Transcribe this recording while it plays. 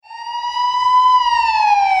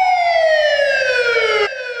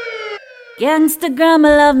Gangsta girl, me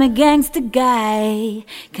love me gangsta guy.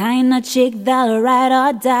 Kinda chick that'll ride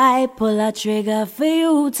or die. Pull a trigger for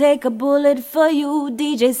you, take a bullet for you.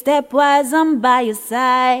 DJ Stepwise, I'm by your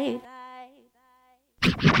side.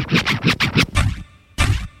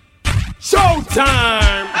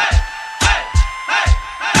 Showtime!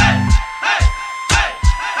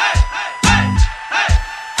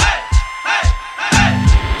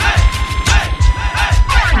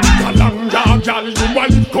 Girl, you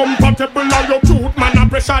want compatible or you cute, man, a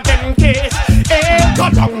pressure them case. Eh,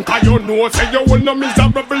 cut down, cause you know, say you will no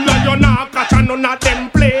miserable or you not catch none of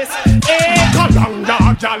them place. Eh, cut down,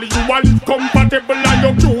 girl, you want compatible or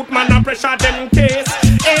you cute, man, a pressure them case.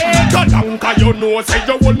 Eh, cut down, cause you know, say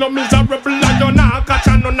you will no miserable or you not catch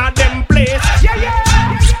none of them place. Yeah, yeah.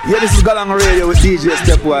 Yeah, this is Galang Radio with DJ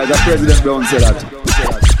Stepwise, the President Brown said that.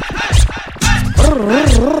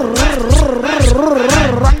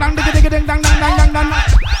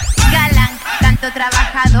 Galán, tanto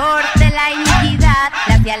trabajador de la iniquidad,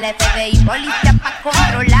 le hacía el FBI policía pa'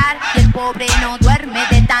 controlar, y el pobre no duerme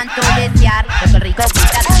de tanto desear, porque el rico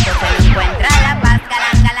quita tanto se lo encuentra la paz.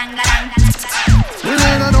 Galán, galán, galán, galán,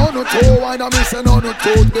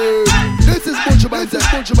 This is Bunch Banter,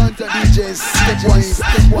 DJs, Stepwise.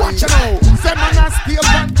 Watch out, say man a stay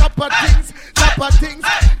on top of things.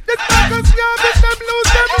 This niggas can't make them lose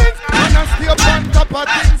them wings. Man a stay on top of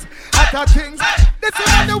things, hotter things. This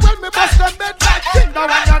is the way me bust them bed like king. Now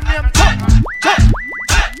when your name top.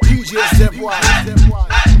 DJ Stepwise.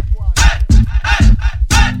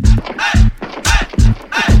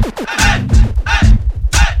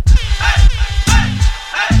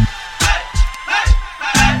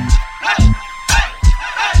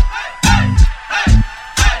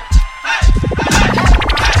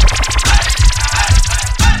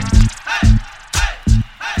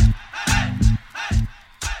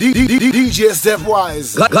 DJ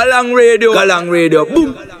Stepwise. Galang Radio,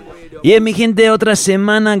 boom. Y mi gente, otra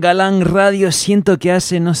semana Galang Radio. Siento que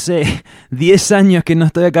hace, no sé, 10 años que no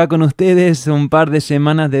estoy acá con ustedes. Un par de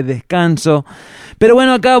semanas de descanso. Pero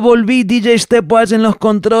bueno, acá volví, DJ Stepwise en los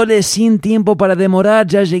controles. Sin tiempo para demorar,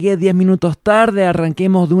 ya llegué 10 minutos tarde.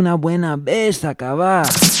 Arranquemos de una buena vez, acabar.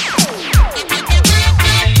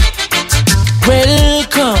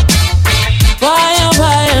 Welcome.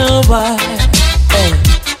 Bye.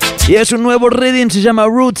 Y es un nuevo rhythm, se llama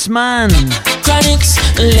Roots Man. Chronics,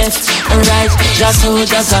 left and right, just so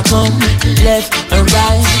just a come, left and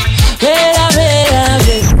right. Vela.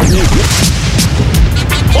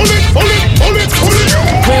 Pull it.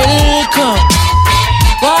 Welcome.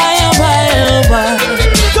 Bye.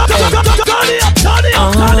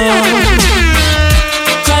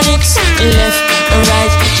 Chronics, left and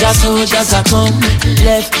right, just so just a come,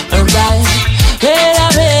 left and right. Vela.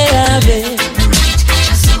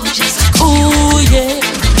 Ooh, yeah.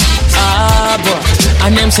 Boy.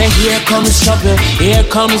 And them say, here comes trouble, here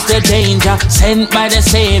comes the danger, sent by the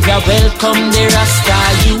Savior, welcome the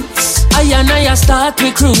Rasta youths. I start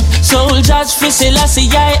recruit, soldiers for Selassie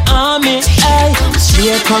army. Ay.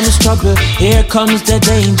 Here comes trouble, here comes the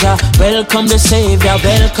danger, welcome the Savior,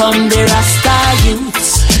 welcome the Rasta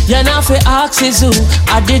youths. You know fi ask is who,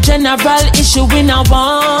 at the general issue in a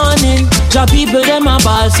warning. Job people them a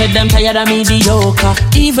ball, said them tired of mediocre.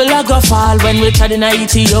 Evil a go fall when we tried in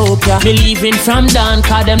Ethiopia. Believing from down,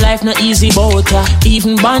 cause them life no easy boat.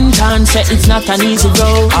 Even Bantan said it's not an easy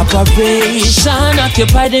road. Operation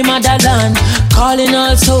occupy the motherland, calling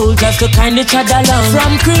all soldiers to kind each other along.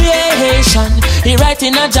 From creation, he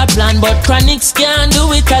writing a job plan, but Chronics can't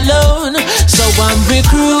do it alone. So I'm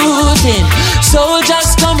recruiting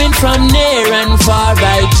soldiers coming from near and far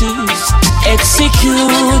I choose.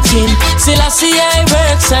 Executing Selassie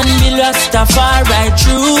works and the Rastafari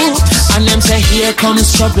true. And them say here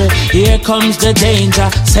comes trouble, here comes the danger,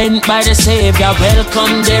 sent by the Savior,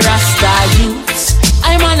 welcome the Rasta youths.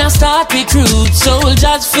 I'm on a start recruit,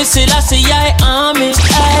 soldiers for Selassie army.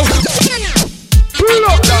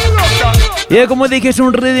 Y como dije, es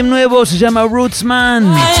un rhythm nuevo, se llama Roots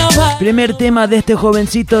Man. Primer tema de este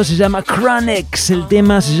jovencito se llama Chronics. El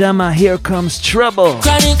tema se llama Here Comes Trouble.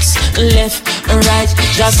 Chronics, left and right,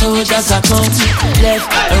 just so just a come,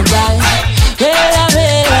 left and right. Vela.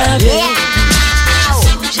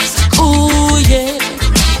 Ooh,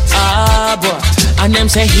 yeah. Boy. And them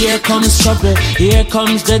say here comes trouble, here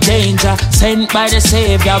comes the danger, sent by the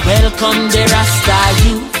Savior, welcome the Rasta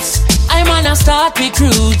youths. I'm on a start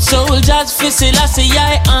recruit, soldiers for Selassie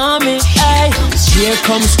army. Ay. Here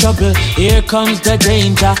comes trouble, here comes the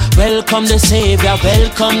danger, welcome the Savior,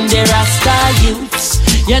 welcome the Rasta youths.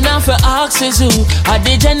 You know for ask is who, at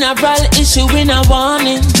the general issue in a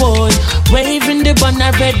warning, boy. Waving the ribbon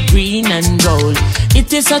are red, green and gold.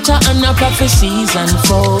 It is such a honor, prophecies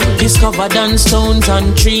unfold. Discovered on stones,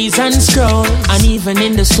 on trees and scrolls, and even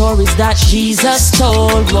in the stories that Jesus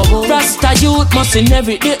told. Rasta youth must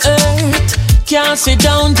inherit the earth. Can't sit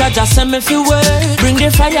down, Jaja send me fi work. Bring the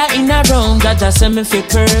fire in a room, Jaja send me fi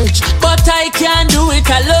purge. But I can't do it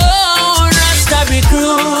alone. Rasta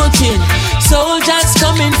recruiting soldiers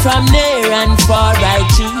coming from near and far. I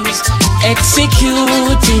choose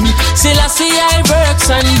executing. Selassie I works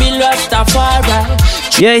and Bill Rastafari.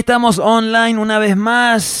 Y ahí estamos online una vez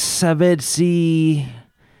más. A ver si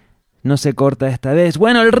no se corta esta vez.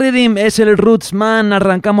 Bueno, el rhythm es el Rootsman.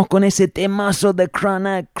 Arrancamos con ese temazo de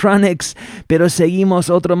Chronix, pero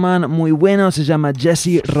seguimos otro man muy bueno. Se llama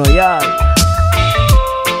Jesse Royal.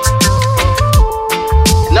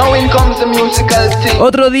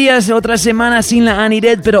 Otro día, otra semana sin la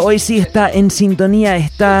Anired, pero hoy sí está en sintonía,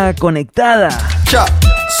 está conectada.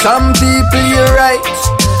 Some people you right,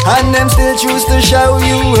 and them still choose to show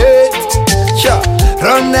you hate.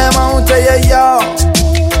 Run them out of your yard.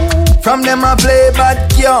 From them I play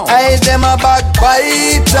bad young, I them a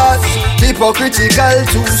backbiters, hypocritical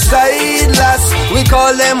to sideless. We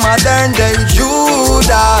call them modern day Judas,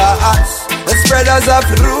 the spreaders of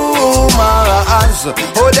rumors.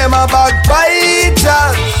 Oh, them a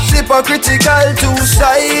backbiters, hypocritical to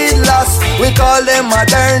sideless. We call them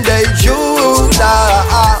modern day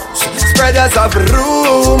Judas, spreaders of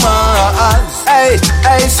rumors. Hey,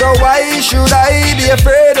 hey, so why should I be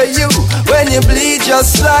afraid of you when you bleed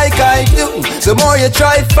just like I do? The more you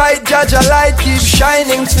try fight, judge a light keeps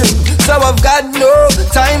shining through. So I've got no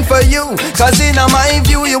time for you, cause in my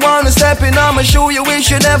view you wanna step in on my shoe. You wish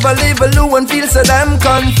you never leave a loo and feel so damn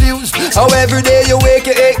confused. How every day you wake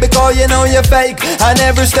you ache because you know you're fake, and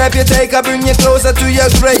every step you take I bring you closer to your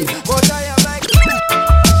grave.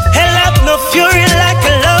 No fury like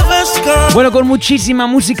a lover's gun. Bueno, con muchísima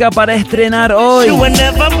música para estrenar hoy.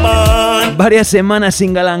 Varias semanas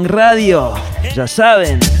sin Galán Radio, ya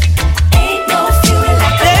saben.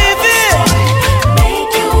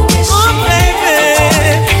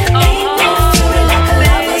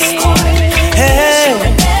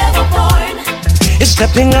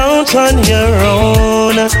 Stepping out on your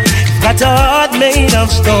own, got a heart made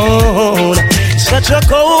of stone. Such a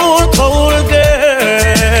cold, cold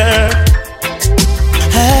girl.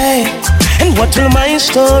 Hey, and what will my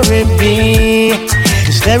story be?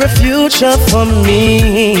 Is there a future for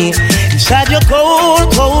me inside your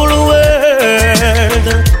cold, cold world?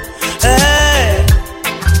 Hey,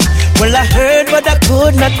 well I heard but I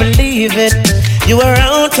could not believe it. You were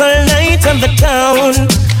out all night on the town.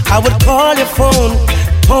 I would call your phone,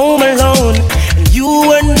 home alone, and you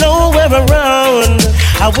were nowhere around.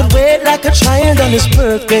 I would wait like a child on his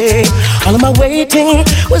birthday. All of my waiting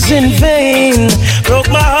was in vain. Broke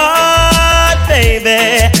my heart,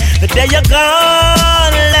 baby, the day you're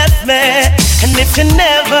gone, left me. And if you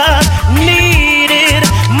never needed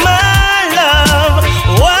my love,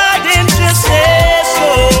 why didn't you say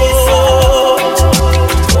so?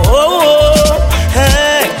 Oh,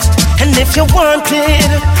 hey. And if you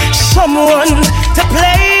wanted someone to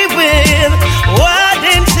play with, why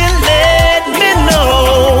didn't you let me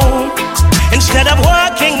know? Instead of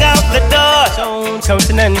walking out the door,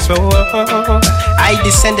 countenance, I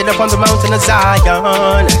descended upon the mountain of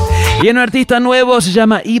Zion. Y un artista nuevo se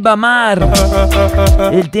llama Ibamar.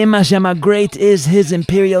 El tema se llama Great is His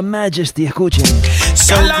Imperial Majesty. Escuchen.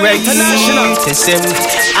 So great is him,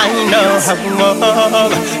 I know how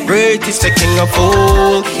great is the King of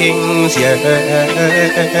all kings, yes.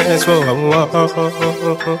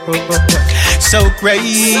 So great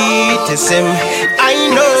is him, I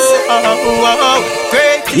know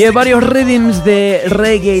great. Y hay varios rhythms de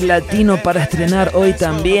reggae y latino para estrenar hoy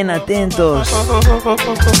también, atentos.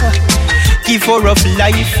 Give for of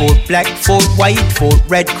life, for black, for white, for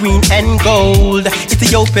red, green and gold.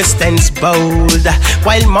 Ethiopia stands bold,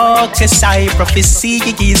 while Marcus I prophecy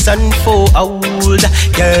is unfold.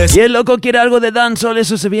 Yes. Y el loco quiere algo de dancehall,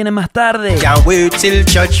 eso se viene más tarde. Can't wait till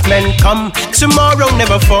judgment come. Tomorrow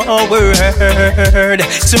never forward.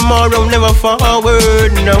 Tomorrow never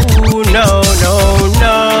forward. No, no, no,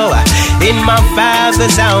 no. In my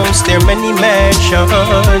father's house there are many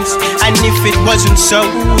mansions, and if it wasn't so,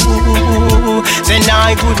 then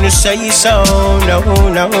I wouldn't say so. No,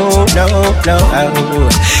 no, no, no.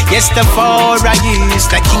 Yes, the Father is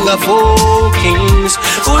the King of all kings,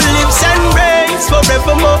 who lives and reigns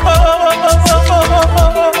forevermore.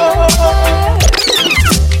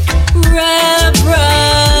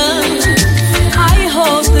 Reverend, I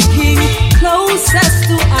hold the King closest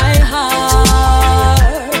to my heart.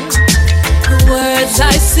 The words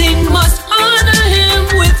I sing must honor him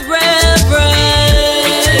with reverence.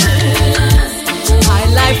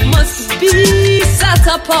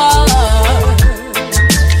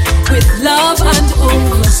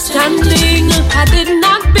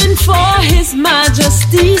 His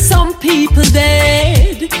Majesty, some people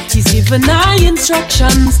dead. He's given our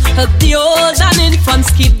instructions, help the old and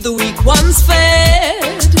infants, keep the weak ones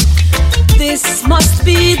fed. This must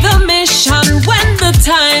be the mission when the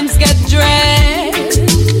times get dread.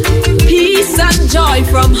 Peace and joy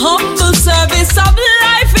from humble service of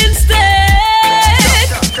life instead.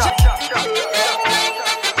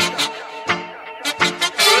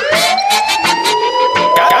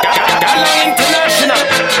 Galang International.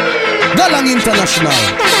 Galang International.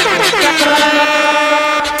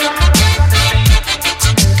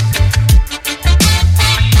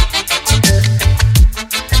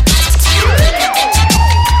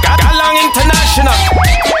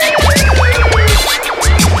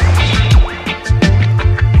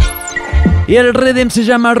 Y el rhythm se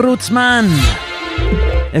llama Rootsman.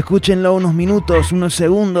 Escúchenlo unos minutos, unos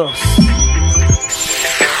segundos.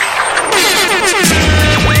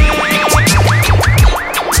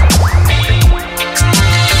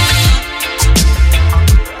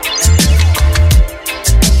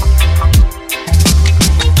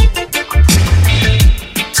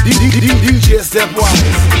 DJ Stepwise.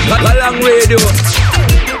 Galang Radio.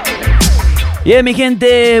 Bien, mi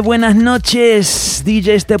gente, buenas noches.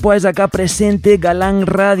 DJ Stepwise acá presente. Galang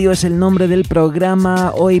Radio es el nombre del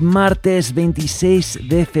programa. Hoy martes 26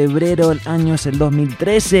 de febrero, el año es el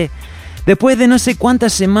 2013. Después de no sé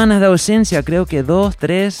cuántas semanas de ausencia, creo que 2,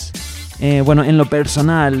 3... bueno, en lo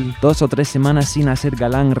personal, 2 o 3 semanas sin hacer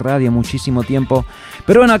Galang Radio, muchísimo tiempo.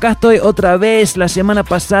 Pero bueno, acá estoy otra vez. La semana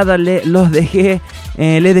pasada les dejé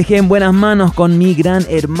en buenas manos con mi gran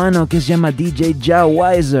hermano que se llama DJ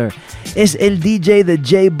Jawiser. Es el DJ de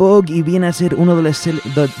J-Bug y viene a ser uno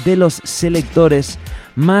de los selectores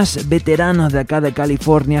más veteranos de acá de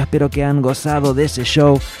California. Espero que han gozado de ese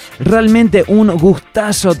show. Realmente un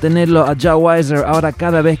gustazo tenerlo a Jawiser. Ahora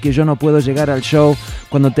cada vez que yo no puedo llegar al show,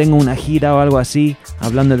 cuando tengo una gira o algo así,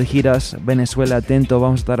 hablando de giras, Venezuela atento,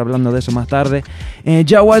 vamos a estar hablando de eso más tarde.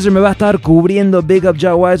 Jawiser me va a estar cubriendo. Big up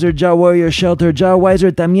Jawiser, Ja Warrior Shelter.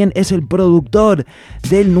 Jawiser también es el productor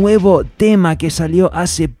del nuevo tema que salió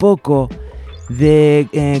hace poco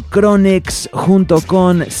de Chronix junto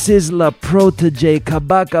con Sizzla, Protege,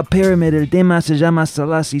 Kabaka Pyramid. El tema se llama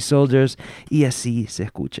Selassie Soldiers y así se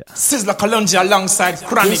escucha. Sizzla Kalonji alongside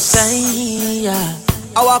Chronix.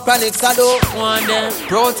 Our Chronix I do One them.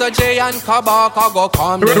 Protege and Kabaka go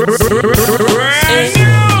come them.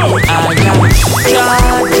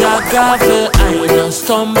 Jaja gravel, I no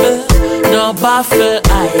stumble, no baffle,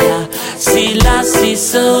 I Selassie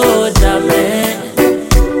soldier man.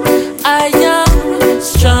 I am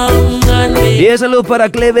strong and big. Y salud para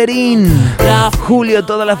Cleverín, Julio,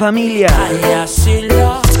 toda la familia. I am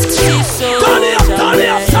Selassie soldier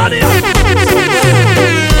man.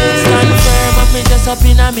 Stand firm and me just up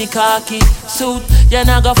in a me khaki suit. You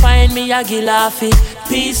not go find me a gilafi.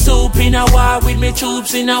 Peace soup in a war with me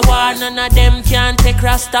troops in a war. None of them can take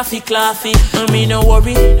Rasta fi claffy. And me no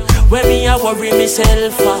worry, when me a worry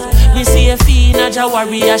myself. Me see a fiend a Ja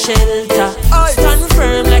Warrior shelter. Stand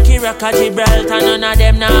firm like Iraq a Gibraltar. None of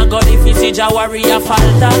them nah go if you see Ja Warrior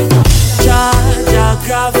falter. Ja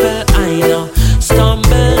gravel, I know.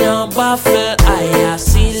 Stumble, no baffle, I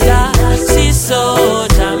see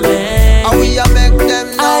soldier man. And we a make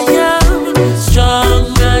them know I am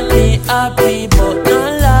strong and me happy, but no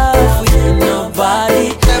love with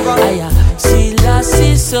nobody. Never. I am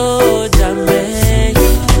Selassie soldier man.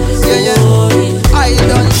 I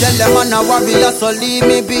don't tell them I'm a warrior, so leave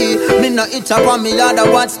me be. Me no itch up on me,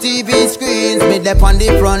 other watch TV screens. Me dep on the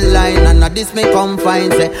front line, and at this me come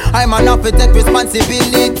find. Say I'm enough to take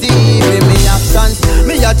responsibility for me actions,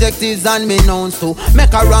 me objectives and me nouns too.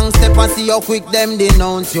 Make a wrong step and see how quick them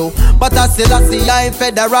denounce you. But I still see I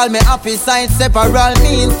federal, me happy side several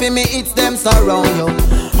means for me it's them surround you.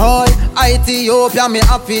 All Ethiopia me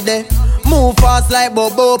happy there. Move fast like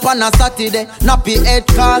Bobo on a Saturday. Nappy head,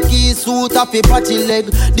 khaki suit, happy patchy leg.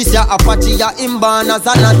 This ya Apache, ya imban as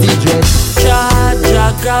a natty dress.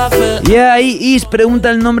 Yeah, ahí Is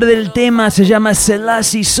pregunta el nombre del tema. Se llama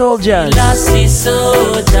Selassie Soldiers.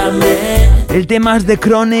 El tema es de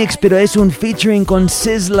Chronix, pero es un featuring con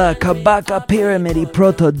Sizzla, Kabaka Pyramid y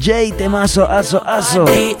Protege. Temazo, aso.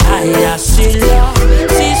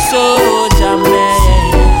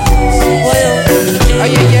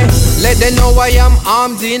 Let They know I am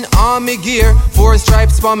armed in army gear. 4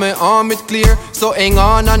 stripes for my arm it clear. So hang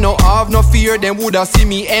on, I no have no fear. Them woulda see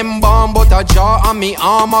me embalm, but a jaw on me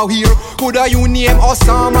arm out here. Coulda you name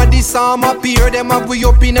Osama, this arm appear. Them have we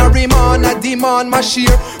up in a remand, a demand my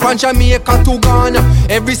sheer. From Jamaica to Ghana,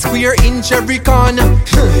 every square inch, every corner.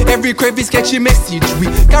 Every crevice catchy message. We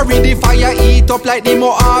carry the fire, eat up like the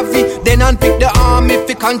Mojave. Then unpick the arm if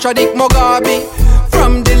it contradict Mugabe.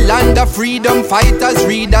 From the land of freedom, fighters,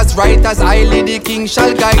 readers, writers, highly the king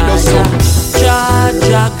shall guide us.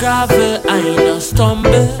 Jaja gravel, I no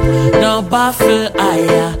stumble, no baffle,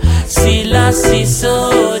 I see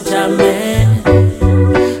soldier man.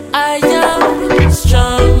 I am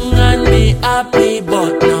strong and be happy,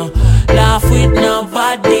 but no laugh with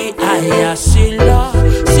nobody. I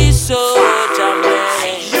see soldier man.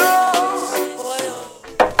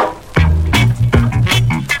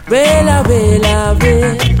 Bella, bella,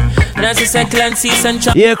 bella.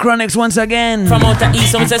 Yeah, Chronics once again. From out the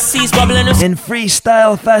east, some seas bubbling in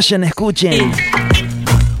freestyle fashion, escuchen.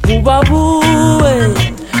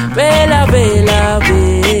 Bella, bella, bella.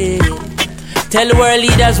 Tell the world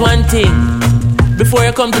leaders one thing. Before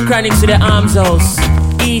you come to Chronics to the arms house,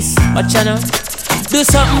 East, what channel? Do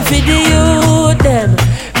something for the youth, them.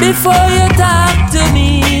 Before you talk to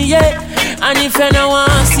me, yeah. And if you don't want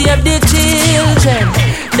to save the children,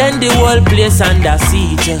 then the whole place under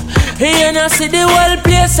siege. You know see the whole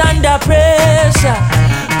place under pressure.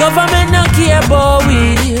 Government no care about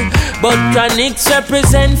we, but Chronics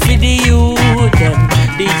represent for the youth.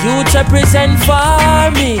 The youth represent for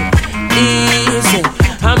me. Easy.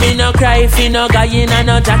 I mean no cry if you no guy in a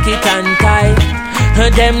no jacket and tie.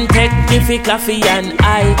 Them take the coffee and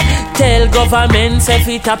I tell government say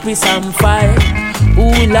fi tap is on fire.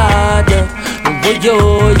 Ooh Lord, oh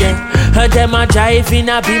yo yeah. Them a drive in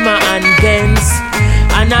a Beamer and Benz,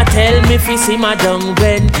 and I tell me fi see my dung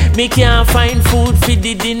when me can't find food for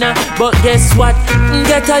the dinner. But guess what?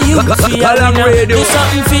 Get a youth fi a winner. Do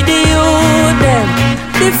something for the youth them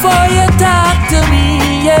before you talk to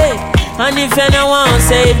me, yeah. And if you don't want to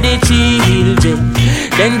save the children,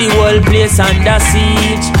 then the whole place under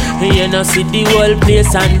siege. You know see the whole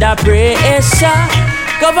place under pressure.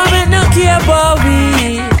 Government no care about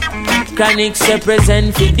we. Chronics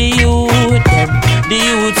represent for the youth, the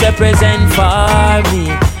youth represent for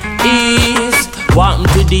me. East, walking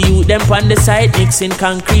to the youth, them on the side mixing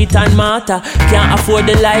concrete and mortar. Can't afford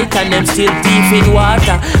the light and them still thief in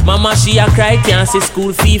water. Mama she a cry, can't see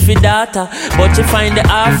school fee for data, but you find the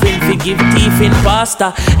offering fi give thief in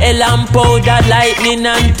pasta. A lamp powder, lightning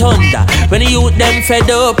and thunder. When the youth them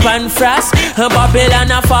fed up and frost,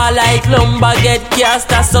 Babylon a fall like lumber, get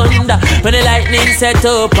cast asunder. When the lightning set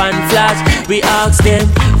up and flash, we ask them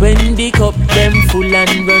when the cup them full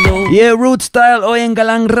and run out. Yeah, Root Style hoy en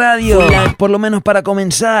Galang Radio, por lo menos para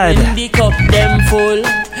comenzar. When the cup them full,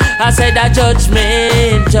 I said a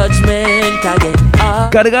judgment again.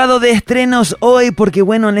 Cargado de estrenos hoy porque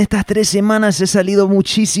bueno, en estas 3 semanas he salido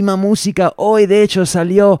muchísima música. Hoy de hecho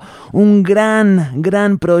salió un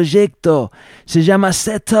gran proyecto. Se llama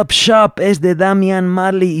Set Up Shop, es de Damian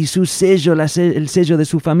Marley y su sello, el sello de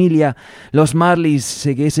su familia, los Marleys,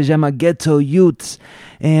 que se llama Ghetto Youths.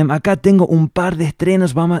 Acá tengo un par de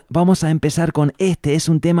estrenos. Vamos a empezar con este. Es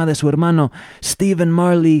un tema de su hermano Stephen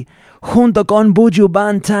Marley junto con Buju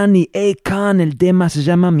Banton y Akon. El tema se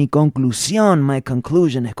llama Mi Conclusión, My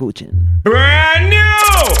Conclusion. Escuchen. Brand new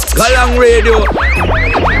Galang Radio.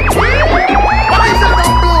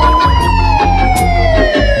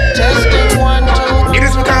 Testing 1, 2. It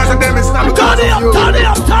is because of them, it's not because of you. Turn it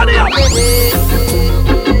up.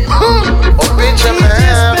 Oh, bitch, I'm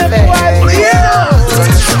happy.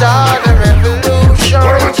 Gonna start a revolution.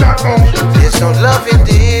 There's no love in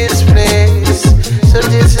this place, so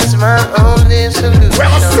this is my only solution.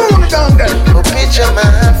 Oh, bitch, I'm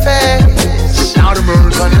face.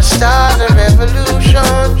 Gonna start a revolution.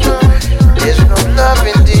 There's no love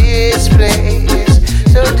in this place,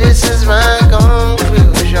 so this is my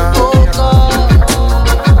conclusion. Oh God,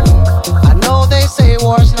 I know they say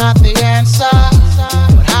war's not the answer,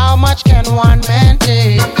 but how much can one man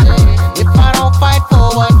take if I don't fight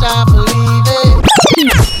for what I believe in?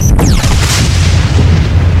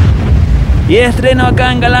 Y estreno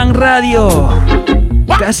acá en Galang Radio.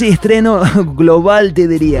 Casi estreno global, te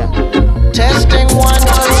diría. Testing 1, 2.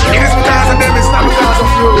 It is because of them, it's not because of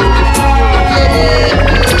you.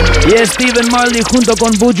 Y es Stephen Marley junto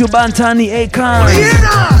con Buju Banton y Akon.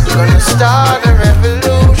 Gonna start a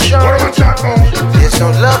revolution. There's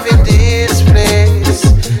no love in this place,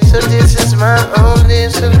 so this is my only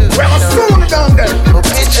solution. Oh,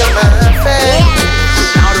 picture my face.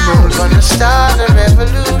 Gonna start a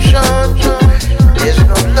revolution. There's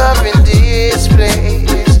no love in this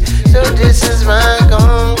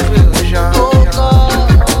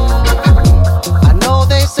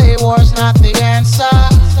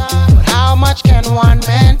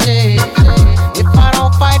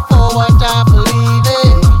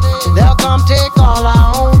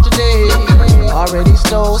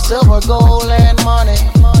silver, gold, and money.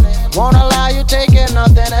 Won't allow you taking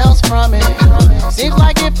nothing else from it. Seems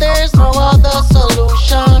like if there's no other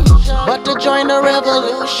solution but to join the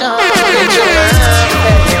revolution. Get your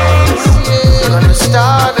hands, gonna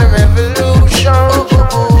start a revolution.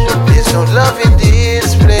 There's no love in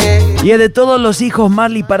this place. Y de todos los hijos,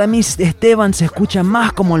 Marley, para mí Esteban se escucha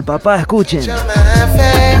más como el papá. Escuchen.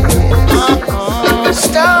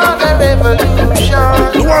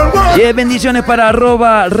 Y bendiciones para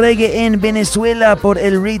 @reggae en Venezuela por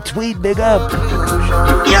el retweet. Big up.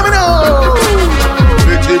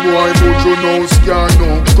 Boy, but you know, scan no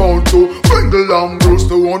count to Wendell and Bruce,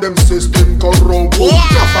 the one them system corrupt.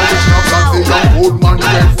 Definition of that, the young old man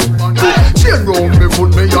get chain round me, put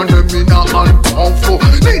me and them in a hand for.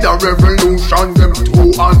 Need a revolution, them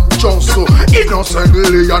too unjust.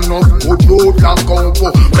 Innocently enough, put road and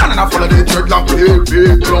combo. Plan enough for the dreadlock, play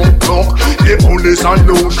big long clock. The only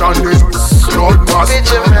solution is blood mass.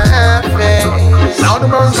 Picture my face. Now the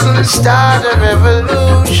mercy start a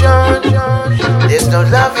revolution. There's no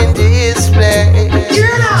love in this place,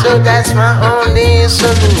 so that's my only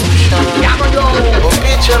solution. Oh,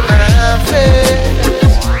 picture my face,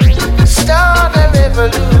 start a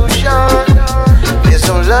revolution. There's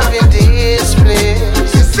no love in this place,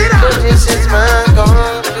 so this is my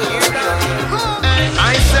conclusion.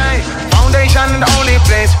 I say, foundation in the only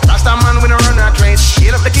place. Rasta man when I run that race.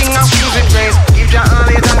 Heal up the king of music praise. Give your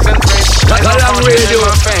all your thanks and praise. Galang Radio.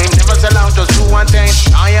 Never sell out, just do one thing.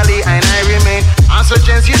 Loyally and I remain. I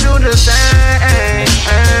suggest you do the same.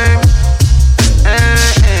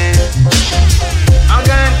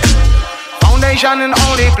 Again, foundation in the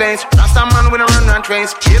only place. Rasta man when I run that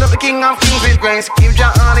race. Heal up the king of kings with grace. Give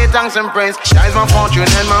your all your thanks and praise. That is my fortune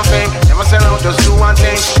and my fame. Never sell out, just do one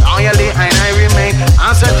thing. Loyally and I remain.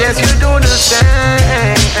 I suggest you do the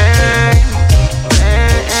same.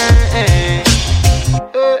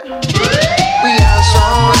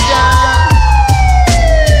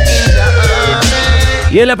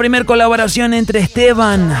 Y es la primera colaboración entre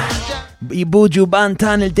Esteban y Buju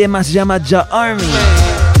Banton. El tema se llama Ja Army.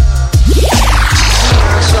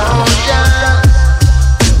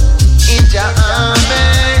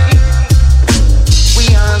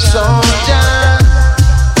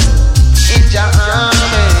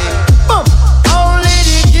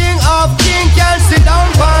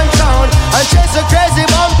 Crazy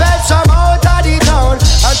bumpers from out of the town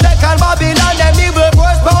and take on Babylon, them evil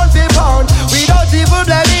boys pound for pound. Without evil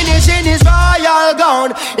blemish in his royal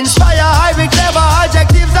gown. Inspire high with clever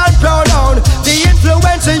adjectives and pronoun. The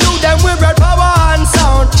influence of you, them with red power and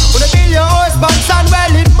sound. When they build your husband and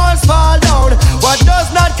well it must fall down. What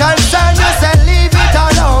does not concern you, say leave it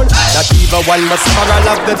alone. That evil one must moral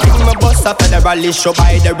of the thing, my bust a federal issue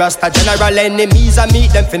by the Rasta general. Enemies and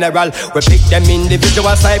meet them funeral. We pick them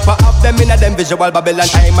individual, sniper up them in a them visual. Babylon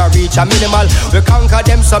time I reach a minimal. We conquer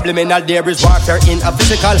them subliminal. There is warfare in a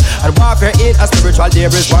physical and warfare in a spiritual. There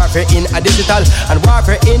is warfare in a digital and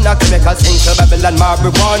warfare in a chemical. Into Babylon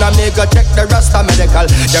marijuana, me go check the Rasta medical.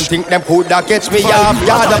 Them think them could that catch me off.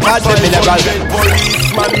 Yeah, the bad the mineral.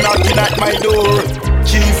 Policeman knocking at my door.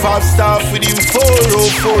 Chief of staff with him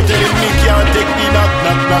 404 telling me can't take the knock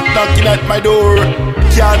knocking at my door.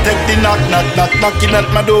 Can't take the knock knocking at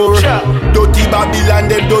my door. Dirty Babylon,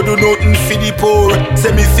 them don't do nothing for the poor.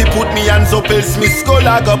 Say me fi put me hands up else me skull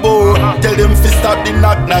like a bow. Tell them fi stop the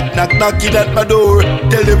knock knocking at my door.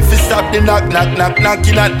 Tell them fi stop the knock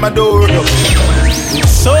knocking at my door.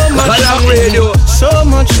 So much radio, so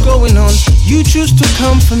much going on. You choose to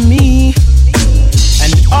come for me.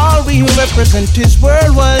 And all we represent is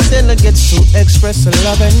worldwide delegates to express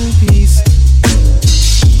love and peace.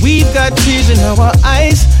 We've got tears in our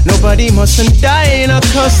eyes. Nobody mustn't die in our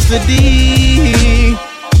custody.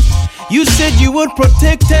 You said you would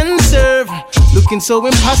protect and serve. Looking so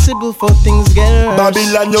impossible for things get worse.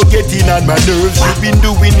 Babylon, you're getting on my nerves. You've been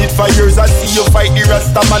doing it for years. I see you fight the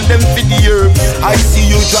Rasta man, them for the herbs. I see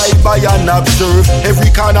you drive by and observe every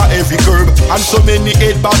corner, every curb, and so many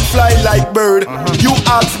head back fly like bird. You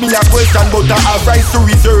ask me a question, but I have rights to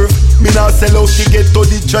reserve. Me now sell out to get to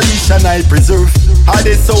the tradition I preserve. How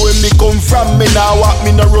they so when me come from, me now walk,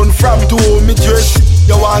 me no run from. To hold me dress,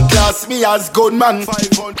 you want class me as gunman.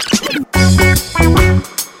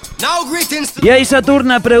 Y ahí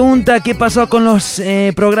Saturna pregunta qué pasó con los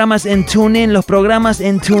programas en TuneIn. Los programas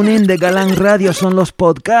en TuneIn de Galang Radio son los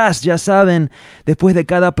podcasts, ya saben. Después de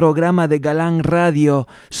cada programa de Galang Radio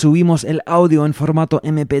subimos el audio en formato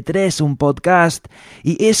MP3, un podcast.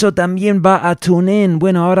 Y eso también va a TuneIn.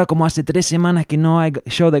 Bueno, ahora como hace 3 semanas que no hay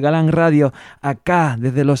show de Galang Radio acá,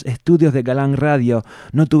 desde los estudios de Galang Radio,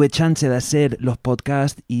 no tuve chance de hacer los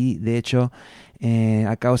podcasts y de hecho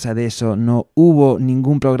A causa de eso no hubo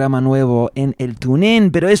ningún programa nuevo en el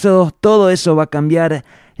TuneIn, pero todo eso va a cambiar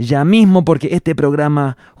ya mismo, porque este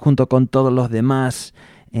programa, junto con todos los demás,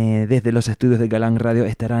 desde los estudios de Galang Radio,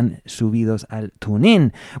 estarán subidos al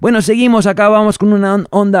TuneIn. Bueno, seguimos, acá vamos con una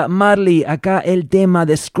onda Marley, acá el tema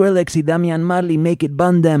de Skrillex y Damian Marley, Make It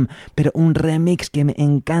Bun Them, pero un remix que me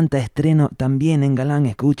encanta, estreno también en Galang,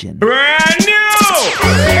 escuchen. Brand new!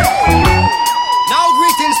 Now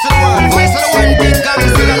greetings to the world, voice of the one big gang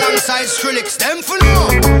still alongside Skrillex, them for now.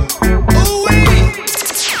 Oh wait.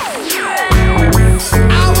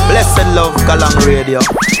 Blessed love, Galang Radio.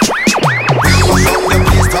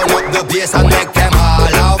 Turn up the bass and make them all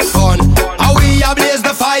have fun. How we ablaze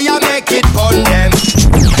the fire, make it burn them.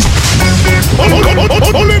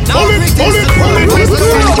 Now greetings to the world, voice of the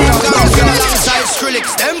one big gang still alongside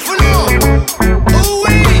Skrillex, them for now. Oh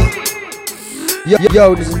wait.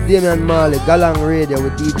 Yo, this is Damian Marley, Galang Radio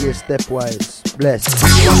with DJ Stepwise. Bless.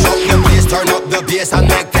 Turn up the bass and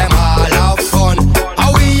make them all have fun.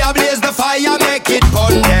 How we ablaze the fire, make it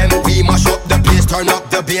burn them. We mash up the place, turn up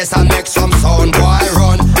the bass and make some sound, boy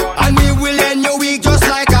run. And we will end your week just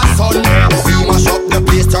like a Sunday. We mash up the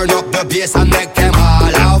place, turn up the bass and make them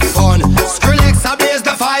all have fun. Skrillex ablaze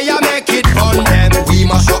the fire, make it burn them. We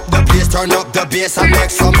mash up the place, turn up the bass and make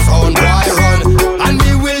some sound, boy run. And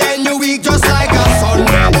we will end your week just like a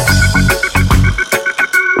Sunday.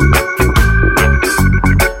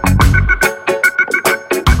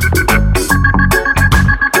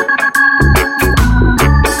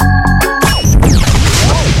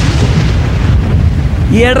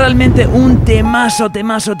 Y es realmente un temazo,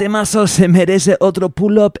 se merece otro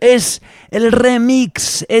pull-up. Es el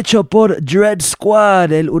remix hecho por Dread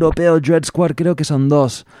Squad, el europeo Dread Squad, creo que son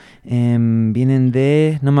dos. Vienen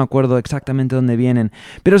de... no me acuerdo exactamente dónde vienen,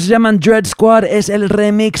 pero se llaman Dread Squad, es el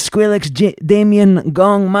remix. Skrillex, Damian,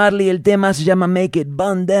 Gong, Marley, el tema se llama Make It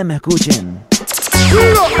Bun Them, escuchen.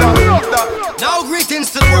 Now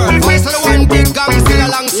greetings to the world, voice of the one big gang still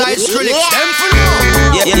alongside Skrillex, them for now.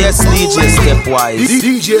 Yes, DJ Stepwise.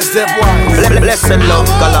 DJ Stepwise. Blessed love,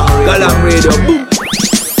 Galang Radio. Boom.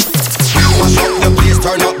 Mash up the place,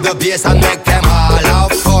 turn up the bass and make them all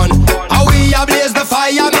have fun. How we ablaze the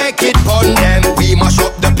fire, make it burn them. We mash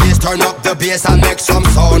up the place, turn up the bass and make some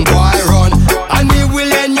sound, boy run. And we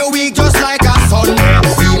will end your week just like a Sunday.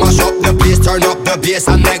 We mash up the place, turn up the bass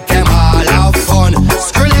and make them all have fun.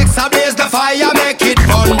 Skrillex ablaze the fire, make it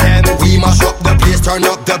burn them. We mash up the place, turn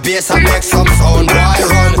up the bass and make some sound, boy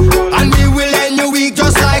run. And we will end your week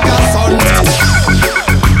just like a Sunday.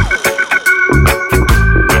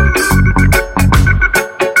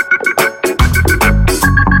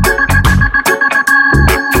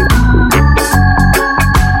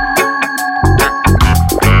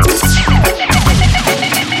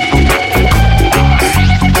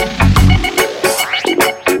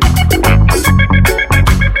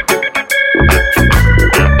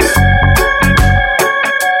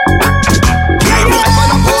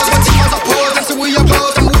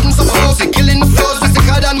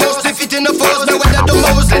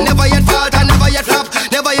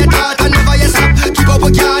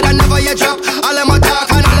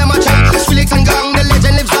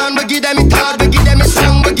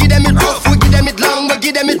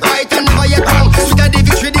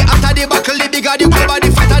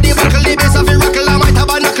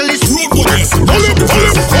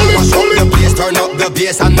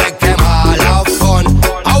 And make them all have fun.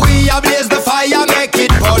 How we ablaze the fire, make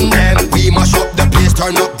it burn them. We mash up the place,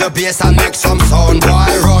 turn up the bass and make some sound,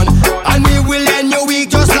 boy run. And we will end your week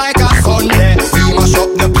just like a Sunday. We mash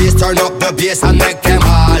up the place, turn up the bass and make them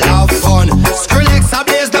all have fun. Skrillex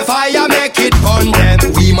ablaze the fire, make it burn them.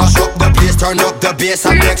 We mash up the place, turn up the bass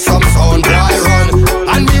and make some sound, boy run.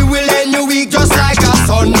 And we will end your week just like a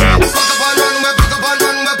Sunday.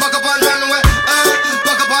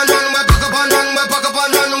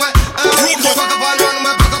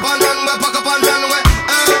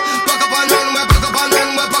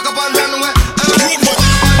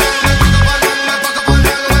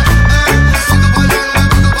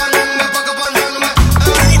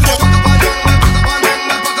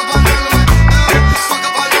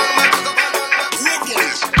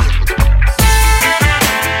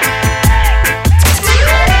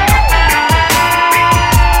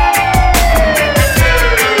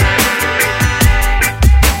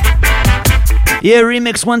 Yeah,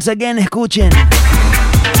 remix once again, escuchen. I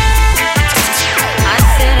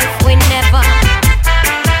said if we never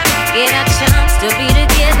get a chance to be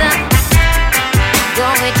together, go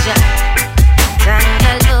with ya, and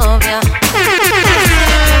I love ya.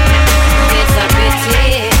 It's a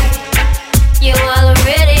pity you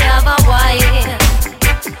already have a wife,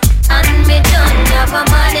 and me done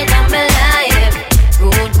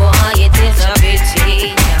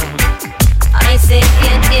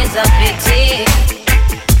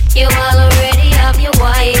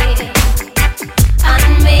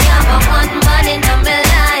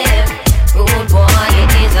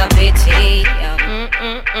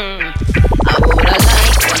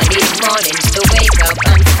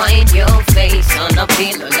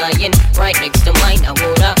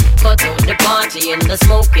in the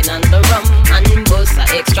smoking and the rum and bust a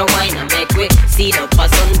extra wine and make we see the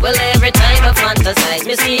person. Well, every time I fantasize,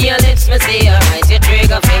 me see your lips, me see your eyes. Your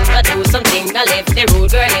trigger finger do something that left the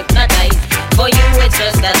rude girl hypnotized. For you it's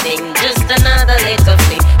just a thing, just another little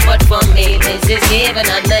thing. But for me this is heaven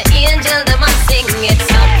and the angel that must sing.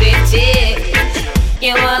 It's a pity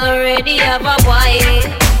you already have a wife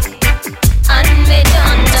and me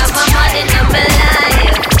don't have a man in my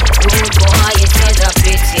life. Oh boy, it is a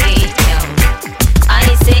pity. I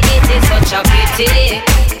say it is such a pity.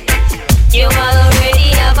 You already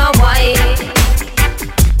have a wife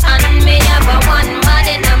and me have a one man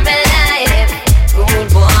in my life. Oh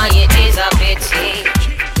boy, it is a pity.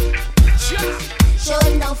 Show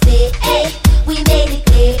no fear, eh? We made it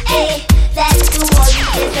clear, eh? That's the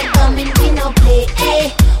warriors are coming, we no play, eh?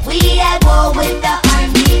 We at war with the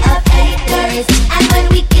army of haters, and when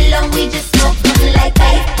we kill them, we just smoke them like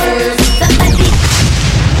vapors.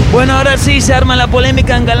 Bueno, ahora sí se arma la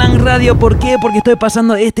polémica en Galán Radio. ¿Por qué? Porque estoy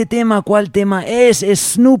pasando este tema. ¿Cuál tema es?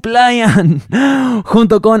 Snoop Lion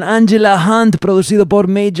junto con Angela Hunt, producido por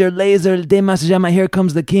Major Lazer. El tema se llama Here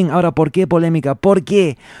Comes the King. Ahora, ¿por qué polémica?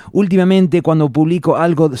 Porque últimamente cuando publico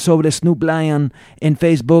algo sobre Snoop Lion en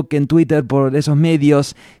Facebook, en Twitter, por esos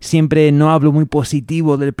medios, siempre no hablo muy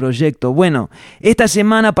positivo del proyecto. Bueno, esta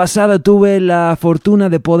semana pasada tuve la fortuna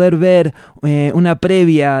de poder ver una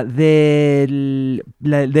previa del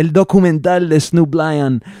documental de Snoop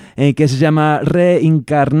Lion que se llama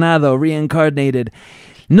Reincarnated.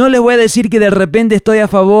 No les voy a decir que de repente estoy a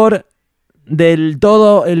favor del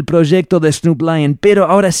todo el proyecto de Snoop Lion, pero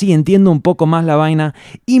ahora sí entiendo un poco más la vaina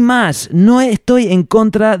y más, no estoy en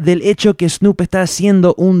contra del hecho que Snoop está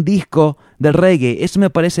haciendo un disco de reggae. Eso me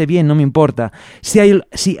parece bien, no me importa. Si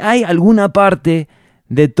hay alguna parte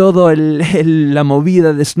de todo la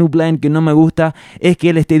movida de Snoop Lion que no me gusta, es que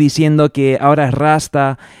él esté diciendo que ahora es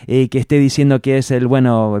Rasta, que esté diciendo que es el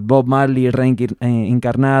Bob Marley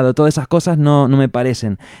reencarnado. Todas esas cosas no me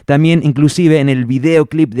parecen. También inclusive en el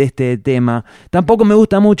videoclip de este tema tampoco me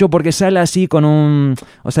gusta mucho porque sale así con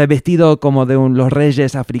vestido como de los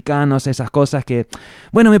reyes africanos, esas cosas que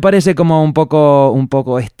me parece como un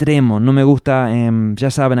poco extremo. No me gusta.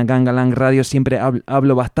 Ya saben, acá en Galán Radio siempre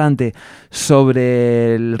hablo bastante sobre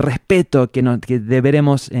el respeto que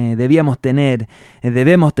debemos tener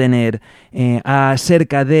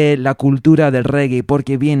acerca de la cultura del reggae,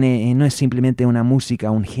 porque no es simplemente una música,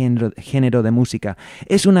 un género de música,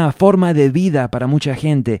 es una forma de vida para mucha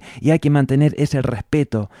gente y hay que mantener ese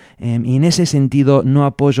respeto, y en ese sentido no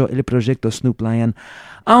apoyo el proyecto Snoop Lion,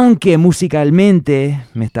 aunque musicalmente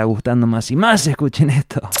me está gustando más y más. Escuchen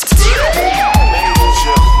esto.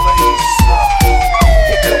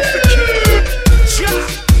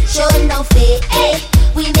 Show no fear, eh?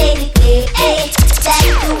 We made it clear, eh? That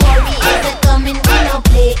the warriors are coming, we no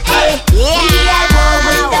play, eh? We are war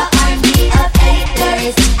with the army of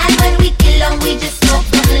haters, and when we kill them, we just smoke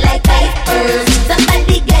them like vapors.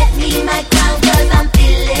 Somebody get me my crown, 'cause I'm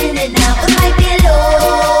feeling it now. It might be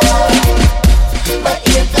low, but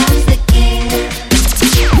here comes the king.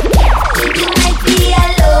 You might be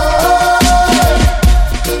alone,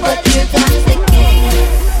 but here comes the king.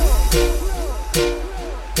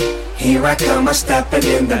 Here I come, I'm stepping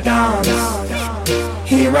in the dawn.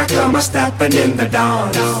 Here I come, I'm stepping in the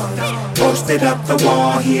dawn. Posted up the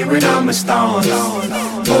wall, here and I'm a star.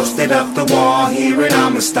 Posted up the wall, here and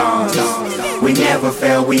I'm a star. We never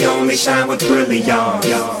fail, we only shine with brilliance.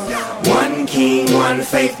 One king, one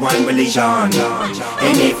faith, one religion.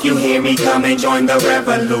 And if you hear me, come and join the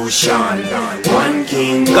revolution. One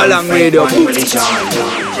king, one faith, one religion.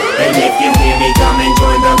 And if you hear me, come and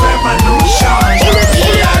join the revolution.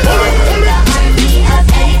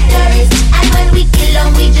 We kill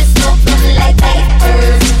them, we just smoke them like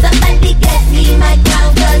vapors. Somebody get me my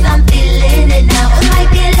crown, 'cause I'm feeling it now. It might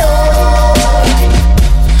be low,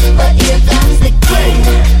 but here comes the king.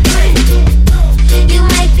 You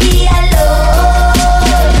might be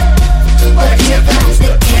alone, but here comes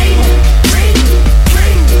the king.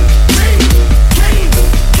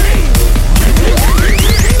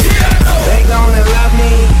 They gonna love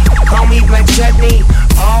me, call me Black Chutney.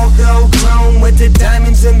 Although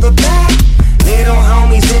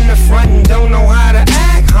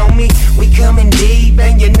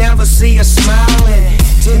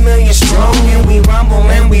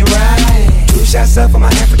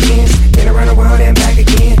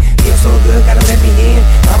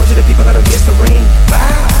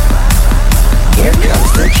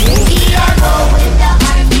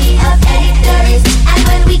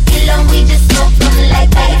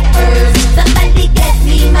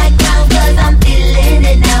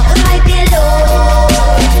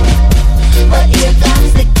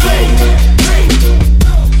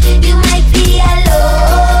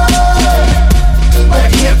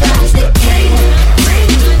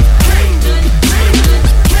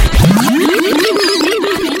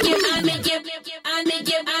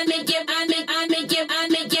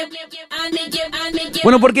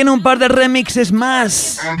Bueno, ¿por qué no un par de remixes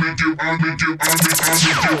más?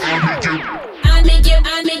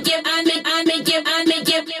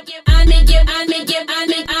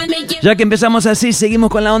 Ya que empezamos así, seguimos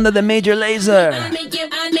con la onda de Major Lazer.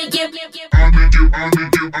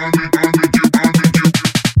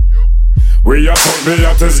 We a fuck the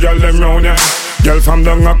hottest girl them round ya. Girl from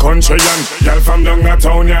down a country and girl from down a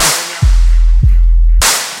town ya.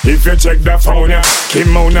 If you check the phone ya,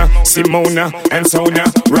 Kimona, Simona, and Sonia,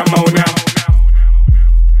 Ramona.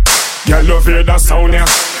 Girl love hear the sound ya.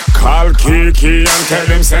 Call Kiki and tell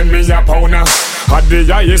him send me a pound ya. At the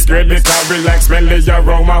highest grade because we like smelly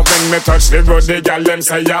aroma. When me touch the road the girl them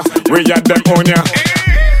say ya, we at them on ya.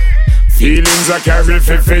 Feelings I carry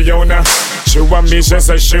for Fiona. She want me, she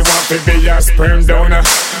say she want to be a sperm donor.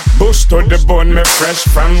 Bush to the bone, me fresh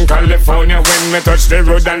from California. When me touch the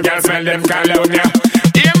road and girls smell them colonia.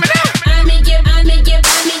 Hear me now.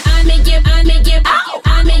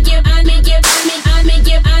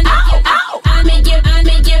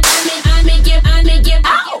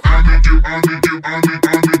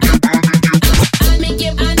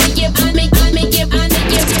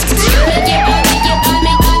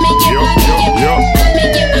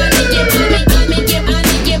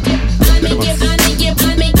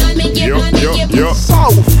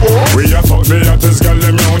 We a fuck the hottest girl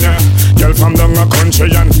them round ya. Girl from down a country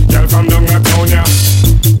and girl from down a town ya.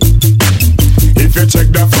 If you check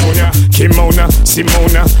the phone ya, Kimona,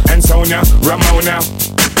 Simona, and Sonia, Ramona.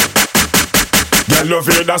 Girl love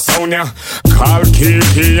hear the sound ya. Call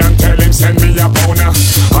Kiki and tell him send me a boner.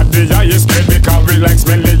 At the highest grade because we like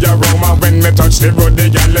smelly aroma. When me touch the road the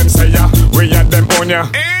girl them say ya, we at them on ya.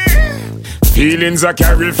 Feelings I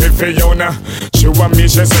carry for Fiona. She want me,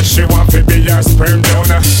 she say she want to be a sperm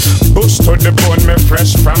donor. Bush to the bone, me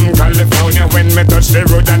fresh from California. When me touch the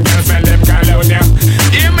road and girls smell them colonia.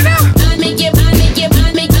 Hear me now.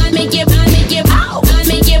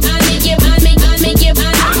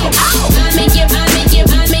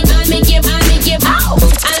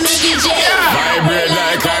 Vibrate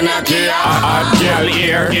like a Nokia. Hot girl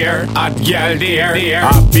here, hot girl there.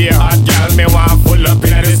 Up here, hot girl me want full up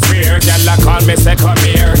in the sphere. Girl I call me say come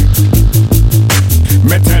here.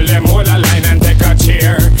 Me tell them hold a line and take a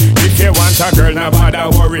chair. If you want a girl, no bother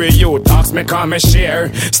worry. You talks me, call me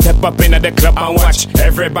share. Step up in the club and watch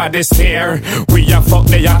everybody stare. We a fuck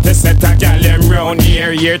the hottest set a gal them round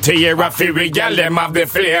here. Year to year, I feel we gal them have the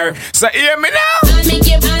flair. So hear me now.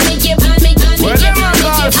 Where them a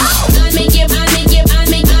golf?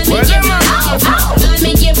 Where them a golf?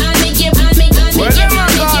 Where them a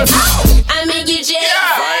golf?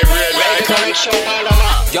 Vibrate like a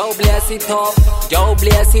Yo bless it up, yo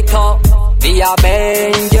bless it up. The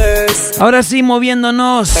Avengers. Ahora sí,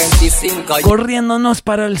 moviéndonos, 25, corriéndonos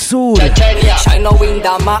para el sur.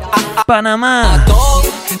 Panamá.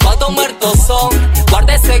 ¿Cuántos muertos son?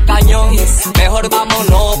 Guarda ese cañón. Mejor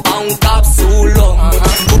vámonos pa' un cápsulo.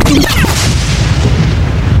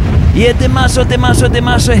 Y el temazo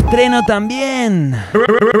estreno también.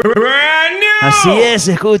 Así es,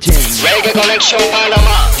 escuchen. Reggae Connection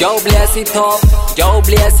Panamá. Yo bless it up, yo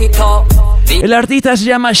bless it up. El artista se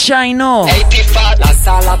llama Shino.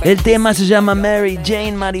 El tema se llama Mary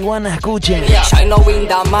Jane Marihuana, escuchen.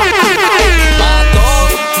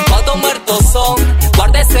 ¿Cuántos muertos son?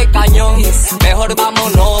 Guarda ese cañón. Mejor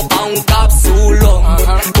vámonos pa' un cápsulo.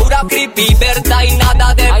 Pura creepy, verdad y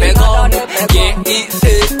nada de pegón.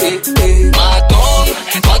 Matón,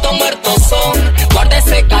 ¿cuántos muertos son? Guarda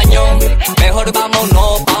ese cañón. Mejor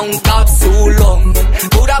vámonos pa' un cápsulo.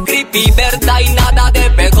 Pura creepy, verdad y nada de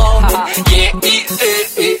pegón.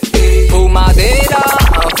 Fumadera,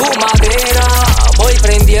 fumadera. Voy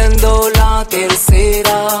prendiendo la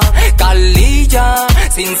tercera. Calilla,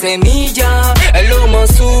 sin semilla. El humo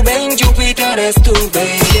sube en Júpiter,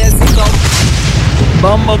 estuve.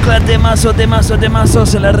 Bombo clap, temazo,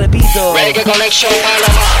 se la repito. Reggae Connection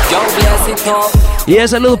Panamá. Yo bless it up. Y el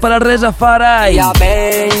saludo para Reza Faray.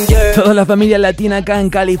 Toda la familia latina acá en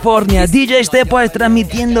California. DJ Stepwise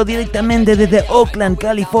transmitiendo directamente desde Oakland,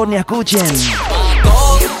 California. Escuchen.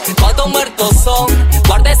 ¿Cuántos muertos son?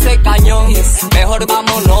 Guarda ese cañón. Mejor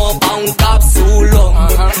vámonos pa' un cápsulo.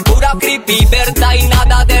 Pura creepy, verdad y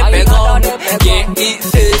nada de pegón.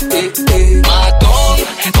 Matón,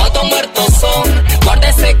 ¿cuántos muertos son? Guarda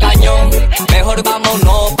ese cañón. Mejor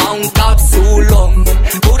vámonos pa' un cápsulo.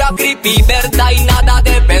 Pura creepy, verdad y nada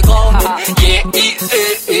de pegón.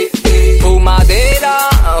 Fumadera,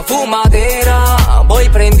 fumadera. Voy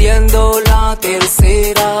prendiendo la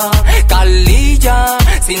tercera. Calilla,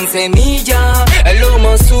 sin semilla. El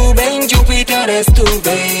humo sube en Júpiter,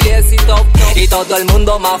 estuve. Y y todo el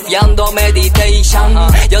mundo mafiando meditation.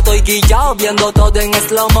 Yo estoy guillado viendo todo en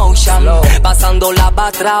slow motion, pasando la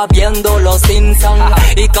batra viendo los Simpsons,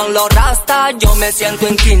 y con los rastas yo me siento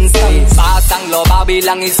en Kingston. Pasan los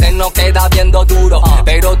Babylon y se nos queda viendo duro,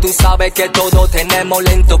 pero tú sabes que todos tenemos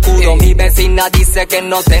lento puro. Mi vecina dice que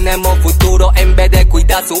no tenemos futuro, en vez de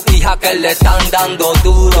cuidar a su hija que le están dando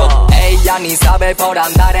duro. Ella ni sabe por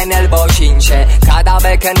andar en el bochinche, cada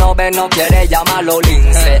vez que nos ve no quiere llamarlo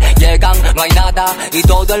lince. Llegan, no hay nada y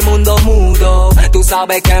todo el mundo mudo, tú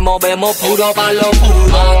sabes que movemos puro pa' lo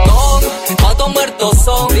puro. ¿Cuántos muertos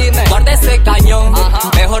son? Guarda ese cañón,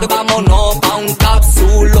 mejor vámonos pa' un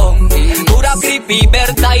capsulón. Pura creepy,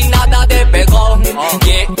 verdad y nada de pegón.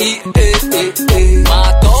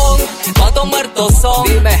 Matón, ¿cuántos muertos son?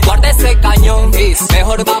 Guarda ese cañón,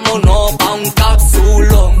 mejor vámonos pa' un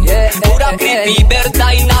capsulón. Pura creepy,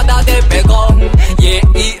 verdad y nada de pegón.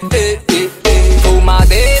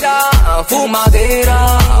 Fumadera,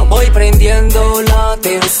 fumadera, voy prendiendo la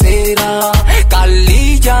tercera.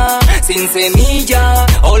 Calilla, sin semilla,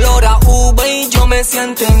 olor a uva y yo me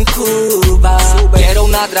siento en Cuba. Quiero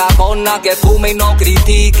una dragona que fume y no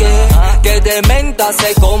critique, que de menta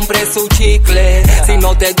se compre su chicle. Si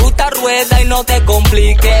no te gusta rueda y no te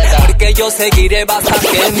complique, porque yo seguiré hasta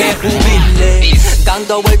que me jubile.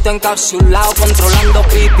 Dando vuelta encapsulado, controlando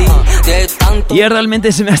creepy de tanto. Y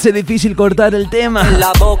realmente se me hace difícil cortar el tema.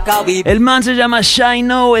 El man se llama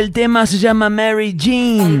Shino, el tema se llama Mary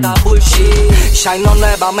Jean. Shino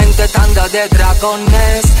nuevamente tanda de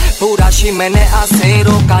dragones, pura chimenea,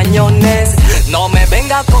 acero, cañones. No me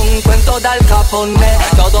venga con cuento de Al Capone,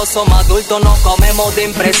 todos somos adultos, no comemos de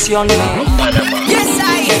impresiones. Yes,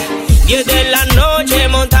 10 de la noche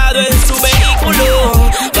montado en su vehículo,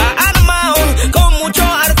 va armado con muchos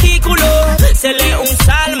artículos. Se lee un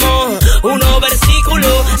salmo, unos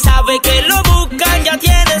versículos, sabe que lo buscan, ya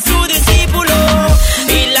tiene su discípulo.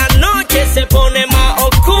 Y la noche se pone más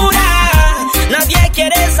oscura, nadie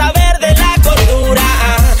quiere saber de la cordura.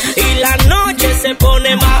 Y la noche se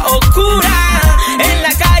pone más oscura, en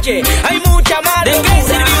la calle hay mucha amargura. ¿De qué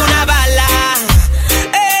sirvió una bala?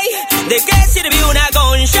 Ey, ¿de qué sirvió una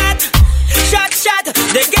gunshot? Shot, shot,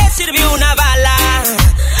 ¿de qué sirvió una bala?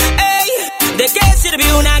 Ey, ¿de qué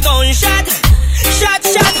sirvió una gunshot? Shot,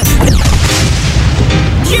 shot.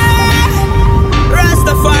 Yeah,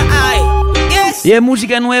 Rastafari. Yes. Y es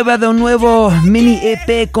música nueva de un nuevo mini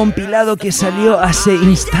EP compilado que salió hace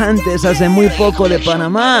instantes, hace muy poco, de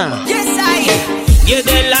Panamá. 10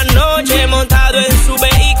 de la noche montado en su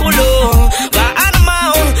vehículo, va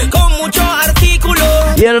armado con muchos artículos.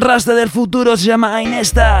 Y el rasta del futuro se llama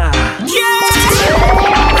Ainesta.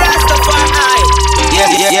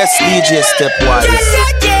 Yes, DJ Stepwise.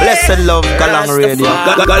 Blessed love, Galang Radio.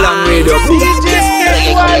 Galang Radio.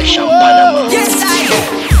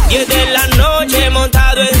 Y de la noche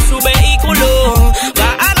montado en su vehículo,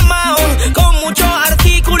 va armado con muchos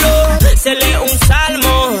artículos. Se lee un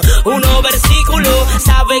salmo, unos versículos,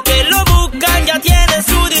 sabe que lo buscan, ya tiene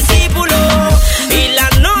su discípulo. Y la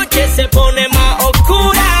noche se pone más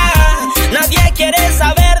oscura, nadie quiere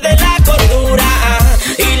saber de la cordura.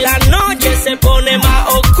 Y la noche se pone más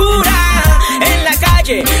oscura, en la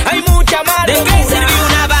calle hay mucha amargura. ¿De qué sirvió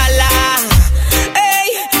una bala?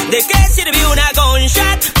 Ey, ¿de qué sirvió una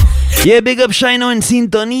gunshot? Yeah, big up Shino en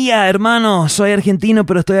sintonía, hermano. Soy argentino,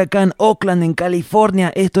 pero estoy acá en Oakland, en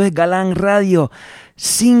California. Esto es Galang Radio.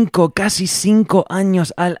 Casi 5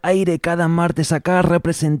 años al aire cada martes acá,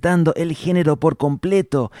 representando el género por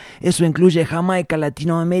completo. Eso incluye Jamaica,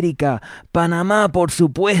 Latinoamérica, Panamá, por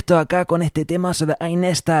supuesto, acá con este temazo de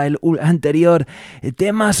Ainesta, el anterior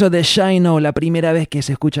temazo de Shino. La primera vez que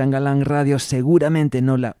se escucha en Galang Radio, seguramente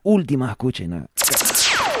no la última, escuchen.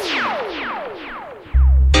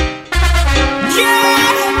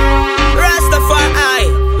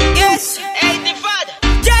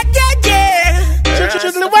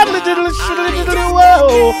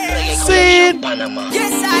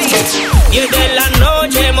 Y de la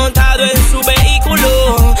noche montado en su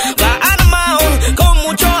vehículo, va armado con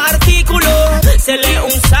muchos artículos. Se lee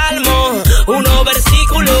un salmo, unos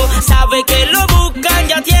versículos, sabe que lo buscan,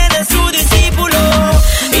 ya tiene su discípulo.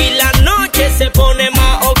 Y la noche se pone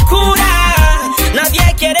más oscura,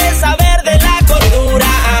 nadie quiere saber de la cordura.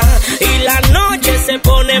 Y la noche se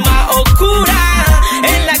pone más oscura,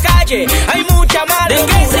 en la calle hay mucha amargura. ¿De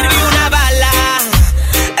qué sirvió una bala?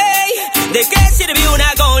 Ey, ¿de qué sirvió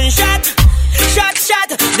una gunshot? Shot, shot,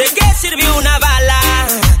 ¿de qué sirvió una bala?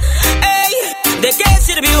 Ey, ¿de qué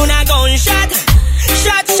sirvió una gunshot?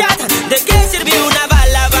 Shot, shot, ¿de qué sirvió una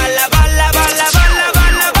bala? Bala, bala, bala, bala,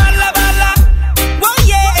 bala, bala, bala. Oh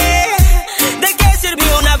yeah, ¿de qué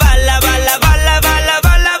sirvió una bala? Bala, bala, bala,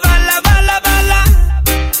 bala, bala, bala, bala.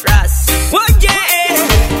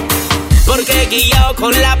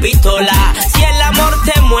 con la pistola. Si el amor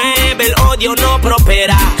te mueve, el odio no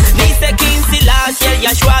prospera. Dice Quincy si el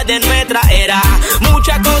Yahshua de nuestra era.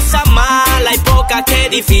 Muchas cosas malas y pocas que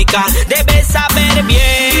edifican. Debes saber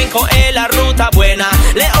bien, coger la ruta buena.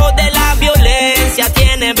 Lejos de la violencia,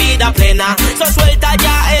 tiene vida plena. So suelta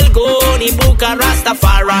ya el gun y busca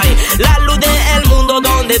Rastafari, la luz del mundo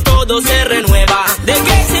donde todo se renueva. ¿De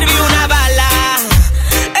qué sirvió una bala?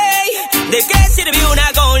 Ey, ¿de qué sirvió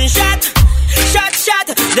una gunshot? Shot, shot,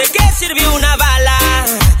 ¿de qué sirvió una bala?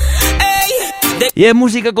 Ey, ¿de Y es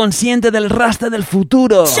música consciente del Rasta del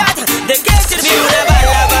futuro. shot? ¿De qué sirvió una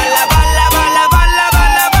bala, bala, bala, bala, bala,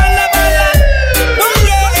 bala, bala, bala? Oh,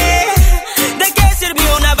 yeah. ¿De qué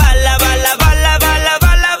sirvió una bala, bala, bala, bala,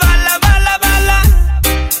 bala, bala, bala, bala?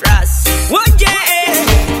 Ras. Oh, yeah.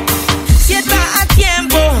 Si estás a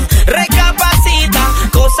tiempo, recapacita.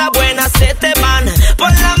 Cosas buenas se te van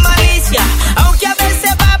por la malicia. Aunque a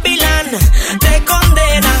veces Babilán te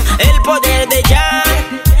condena, el poder de Jah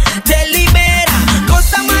te libera.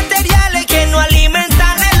 Cosas materiales que no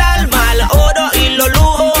alimentan el alma. El oro y los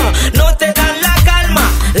lujos no te dan la calma.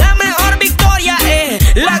 La mejor victoria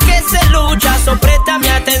es la que se lucha. So presta mi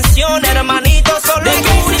atención, hermanito, solo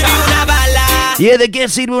escucha. Una bala. ¿Y de qué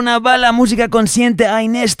sirve una bala? Música consciente.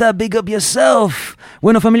 Ainesta, big up yourself.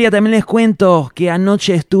 Bueno, familia, también les cuento que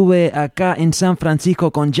anoche estuve acá en San Francisco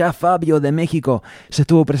con Ya Fabio de México. Se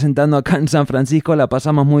estuvo presentando acá en San Francisco, la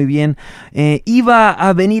pasamos muy bien. Iba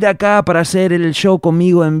a venir acá para hacer el show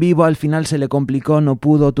conmigo en vivo, al final se le complicó, no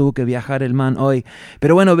pudo, tuvo que viajar el man hoy.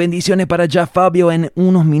 Pero bueno, bendiciones para Ya Fabio. En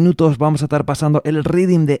unos minutos vamos a estar pasando el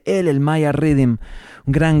rhythm de él, el Maya Rhythm.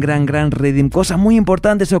 Un gran rhythm. Cosas muy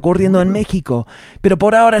importantes ocurriendo en México. Pero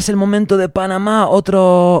por ahora es el momento de Panamá.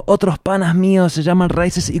 Otros panas míos se llaman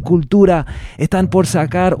Raíces y Cultura. Están por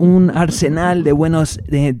sacar un arsenal de buenos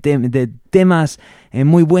de temas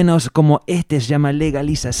muy buenos, como este se llama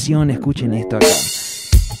Legalización. Escuchen esto acá.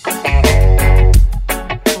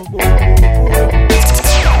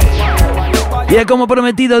 Y como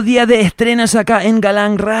prometido, día de estrenos acá en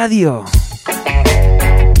Galang Radio.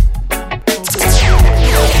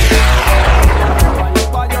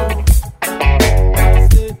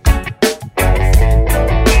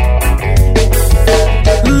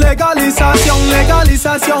 Legalización,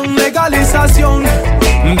 legalización, legalización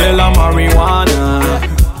de la marihuana.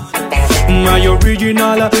 My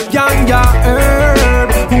original ganja herb.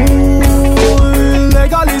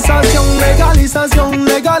 Legalización, legalización,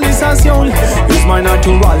 legalización. Es my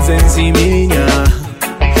natural sensimiña.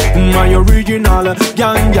 My original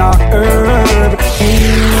ganja herb.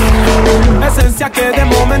 Esencia que de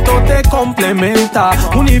momento te complementa,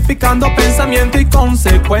 unificando pensamiento y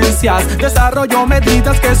consecuencias. Desarrollo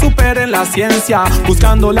medidas que superen la ciencia,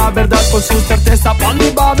 buscando la verdad con su certeza. Pon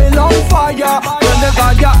the Babylon fire, when the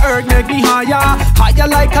vaya earth make me higher, higher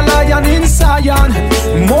like a lion in Zion.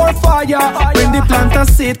 More fire, bring the plant and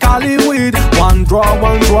seed, call it weed. One draw,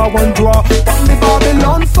 one draw, one draw. Pon the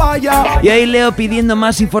Babylon fire. Y ahí Leo pidiendo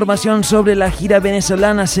más información sobre la gira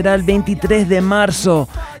venezolana. Será el 23 de marzo.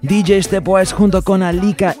 DJ Stepwise junto con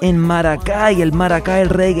Alika en Maracay, el Maracay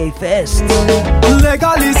Reggae Fest.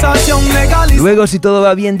 Legalización, legalización. Luego, si todo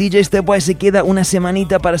va bien, DJ Stepwise se queda una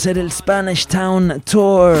semanita para hacer el Spanish Town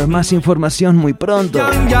Tour. Más información muy pronto.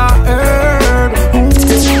 Legalización,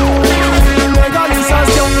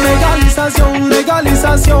 legalización,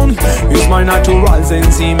 legalización. Es my natural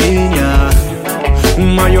sensimiña.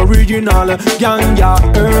 My original ganja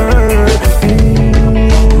herb.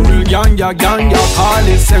 Ganja, ganja, call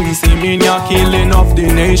it sensiminia. Killing of the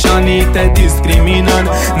nation y te discriminan.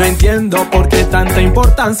 No entiendo por qué tanta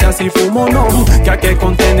importancia si fumo no. Que a qué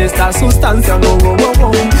contiene esta sustancia, no,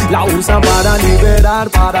 la usan para liberar,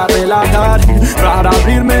 para relajar, para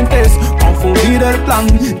abrir mentes, confundir el plan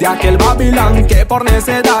de aquel Babilán que por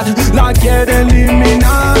necedad la quiere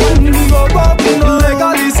eliminar.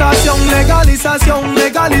 Legalización, legalización,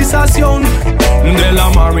 legalización de la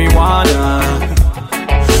marihuana.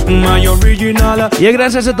 My original. Y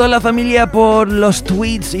gracias a toda la familia por los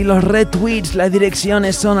tweets y los retweets. Las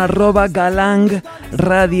direcciones son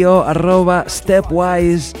 @galangradio,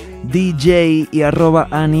 @stepwise DJ y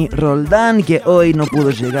 @Ani Roldán, que hoy no pudo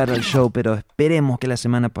llegar al show, pero esperemos que la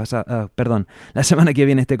semana que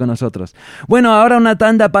viene esté con nosotros. Bueno, ahora una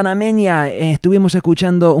tanda panameña. Estuvimos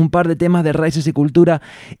escuchando un par de temas de Raíces y Cultura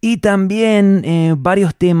y también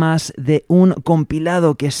varios temas de un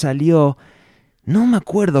compilado que salió. No me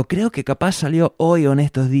acuerdo, creo que capaz salió hoy o en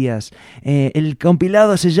estos días. El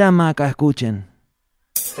compilado se llama, acá escuchen,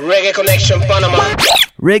 Reggae Connection Panama.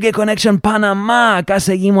 Reggae Connection Panamá. Acá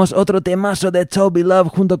seguimos otro temazo de Toby Love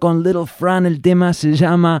junto con Little Fran. El tema se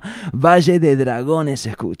llama Valle de Dragones.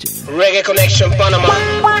 Escuchen. Reggae Connection Panamá.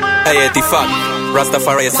 Hey, Etifak,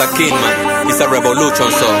 Rastafari is a king, man. It's a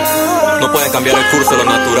revolution, so no pueden cambiar el curso de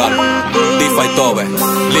lo natural. Difa y Tobe,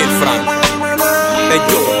 Lil Frank. Hey,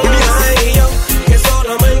 yo, que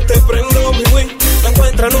solamente prendo mi wing. Me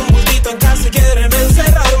encuentran un bultito en casa y quieren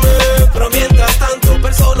encerrarme. Pero mientras tanto,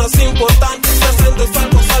 personas importantes hacen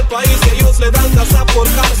desfalcos al país y ellos le dan casa por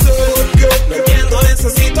cárcel. No entiendo esa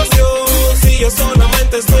situación. Si yo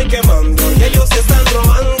solamente estoy quemando y ellos se están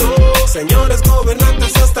robando. Señores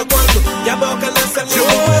gobernantes, ¿hasta cuándo? Ya veo que no es el mismo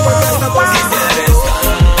juego que está pasando.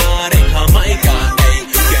 Estar en Jamaica, ey,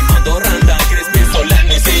 quemando randa, crispy,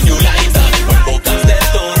 solano y si yulaita. Con bocas de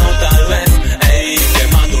tono tal vez, ey,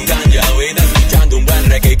 quemando un ganja y escuchando un buen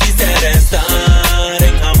reggae. Quisiera estar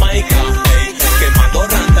en Jamaica, ey, quemando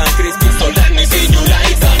randa, crispy, solano y si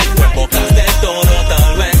yulaita. Con bocas de tono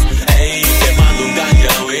tal vez, ey, quemando un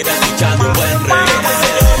ganja y escuchando un buen reggae.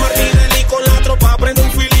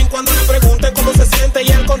 Cómo se siente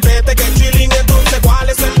y él conteste que chilling. Entonces ¿cuál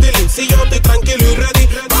es el dealing? Si yo estoy tranquilo y ready,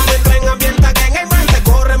 vamos a entrar en ambiente que en el mente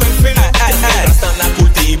córreme el feeling. Hasta la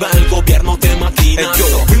cultiva, el gobierno te maquina.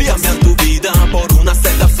 Cambian tu vida por una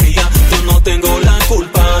celda fría. Yo no tengo la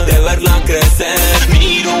culpa de verla crecer.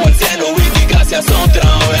 Miro al cielo y di gracias otra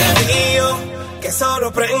vez. Y yo, que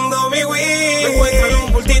solo prendo mi weed. Me encuentran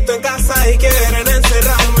un bultito en casa y quieren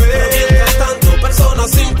encerrarme. Pero mientras tanto,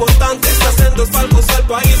 personas importantes hacen desfalcos al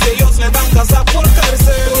país y ellos le dan casa por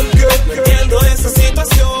cárcel. No entiendo esa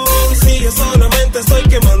situación. Si yo solamente estoy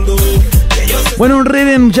quemando. Bueno, un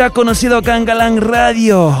rhythm ya conocido acá en Galang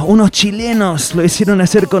Radio. Unos chilenos lo hicieron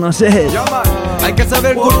hacer conocer. Hay que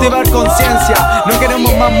saber cultivar conciencia. No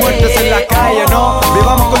queremos más muertes en la calle, no.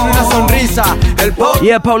 Vivamos con una sonrisa. El pop. Y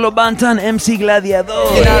a Paulo Bantan, MC Gladiador.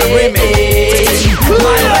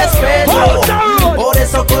 Por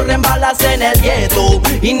eso corren balas en el gueto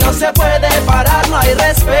y no se puede parar, no hay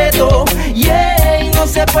respeto. Yeah, y no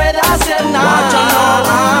se puede hacer nada.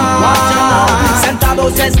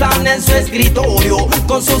 Sentados están en su escritorio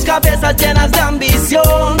con sus cabezas llenas de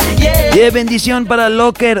ambición. Yeah, bendición para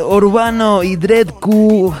Locker Urbano y Dread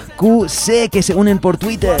QC que se unen por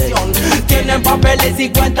Twitter. Tienen papeles y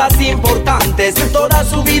cuentas importantes, toda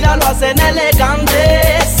su vida lo hacen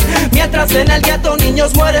elegantes. Mientras en el gueto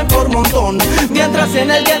niños mueren por montón, mientras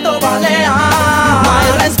en el gueto balean. No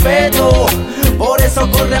hay respeto, por eso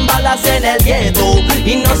corren balas en el gueto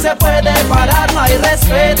y no se puede parar, no hay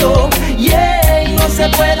respeto. Yeah, y no se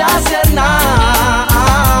puede hacer nada.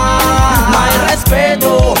 No hay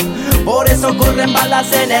respeto, por eso corren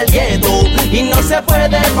balas en el gueto y no se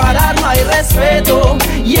puede parar, no hay respeto.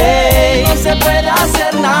 Yeah, no se puede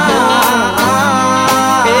hacer nada.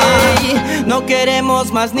 Hey, no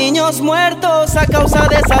queremos más niños muertos a causa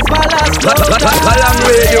de esas balas.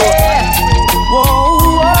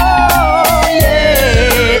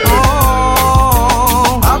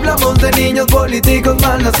 Hablamos de niños políticos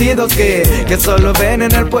mal nacidos que solo ven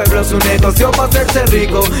en el pueblo su negocio para hacerse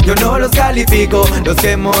rico. Yo no los califico, los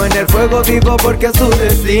quemo en el fuego vivo porque es su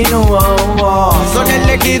destino. Son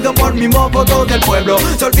elegidos por mismo voto del pueblo.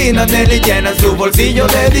 Se olvidan de él y llenan su bolsillo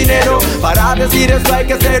de dinero. Para decir eso hay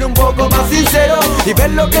que ser un poco más sincero y ver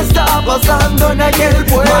lo que está pasando en aquel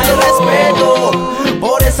pueblo. No hay respeto,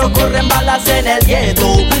 por eso corren balas en el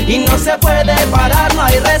gueto y no se puede parar, no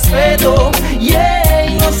hay respeto. Yeah,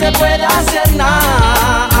 y no se puede hacer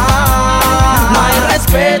nada. No hay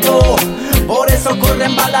respeto, por eso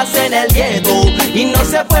corren balas en el gueto y no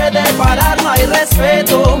se puede parar, no hay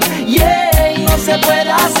respeto. Yeah, y no se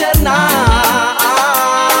puede hacer nada.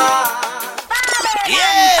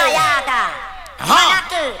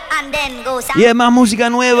 Y hay más música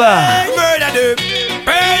nueva.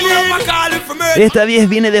 Esta vez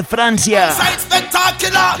viene de Francia.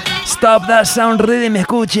 Stop That Sound Rhythm,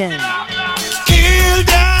 escuchen. Kill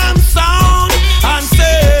them sound and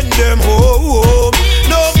send them home.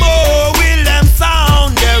 No more will them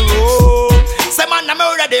sound their roam. Say man, I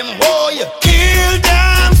murder them, oh yeah. Kill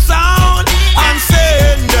them sound and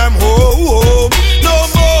send them home. No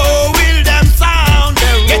more will them sound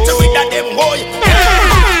their roam. Get rid of them, oh yeah.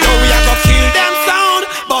 Now we are gonna kill them sound,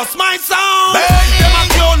 bust my sound. Burn them a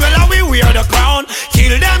clown, well we wear the crown.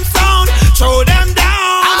 Kill them sound, throw them down.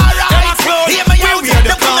 Them a clown, we wear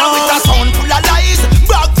the crown. With a sound full of lies,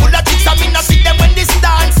 bag full of tricks. I mean I see them when this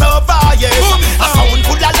dance over, yes. A sound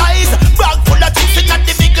full of lies, bag full of tricks. In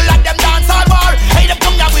the middle of them dance all bar. Hey, them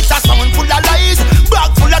come down with a sound full of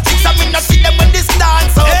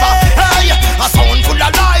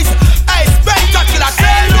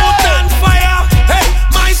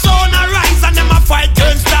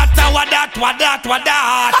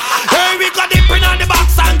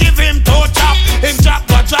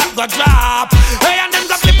stop. Hey, and them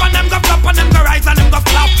go flip and them go flop and them go rise and them go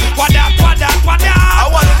flop. What that? I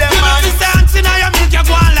want them man. You know this in your milk, you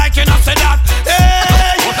go on like you not say that.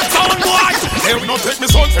 Hey, sound boy. They will not take me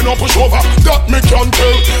something no push over. That me can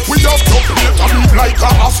tell. We just don't play to be like a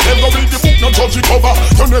hostel. Go read the book, no judge it over.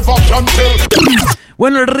 You never can tell.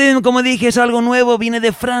 Bueno, el ritmo, como dije, es algo nuevo, viene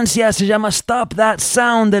de Francia, se llama Stop That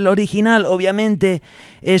Sound. El original, obviamente,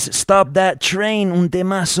 es Stop That Train, un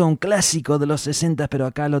temazo, un clásico de los 60, pero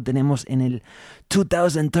acá lo tenemos en el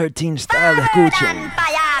 2013 style. Escuchen.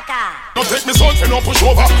 No take me something no push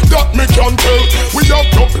over. That me can tell. We have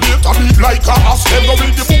to play to be like a hostel. Go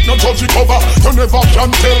read the book, no judge it over. You never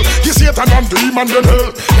can tell. The Satan and demon in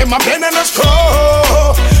hell. Them a pen and a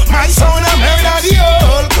scroll. My sound a murder the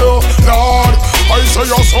whole crew. Lord, I say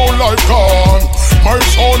your sound like God. My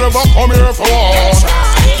sound never come here for one.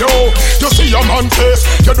 Yo, you see your man face,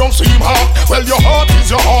 you don't see him hot. Well, your heart is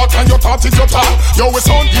your heart and your thought is your thought. Yo, it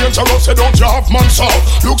sound dangerous, you don't you have man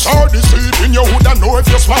soft. Looks hard deceiving, you woulda know if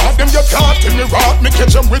you're smart. Them you caught in the rock, me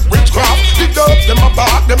catch them with witchcraft. The dubs, them a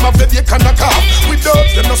bark, them a video can a cough. With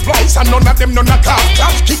dubs, them a splice and none of them none a cough.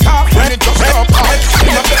 Clash, kick off, when it just stop off.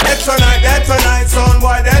 Dead tonight, son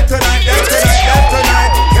boy, dead tonight.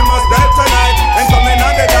 You must dead tonight. And coming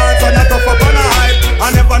on the dance, and not tough up on a hype. I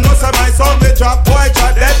never know say my sound will drop, boy,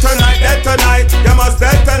 chat. Dead tonight. You must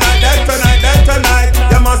dead tonight.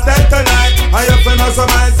 You must dead tonight. I have to know say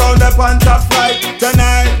my sound up on top flight.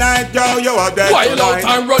 Tonight, night, yo, you are dead tonight. While out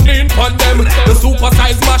and running pon them, the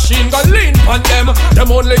super-sized machine gon' lean pon them.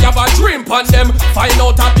 Them only have a dream pon them. Find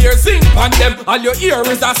out a beer sing pon them. All you hear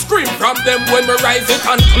is a scream from them when we rise it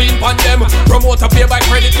and clean pon them. Promoter pay by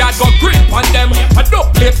credit card go green pon them. I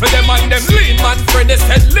don't play for them and them lean man friend they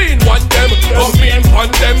said lean one them. But me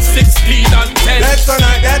pon them 16 and 10.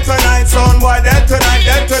 Dead tonight, son boy, dead tonight.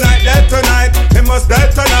 He must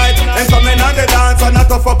dead tonight. And coming on the dance and not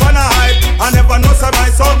tough up on a hype. I never know say my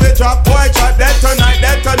sound will drop, boy, chat. Dead tonight.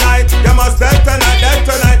 You must dead tonight.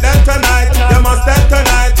 You must dead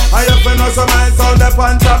tonight. I have to know say my sound up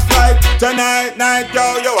on top flight. Tonight, night,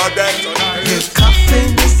 yo, you are dead tonight. Your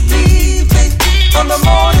coffin is leaving on the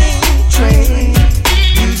morning train.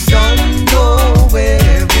 You don't know where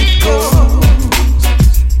it goes.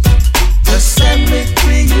 The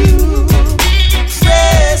cemetery, you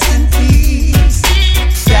rest in peace.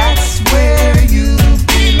 That's where you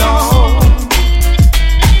belong.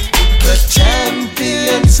 The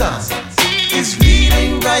champion song is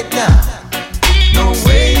reading right now. No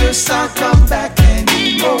way your song come back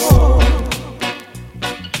anymore.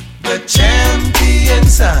 The champion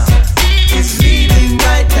sound is leading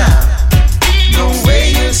right now. No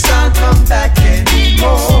way your song come back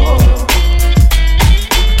anymore.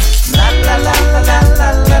 La la la la la la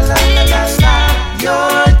la la la la la.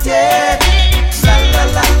 You're dead. La la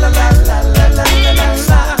la la la la la la la la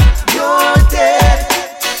la. You're dead.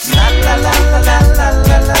 La la la la la la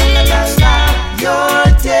la la la la la.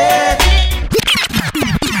 You're dead.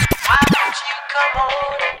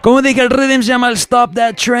 Como dije, el rhythm se llama el Stop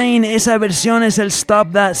That Train. Esa versión es el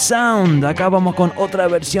Stop That Sound. Acá vamos con otra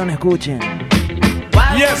versión, escuchen.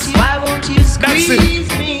 Yes, that's it.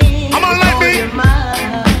 I'm on like me.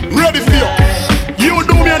 Ready for you. You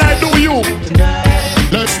do me and I do you.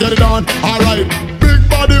 Let's get it on. Alright. Big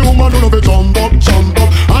body woman, you know be jump up.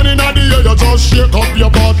 And in the air you just shake up your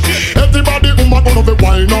butt. Everybody woman, you know be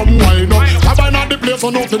wind up. Cabin at the place, so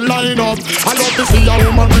nothing line up. I love to see a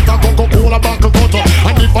woman with a Coca-Cola buckle cutter.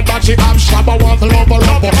 And if for that she have shabba, want to love her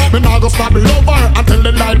rubber. Me nah go stop love her until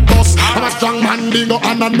the light bust. I'm a strong man, dingo,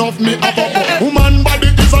 and enough me up. Woman body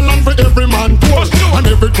is a land for every man tour. And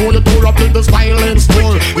every tour you tour up in the style and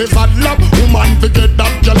store. There's a lap, woman to get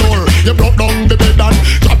that galore. You broke down the bed and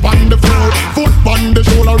drop on the floor. Foot on the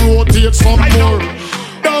shoulder, rotate some more.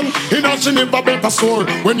 Down in a she never better sore.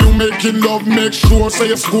 When you making love, make sure say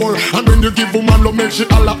you score. And when you give woman love, make she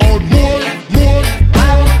holla out more.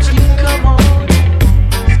 Why won't you come on?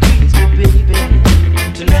 Squeeze me, baby,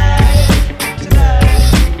 tonight.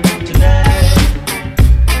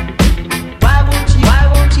 Why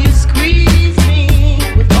won't you squeeze me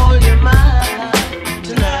with all your might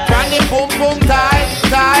tonight? Granny boom boom tight.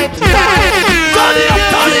 Turn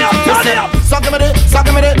it up. So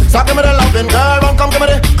give me the loving girl. Run, come give me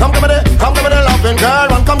the loving girl.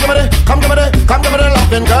 Run, come give me the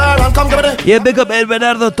loving girl. Run, come give me the. Y el big up el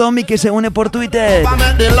Bernardo Tommy que se une por Twitter. I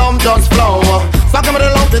make the love just flow. So give me the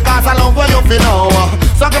love because I love where you feel now.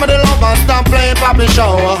 So give me the love and stop playing poppy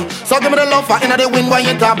show. So give me the love for inna the wind where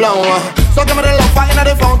it a blow. So give me the love for inna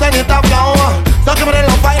the fountain it a flow. So give me the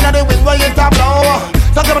love for inna the wind where it a blow.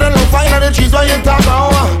 So give me the love for inna the trees where it a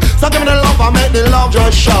grow. So give me the love, I make the love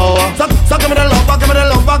just show. So give me the love, give me the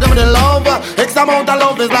love, give me the love. X amount of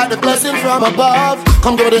love is like the blessing from above.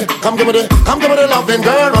 Come give me the, come give me the, come give me the loving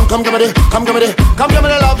girl. Come give me the, come give me the, come give me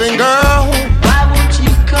the loving girl. Why won't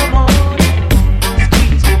you come on?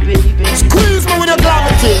 Squeeze me, baby. Squeeze me with your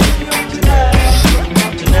gravity.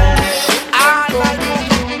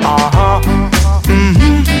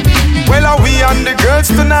 Well, are we and the girls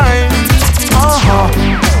tonight?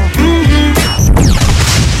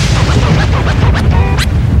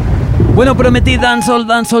 Bueno, prometí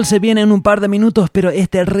dancehall se viene en un par de minutos, pero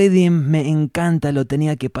este rhythm me encanta, lo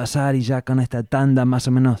tenía que pasar y ya con esta tanda más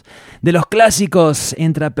o menos de los clásicos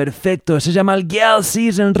entra perfecto. Se llama el Girl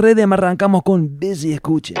Season Rhythm, arrancamos con Busy,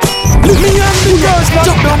 escuche.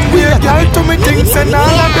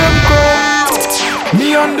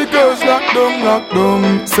 Me and the girls lock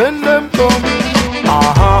down, send them come.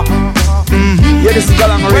 Yeah, this is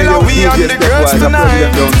Galang Radio. Well, we and the girls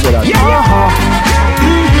tonight.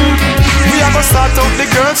 We have to start out the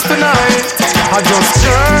girls tonight. I just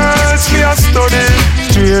girls me a study,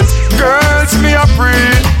 straight girls me a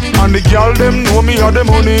pray. And the girl them know me have the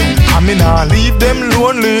money, I mean I leave them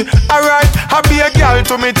lonely. Alright, I be a girl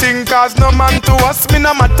to me think, cause no man to us. Me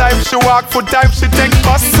no my type, she walk foot type, she take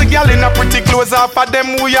bus. A girl in a pretty clothes off of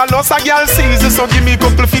them we a lost. A girl season, so give me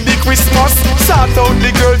couple for the Christmas. Sort out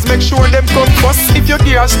the girls, make sure them come first. If you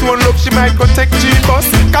give her stone love, she might go take G-bus.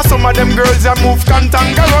 Cause some of them girls a move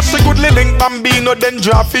cantankerous. She good link bambino, then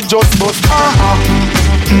drop it just bust.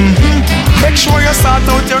 Make sure you sort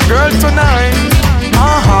out your girl tonight.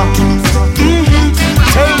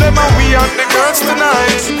 Tell them how we and the girls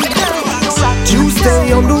tonight.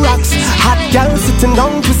 Tuesday on the rocks, hot girl sitting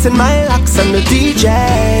down twisting my locks, and the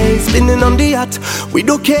DJ spinning on the yacht. We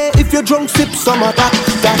don't care if you're drunk, sip some of that.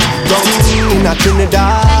 Down in a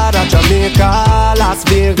Trinidad, a Jamaica, Las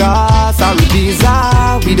Vegas, or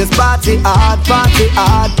Ibiza. We just party hard, party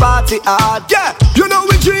hard, party hard. Yeah, you know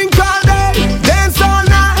we drink all day, dance all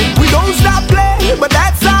night. We don't stop playing, but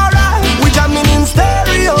that's alright. We jamming in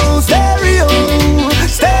stereo, stereo,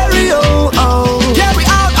 stereo. Oh, yeah, we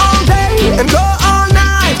out all day and go all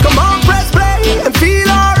night. Come on, press play and feel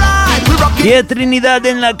alright. We rock it. Y Trinidad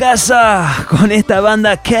en la casa con esta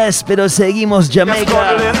banda Kes, pero seguimos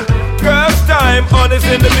Jamaica. Girls time, honest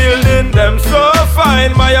in the building, them so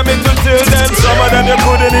fine, Miami to till them. Some of them you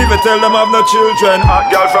couldn't even tell them have no children. Hot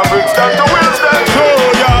girl from Brixton to Wilson.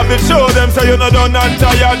 Show them say you no done and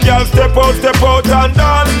tired. Girl step out and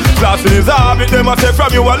dance. Flossing is habit, them a say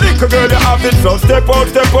from you a little girl you have it. So step out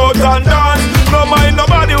and dance. No mind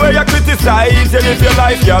nobody where you criticize. You live your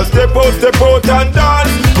life, girl step out and dance.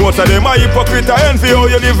 Most of them are hypocrite and envy how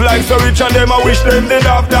you live life so rich, and them I wish them did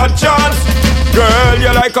have that chance. Girl, you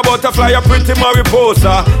like a butterfly, a pretty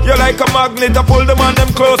mariposa. You like a magnet, to pull them on them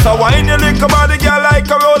closer. Wine you lick about the girl like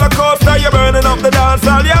a roller coaster. You're burning up the dance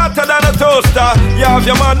hall, you're hotter than a toaster. You have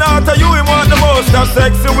your man out, you him want the most.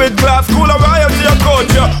 Sexy with class, cool and royalty your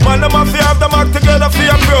coach. Man, them have to have them act together for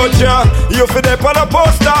your approach. You fit up on a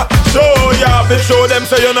poster. Show them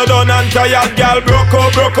so you no done and tired. Girl, broke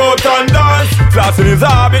out and dance. Flossing is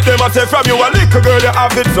habit, them a say from you a little girl you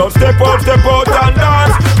have it. So step out and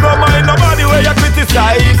dance. No mind nobody where you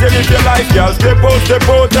criticize. You live your life, girl, step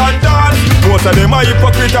out and dance. Most of them are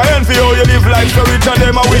hypocrite and envy how you live life so rich, and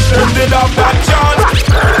them I wish them did have that chance.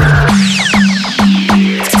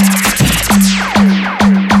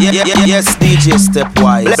 Yes, DJ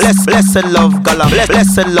Stepwise. Blessed love Galang.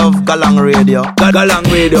 Blessed love Galang Radio. Galang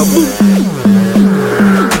Radio.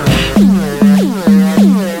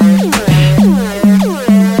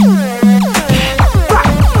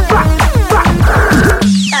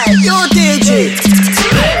 Hey, you DJ.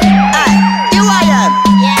 Hey, you I am.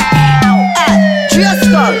 Hey,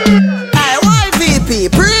 Tristan. Hey, YVP,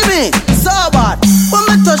 pre-me. So bad. When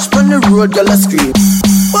me touch on the road, girl, I scream.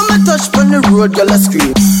 When me touch on the road, girl, I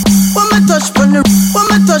scream. When me touch on the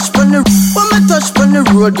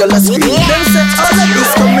road, girl, I scream. Them say all of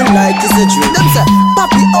this coming like it's a dream. Them say,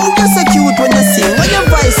 Papi, oh you so cute when you sing. When your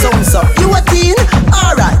voice sounds up, you a teen?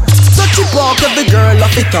 Alright. So chip walk every girl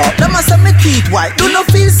off it up. Them a say me teeth white, do no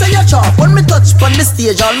feel say you chop. When me touch on the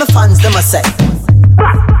stage, all my fans them a say.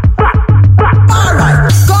 Alright,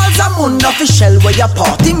 cause I'm unofficial where you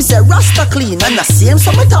part. Him say Rasta clean and the same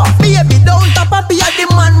so me talk. Baby don't tap up, be a the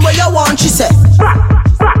man where you want, she say.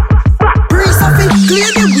 Breeze of it, clear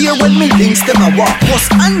the way when me links them a walk. Was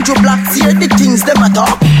Andrew Black hear the things them a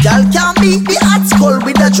talk. Y'all can't beat the hot skull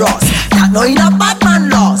with the draws. That no in a bad man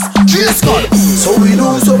loss. Drill skull. So we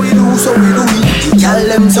do it. The gal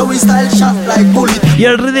them so we style shot like bullet. Y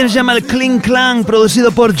el rhythm se llama el Cling Clang,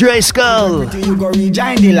 producido por Dre Skull. You go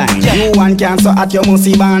rejoin the line. You want cancer at your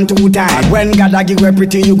musty band 2 times. When God a give way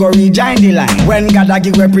pretty, you go rejoin the line. When God a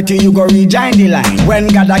give way pretty, you go rejoin the line. When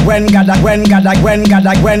God a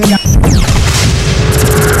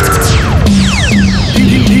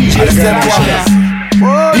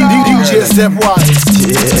DJ Stepwise.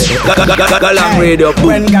 Galang Radio.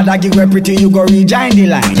 When God a give way pretty, you go rejoin the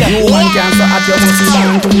line. You want cancer at your musty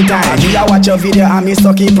band 2 times. You a watch your video and me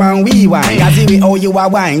stuck it and we wine. Cause see how you a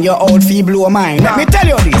wine, your old fee blow mine. Let me tell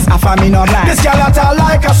you this, I me no blind. This girl a tall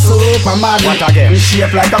like a superman. What again?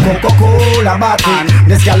 Shape like a Coca-Cola bottle.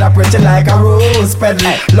 This girl a pretty like a rose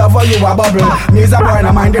petal. Love how you a bubble. Me's a boy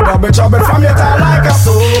no mind the double trouble. From you tall like a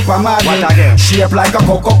superman. What again? Shape like a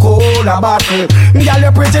Coca-Cola bottle. Girl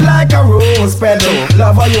you pretty like a rose petal.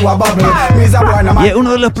 Love how you a bubble. Me's a boy no mind. Y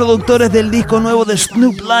uno de los productores del disco nuevo de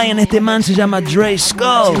Snoop Lion, este man se llama Dre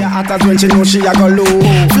Skull. When she know she a go low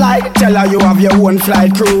flight, tell her you have your own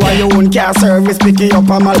flight crew and your own car service pick you up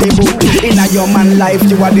on Malibu. In a your man life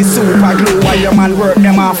you are the super glue. While your man work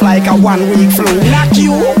them off like a 1 week flu. Not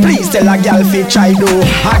you, please tell a girl fit try do.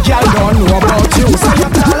 A girl don't know about you, so you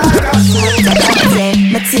tell her like a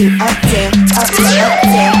my team up there, up there, up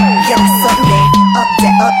there. Yeah, Sunday, up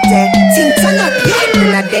there, up there. Team turn up, yeah.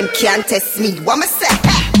 None of them can't test me. What me say?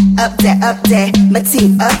 Up there, my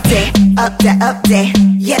team up there, up there, up there.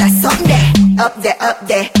 Yeah, that's something there. Up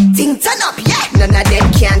there. Ting turn up, yeah. None of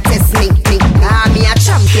them can test me. Me a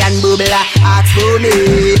champion bubbler. Ask for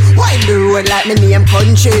me. Wind the road like me name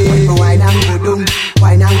country. Wine and go down,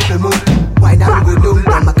 wine and come up. Wine and go down,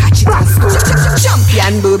 then me catch it and score.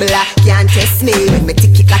 Champion bubbler, can't test me. When me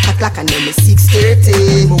tick it like a clock and then me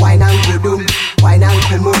 6:30. Wine and go down, wine and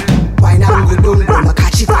come up. Wine and go down, then me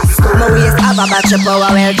catch it and score. My waist have a battery power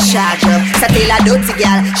well charge up. So tell a dirty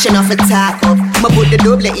girl, she not for talk up. Me put the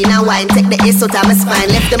double in a wine, take the ace out of my spine.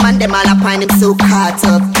 Left the man them all upon him so caught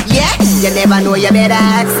up. Yeah, you never know, you better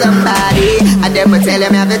ask somebody. And then me tell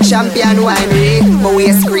him I have a champion winery. My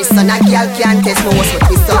waist grease and a girl can't test my waist. But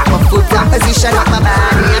twist up my foot and position up my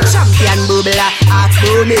body. A champion bubbler, ask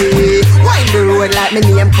for me. Wine the road like me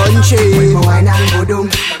name country. My wine and go down,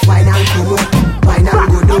 wine and come up. Wine and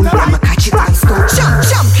go down, then me catch it and stop.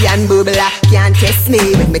 Champion bubbler, can't test me.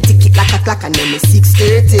 When me tick it like a clock and then me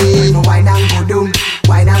 6:30. My wine and go down,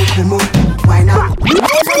 wine and come up. Wine and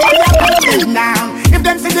down. If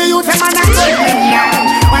them see the youth, them man a running down.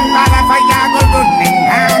 One ball of fire go running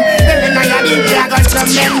down. Then I a DJ go jump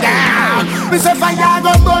them down. Me say fire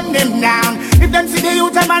go burn them down. If them see the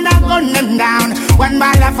youth, them man a gun them down. One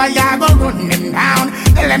ball of fire go run them down.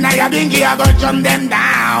 Then I a DJ go jump them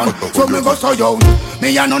down. So me go so young.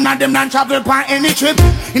 Me a none of them non travel for any trip.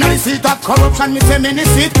 In the seat of corruption, me say many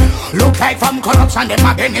sit. Look like from corruption, them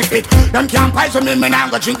a benefit. Them can't poison me, me now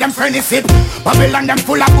go drink them friendly sip. Babylon them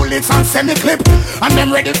full of bullets and semi-clip. And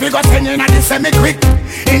them ready to go send in at the semi-quick.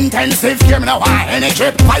 Intensive care, me no want any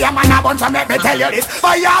trip. Fireman a bunch of make me tell you this.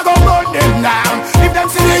 Fire go burn them down. If them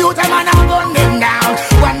see the youth, them man a burn them down.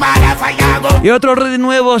 One mother fire go. Y otro red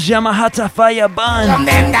nuevo se llama Hata Fire Band. Burn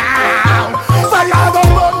them down. Fire go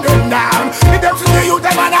burn them down. If them see the youth,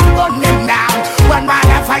 them man a burn them down. One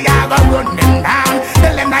mother fire go burn them down.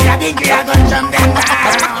 Tell them I a big gear go jump them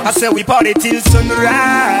down. I say we party till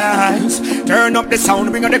sunrise. Turn up the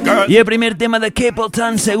sound, bring on the girl. Y el primer tema de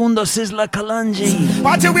Capleton, segundo Sizzla Kalonji.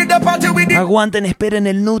 Party with the Aguanten, esperen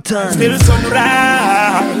el Newton. Till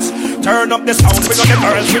sunrise. Turn up the sound, bring on the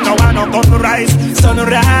girls. We know I no gun rise.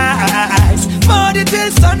 Sunrise. Party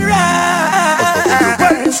till sunrise.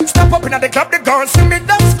 Step up in the club, the girls see me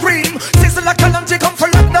down scream. Sizzla Kalonji come for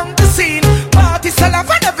lock down the scene. Party salad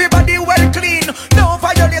and everybody well clean. No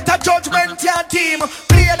violate a judgment, your team.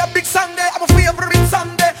 Play the big Sunday, I'm a favorite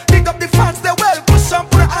Sunday. Pick up the fans, they well push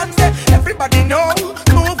up your hands. Everybody know,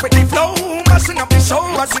 move with the flow. Mashing up the show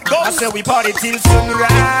as it goes. I say we party till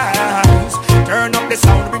sunrise. Turn up the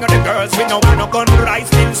sound, bring on the girls. We know we're not gonna rise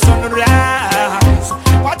till sunrise.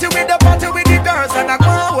 Party with the girls and I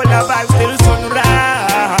go with the vibes till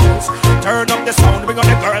sunrise. Turn up the sound, bring on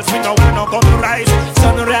the girls. We know we're not gonna rise.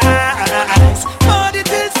 Sunrise. Party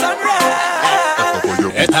till sunrise.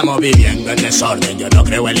 Estamos viviendo en desorden, yo no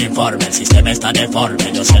creo el informe, el sistema está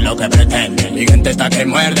deforme, yo sé lo que pretenden. Mi gente está que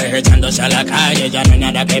muerde, echándose a la calle, ya no hay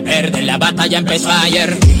nada que perder, la batalla empezó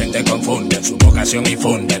ayer. Mi gente confunde, su vocación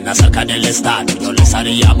infunden, la sacan del estado, yo les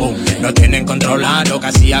haría boom. No tienen controlado,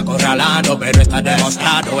 casi acorralado, pero está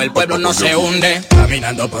demostrado, el pueblo no se hunde.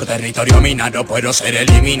 Caminando por territorio minado, puedo ser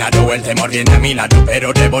eliminado, el temor viene a mi lado,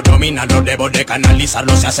 pero debo dominarlo, debo de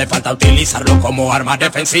canalizarlo, si hace falta utilizarlo como arma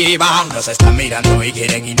defensiva. Nos están mirando y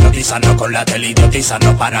quieren hipnotizar. hipnotizando con la tele,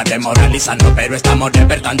 idiotizando para demoralizando. Pero estamos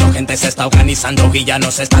despertando, gente se está organizando y ya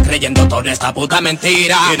no se está creyendo toda esta puta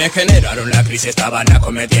mentira. Quienes generaron la crisis estaban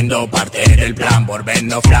acometiendo parte del plan,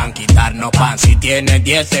 volvernos flan, quitarnos pan. Si tienes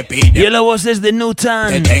 10 te piden. Y la voz es de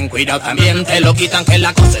Nutan. Que ten cuidado también, te lo quitan que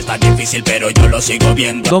la cosa está difícil, pero yo lo sigo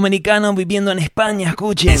viendo. Dominicano viviendo en España,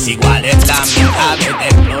 escuchen. Es igual, es lamentable,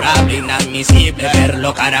 deplorable, inadmisible ver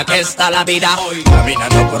lo cara que está la vida.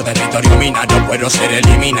 Caminando por territorio minado, puedo ser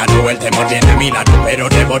eliminado. El temor viene minado, pero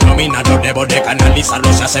debo dominarlo, debo de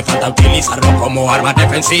canalizarlo. Si hace falta utilizarlo como arma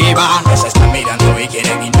defensiva. Nos están mirando y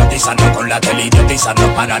quieren hipnotizarnos con la tele, idiotizarnos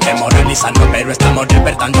para demoralizarnos. Pero estamos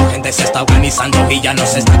despertando, gente se está organizando y ya no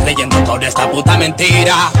se está creyendo toda esta puta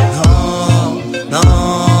mentira.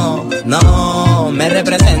 No me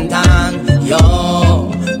representan.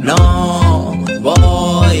 Yo no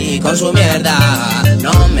voy con su mierda.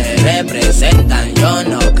 No me representan, yo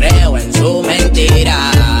no creo en su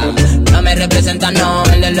mentira. No me representan, no,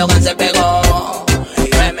 el eslogan se pegó.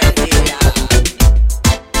 No es mentira.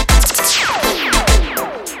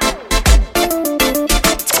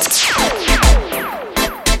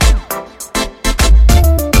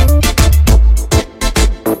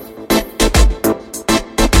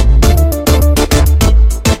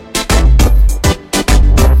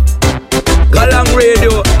 Galang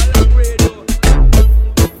Radio.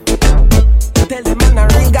 Tell them man a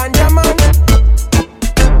real ganja man.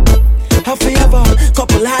 Have you ever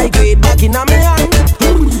couple high grade back in a me hand?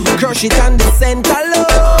 Crush it on the center low.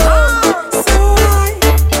 So high.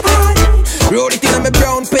 Roll it in a me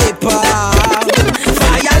brown paper.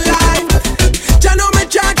 Fire line. Jah know me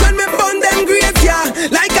charge when me burn them grapes, yeah.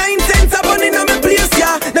 Like a incense a burn in a me place,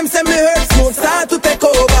 yeah. Them say me herb smoke start to take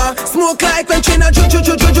over. Smoke like when China ju.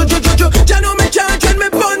 Jah know me charge when me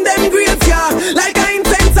burn them grapes, yeah. Like a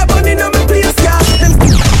incense a burn in a me place, yeah.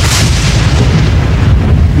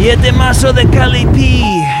 Y este mazo de Cali P,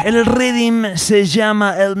 el rhythm se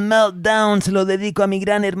llama El Meltdown. Se lo dedico a mi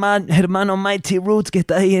gran hermano Mighty Roots, que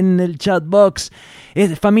está ahí en el chat box.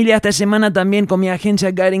 Familia, esta semana también con mi agencia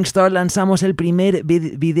Guiding Star lanzamos el primer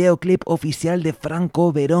videoclip oficial de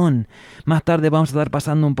Franco Verón. Más tarde vamos a estar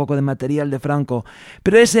pasando un poco de material de Franco.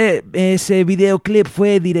 Pero ese videoclip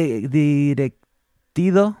fue directido.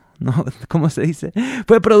 No, ¿cómo se dice?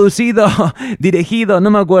 Fue producido, dirigido,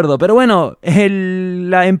 no me acuerdo. Pero bueno,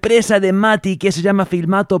 la empresa de Mati, que se llama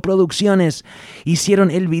Filmato Producciones,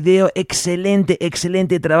 hicieron el video. Excelente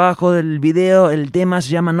trabajo del video. El tema se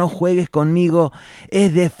llama No Juegues Conmigo.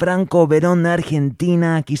 Es de Franco Verón,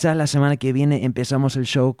 Argentina. Quizás la semana que viene empezamos el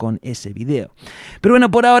show con ese video. Pero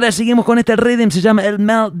bueno, por ahora seguimos con este rhythm. Se llama El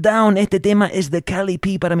Meltdown. Este tema es de Cali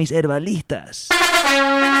P para mis herbalistas.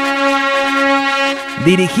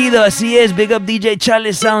 Dirigido, así es, Big Up DJ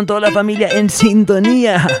Charlie Sound, toda la familia en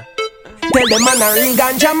sintonía.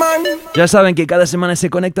 Ya saben que cada semana se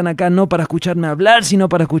conectan acá no para escucharme hablar, sino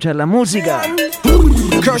para escuchar la música.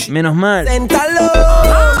 Menos mal.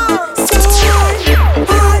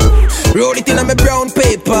 Roll it in a me brown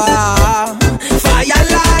paper. Fire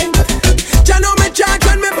line. Ya know me charge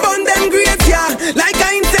when me burn them grapes, yeah. Like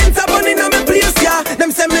a incense a burn in a me place, yeah.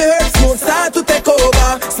 Them say me herb smoke start to take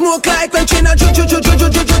over. Smoke like when China ju.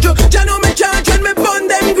 Ya know me charge when me burn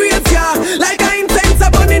them grapes, yeah. Like a incense a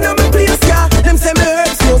burn in a me place, yeah. Them say me herb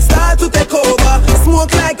smoke start to take over.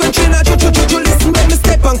 Smoke like when China ju. Listen when me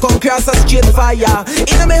step and come cross a straight fire.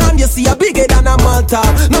 In a me hand you see a bigger than a Malta.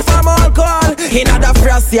 No farm alcohol in a da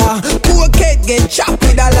frost, yeah. Poor kid get chopped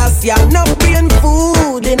with a lass, yeah. No brain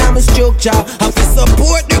food in a me structure. Have to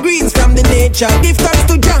support the greens from the nature. Give thanks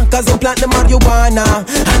to John cause he plant the marijuana.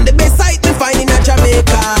 And the best site me find in a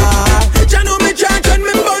Jamaica. Ya know me charge when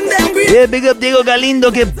me burn them green. Yeah, Big Up Diego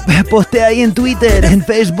Galindo que postea ahí en Twitter, en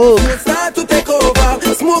Facebook.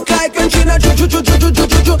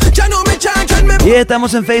 Y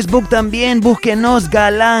estamos en Facebook también, búsquenos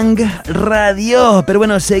Galang Radio. Pero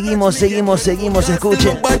bueno, seguimos,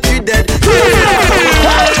 escuchen.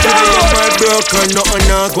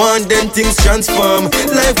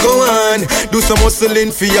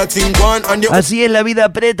 Así es la vida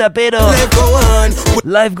aprieta, pero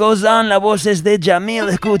life goes on. La voz es de Jamil,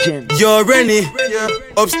 escuchen. You're ready,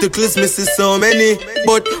 obstacles misses so many,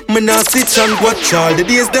 but me not sit and watch all the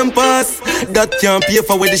days them pass. That can't pay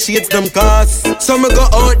for where the shades them cost. So me go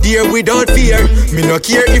out there without fear. Me no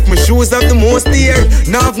care if my shoes have the most tear.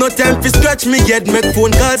 Now have no time for scratch me yet. Make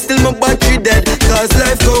phone calls till my battery dead. Cause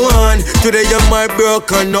life go on. Today I'm my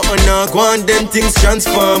broken, nothing not go on. Them things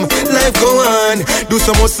transform. Life go on. Do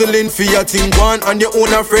some hustling for your thing one. And your own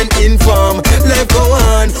a friend inform. Life go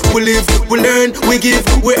on. We live, we learn, we give,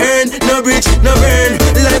 we earn. No rich, no burn.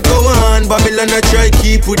 life go on. Babylon I try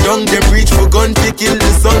keep we down. Them reach for gun to kill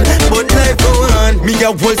the sun, but life go on. Me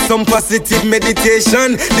a hold some positive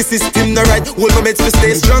meditation. The system no right, hold my meds to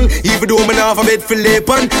stay strong. Even though me not have a bed for lay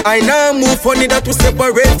on, I now move funny that we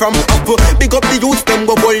separate from up. Big up the youths, them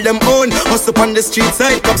go hold them own. Hustle on the street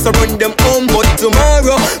side, cops around them home. But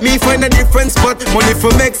tomorrow, me find a different spot. Money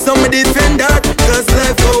for make some defend that, cause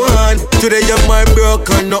life go on. Today you're my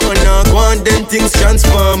broken, nothing I want. Then things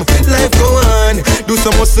transform, life go on. Do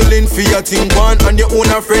some hustling for your thing one, and your own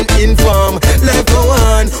a friend inform. Life go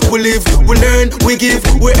on, we live, we learn, we give,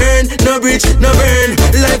 we earn. No bridge, no burn.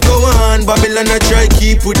 Life go on. Babylon I try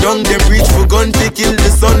keep we down. Them reach for gun to kill the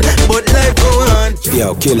sun, but life go on.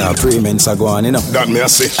 Yo, killer premiums are going, you know. That me I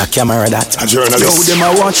say. A camera that. A journalist. Yo, them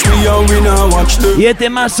a watch me, yo, we now watch them. Y este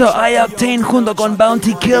mazo I Octane junto con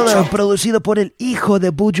Bounty Killer, producido por el hijo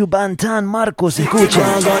de Buju Banton, Marcos. Escucha.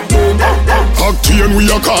 Octane we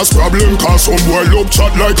a cause problem, cause some boy love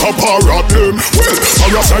chat like a parrot them. Well,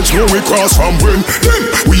 parasites know we cross from when. Then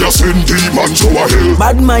we a send demons to a hell.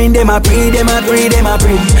 Bad mind them a pray, them a pray, them a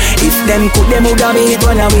pray. If them could, them woulda made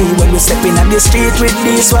one away. When we step in the street with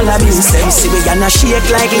these wallabies, them see we gonna shake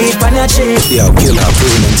like leaf on a chain. Yo, killer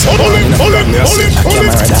premiums are going, you know. A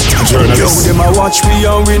camera that. Yo, them a watch me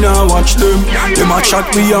and we now watch them. Them a chat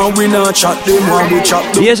me and we now chat them. When we chat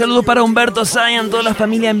them. Y un saludo para Humberto Zayan, toda la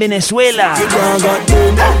familia en Venezuela.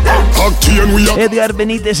 Edgar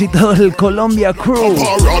Benítez y todo el Colombia crew.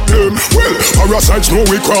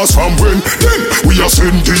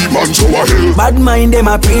 Bad mind them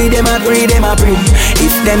a pray, them a pray, them a pray.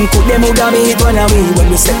 If them could, them woulda made one away. When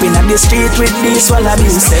we step in the street with these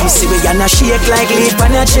wallabies, them see we gonna shake like leaf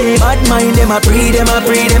on a chain. Bad mind them a pray, them a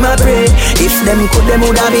pray, them a pray. If them could, them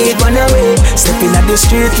woulda made one away. Step in the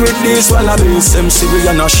street with these wallabies, them see we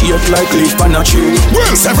gonna shake like leaf on a chain.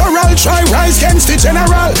 Well, several try rise against the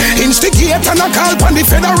general. Instigate and a call on the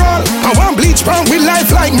federal. I want bleach brown with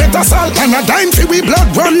life like metasol. And a dime for we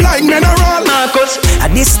blood run like mineral. Marcus,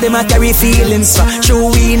 and this them a carry feelings for.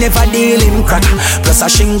 True we never deal in crack. Plus a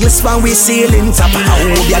shingles when we ceiling top. I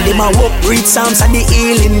hope ya them a walk, read Psalms and the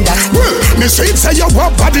healing that. Well, me say you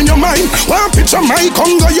walk bad in your mind. One picture my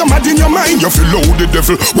Congo, you mad in your mind. You feel low the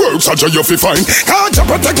devil, works such a you feel fine. Can't you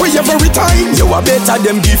protect we every time. You a better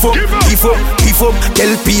them give up, give up, give up.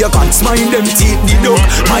 Tell P you can't mind them take the dope.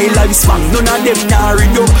 My lifespan, none of them nah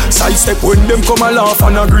read up. Side step when them come a laugh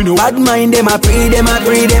and a grin up. Bad mind them a pray, them a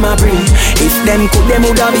pray, them a pray. If them could, them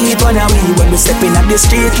woulda beat one away. When we step in the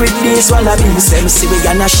street with these wallabies, them see we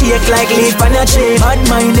gonna shake like leaf on a chain. Bad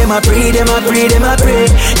mind them a pray, them a pray, them a pray.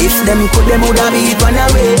 If them could, them woulda beat one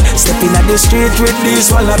away. Step in the street with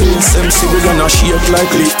these wallabies, them see we gonna shake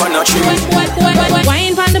like leaf on a chain.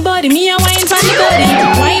 Wine pon the body, me a wine pon the body.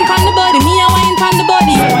 Wine pon the body, me a wine pon the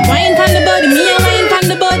body. Wine pon the body, me a wine pon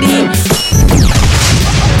the body.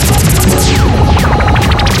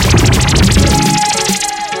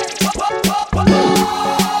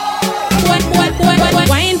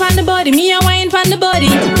 Wine pon the body, me a wine pon the body.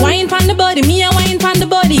 Wine pon the body, me a wine pon the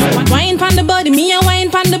body. Wine pon the body, me a wine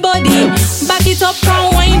pon the body. Back it up,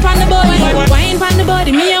 come wine pon the body. Wine pon the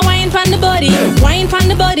body, me a wine pon the body. Wine pon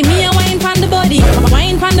the body, me a wine pon the body.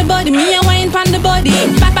 Wine pon the body, me a wine pon the body.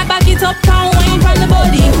 Back it up, come wine pon the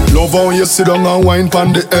body. Love how you sit down and wine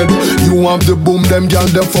pon the head. You have the boom, them gyal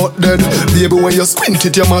them fuck dead. Baby when you squint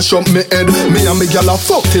it, you mash up me head. Me and me gyal a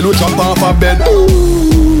fuck till we jump off a bed.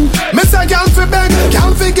 Me say gyal fi beg,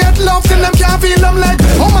 gyal fi get love till them can't feel them leg.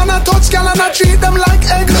 Woman a touch gyal and a treat them like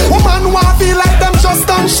egg. Woman want feel like them just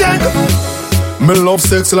don't shake. Me love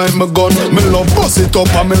sex like my gun. Me love bust it up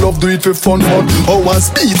and me love do it for fun. But how I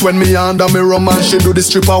speed when me under me rum and she do the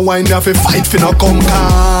stripper wine. You have to fight for no come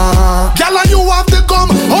car. Girl and you have the gum.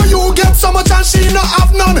 Or you get so much and she no have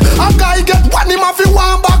none. A guy get one him off in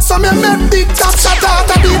one box. So me make big tap shot out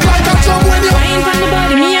a beat like a drum when you wine pon the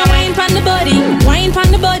body, me a wine pon the body. Wine pon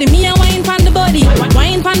the body, me a wine pon the body.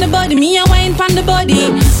 Wine pon the body, me a wine pon the body.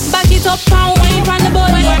 Back it up and wine pon the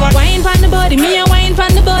body. Wine pon the body, me a wine pon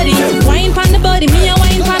the body. Wine pon the body, me a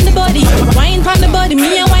wine pon the body. Wine pon the body,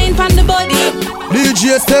 me a wine pon the body.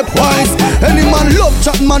 DJ Stepwise. Any man love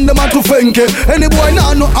chat man them a to fenke. Any boy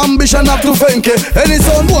nah no ambition have to fenke. Any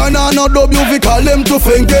son boy nah no W we call them to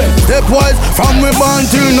fenke. Stepwise from we born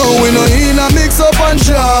till now we no in a mix up and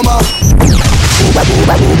drama.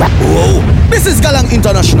 Whoa. This is Galang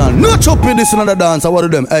International. No chop with this another dance. What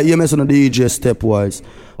of them? Hey, you mess on the DJ Stepwise.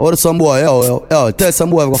 Or some boy, yo, tell some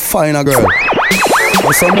boy I go find a girl.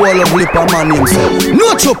 boy, some boy love lip a man himself.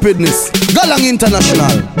 No stupidness. Galang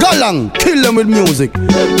International. Galang, kill them with music.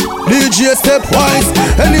 DJ Stepwise.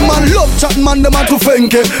 Any man love chat man, them a to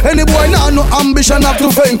fenke. Any boy nah no ambition have to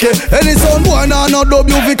fenke. Any son boy nah no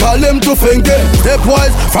W, we call them to fenke.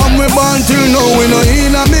 Stepwise, from we born till now, we no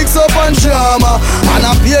in a mix up and drama. And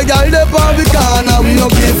a pay girl de pan we corner. We no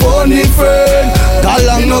keep funny friend.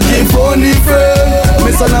 Galang no keep funny friend.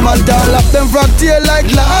 Me son a man can't lap them frog tail like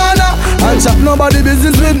Lana. And chat nobody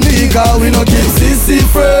business with me, cause we no keep sissy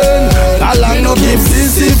friend. Galang no keep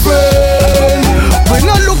sissy friend. We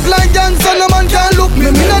no look like Johnson, no man can look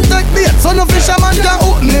me. Me no take bait, so no fisherman can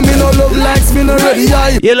hook me. Me no look like me no ready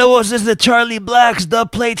eye. Yellow was is the Charlie Black's the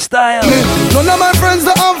plate style. None of my friends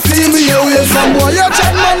that have female ways. Some boy a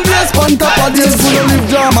chat man base on top of this. We no live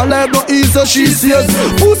drama like no east so she says.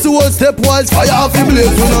 Pussy was Stepwise, fire off the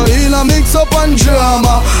blaze. We no in a mix up and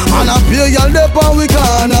drama. And a pay y'all dep on we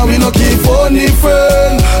corner. We no keep funny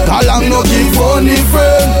friend. Galang no keep funny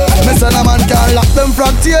friend. Me son a man can lock them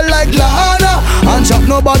frog tail like Lana. And chop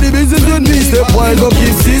nobody business with me. Stepwise no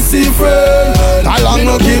keep sissy friend. Galang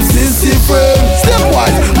no keep sissy friend.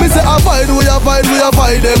 Stepwise, me say avoid we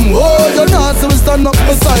avoid them. Oh, you not so we stand up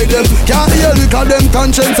beside them. Can't hear we call them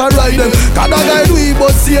conscience and ride them. God a guide we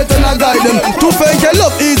but Satan a guide them. To fake you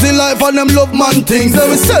love easy life and them love man things. Then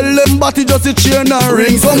we sell them body just a chain and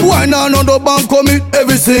ring. Some boy now know the bank commit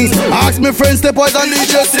everything. Ask me friends Stepwise and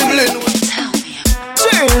DJ Sibling.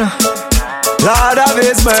 Lord of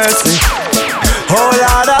His mercy. Oh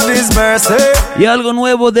Lord of His mercy. Y algo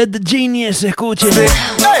nuevo de The Genius, escuchen. Hey,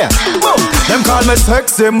 them call me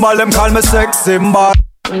sex symbol, them call me sex symbol.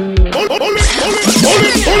 Lord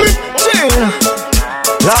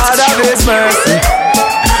of His mercy.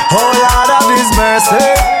 Oh Lord of His mercy.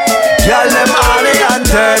 Girl, them honey and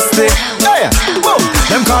thirsty. Hey,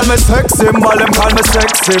 them call me sex symbol, them call me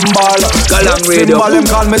sex symbol. Galang Radio. Them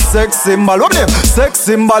call me sex symbol. What name? Sex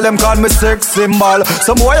symbol, them call me sex symbol.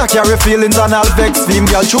 Some boy I carry feelings and I'll vex him.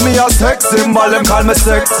 Girl, show me a sex symbol, them call me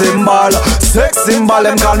sex symbol. Sex symbol,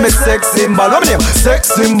 them call me sex symbol. What name? Sex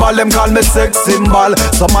symbol, them call me sex symbol.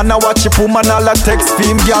 Some man a watch it, woman all a text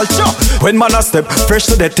him. Girl, sure. When man a step, fresh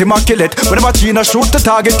to death, him a kill it. Whenever China shoot the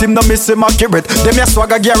target, him no miss him accurate. Them ya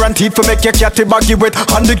swagger guaranteed for make your catty baggy wet.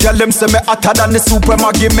 And the girl them say me hotter than the super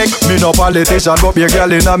Maggie make. Me no politician, but be a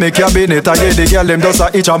girl in a me cabinet. I get the girl them just a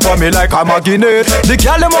itch and for me like a magnet. The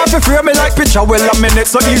girl them want to frame me like picture well a minute.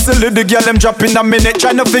 So easily the girl them drop in a minute.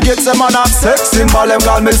 Trying to forget some man a sex symbol, them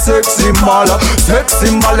call me sex symbol. Sex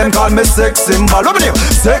symbol, them call me sex symbol. What name?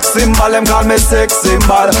 Sex symbol, them call me sex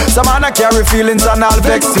symbol. Some man a carry feelings and all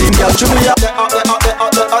vexing. Girl, show me up there.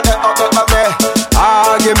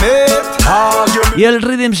 Y el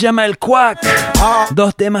rhythm se llama el Quack.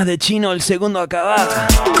 Dos temas de Chino, el segundo acaba.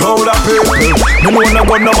 Crowd of people, me know no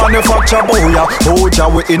gun no manufacture boya. Oja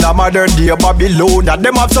we in a modern day Babylonia.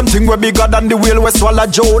 Them have something way bigger than the whale we swallow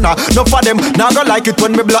Jonah. None for them, now go like it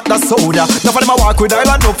when me block the soda. None for them a walk with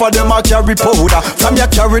island, none for them a carry powder. From you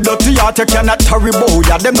carry dirty heart, you cannot carry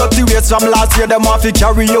boya. Them dirty ways from last year, them have to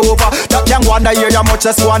carry over. That can wonder here, you much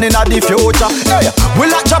as one in the future. Hey, we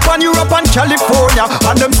like Japan, Europe and California.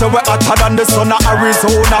 And them say we hotter than the sun of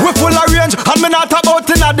Arizona. We full of range, and me not about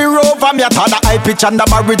in the rover. Me at the high pitch and the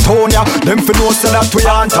baritonia. Them fi know say that we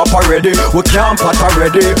on top already. We can't pot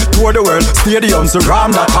already. Tour the world, stadiums,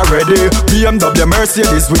 ram that already. BMW,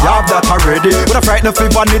 Mercedes, we have that already. We not frightened of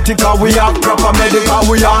vanity, cause we have proper medical.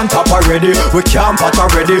 We on top already. We can't pot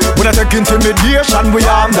already. We not take intimidation, we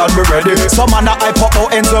armed and we ready. Some man a hype up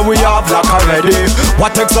our ends where we have lock already.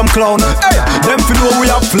 What take some clown? Hey, them fi know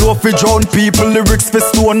we have flow fi drown people. Lyrics fi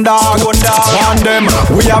stone dog. On them,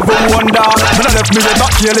 we have a wonder. Me not left me with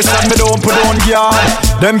back careless and me don't put on guard.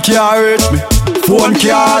 Them can't reach me, phone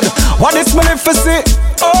card. What is me live for see?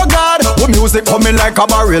 Oh God, we music coming like a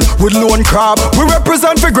barrel with lone crab. We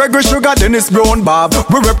represent for Gregory Sugar, Dennis Brown Bob.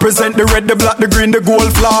 We represent the red, the black, the green, the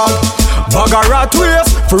gold flag. Bagarat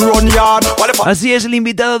waste for run yard. Así es, el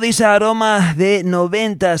invitado dice aromas de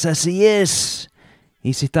 90s, así es.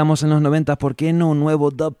 Y si estamos en los 90, ¿por qué no un nuevo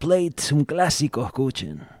Dub Plate? Un clásico,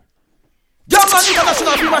 escuchen. Young man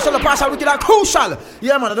international, free martial, partial, wicked and crucial.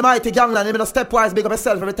 Yeah man, the mighty gangland, you know, Stepwise, big up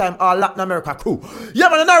yourself every time, all Latin America crew. Yeah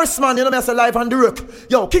man, the Norris man, you know me, I say live on the rook.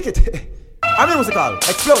 Yo, kick it. I'm musical,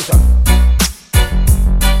 explosion.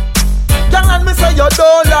 Gangland, me say you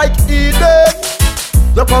don't like Eden.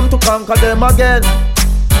 You come to conquer them again.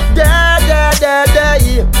 Yeah.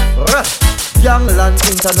 Gangland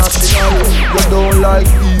international, you don't like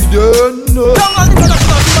Eden. Gangland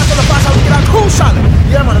international, free martial, partial, wicked and crucial.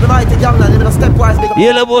 Yeah man, the mighty Gangland, you know, Stepwise, big up.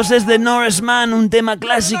 Y la voz es de Norris Man, un tema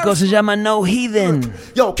clásico, se llama No Hidden.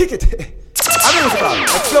 Yo, kick it. I'm musical,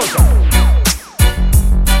 explosion.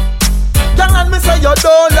 me say you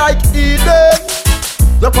don't like Eden.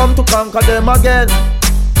 You come to conquer them again.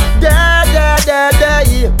 There.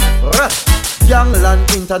 Gangland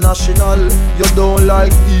International, you don't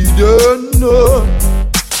like Eden, no.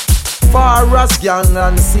 Far as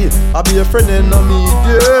Gangland see, I be a friend in a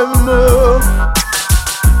medium, no.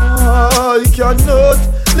 I cannot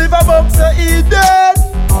live amongst the Eden.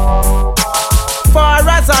 Far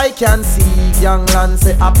as I can see, Gangland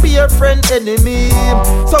say I be a friend enemy.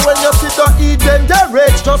 So when you see the Eden, the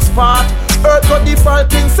rage just part. Earth got the fall,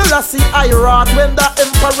 King Selassie I rot. When the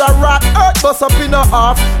emperor rat, earth bust up in a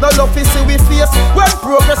half. No love is see we face when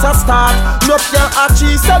progress a start. No can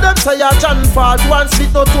achieve, so them say a John Fall. Once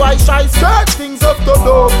it no twice shy, search things up to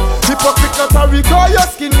love. Hypocrite not a recall your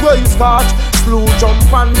skin where you scotch. Slew jump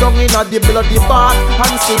and down in a the bloody bath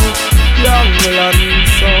and sing. Gangland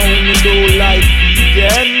sound you don't like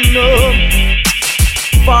Eden, no.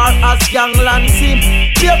 Far as Gangland see,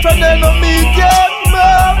 be a friend enemy again,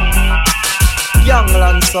 no.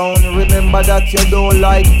 Gangland sound, remember that you don't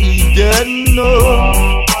like Eden,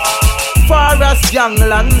 no. Far as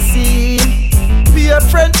Gangland see, be a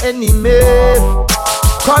friend enemy.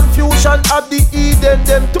 Confusion of the Eden,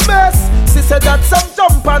 them to mess. She said that some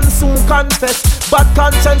jump and soon confess. But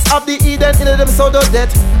conscience of the Eden in them so do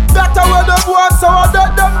death. That's how them want, so I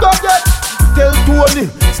don't them go get. Tell Tony,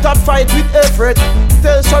 stop fight with Everett.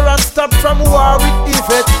 Tell Sharon, stop from war with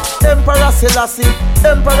Yvette. Emperor Selassie,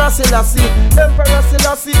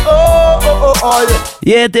 oh, yeah.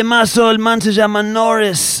 Y este mazo, el man se llama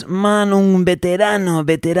Norris, man, un veterano,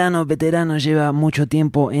 lleva mucho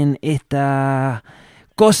tiempo en esta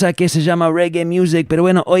cosa que se llama reggae music, pero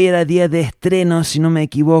bueno, hoy era día de estreno, si no me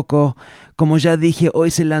equivoco. Como ya dije, hoy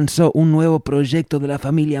se lanzó un nuevo proyecto de la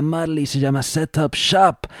familia Marley, se llama Set Up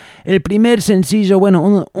Shop. El primer sencillo,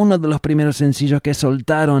 bueno, uno de los primeros sencillos que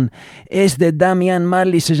soltaron es de Damian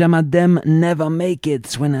Marley, se llama Them Never Make It.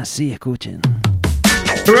 Suena así, escuchen.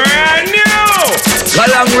 Brand new!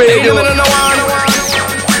 Galang Radio.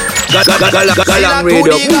 Galang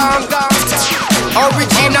Radio.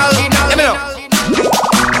 Original.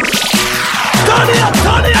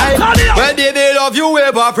 When they love you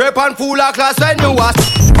ever prep and full of class when you was.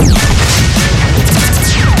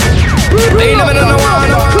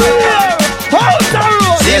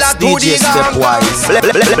 Yes, DJ Stepwise.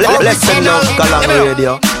 Bless and love Galang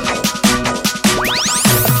Radio.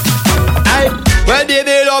 When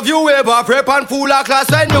they love you ever prep and full of class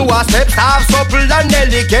when you was step half supple and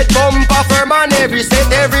delicate bumper firm and every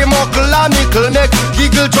set every muckle and mickle neck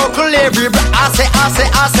giggle chuckle every I say.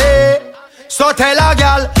 So tell a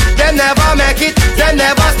girl, them never make it, them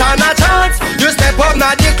never stand a chance. You step up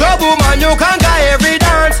now the club, woman, you can go every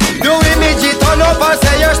dance. You image it turn up and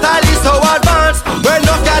say your style is so advanced. When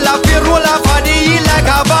no girl have to roll off of the hill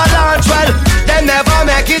like a avalanche. Well, them never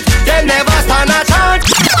make it, them never stand a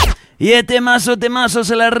chance. Y este temazo,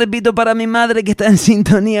 se la repito para mi madre que está en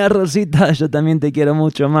sintonía, Rosita, yo también te quiero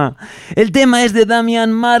mucho, ma. El tema es de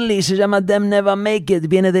Damian Marley, se llama Them Never Make It,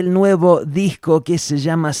 viene del nuevo disco que se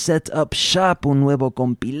llama Set Up Shop, un nuevo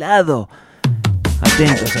compilado.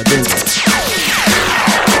 Atentos.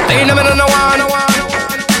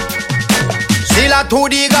 Sila to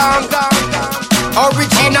the gang,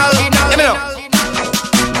 original,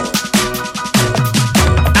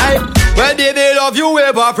 when they love you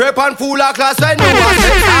ever prep and full of class when you was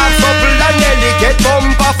set half supple and delicate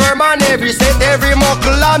bumper firm and every set every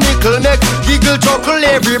muckle and mickle neck giggle chuckle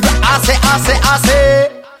every I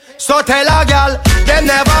say. So tell a girl, them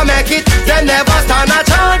never make it, them never stand a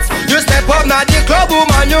chance. You step up now the club,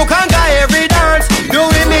 woman, you can go every dance. You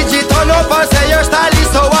image it turn up and say your style is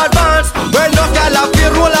so advanced. When no girl have to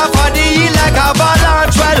roll off of the hill like a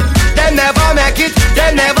avalanche. Well, them never make it,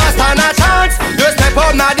 them never stand a chance. You step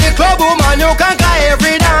up now the club, woman, you can go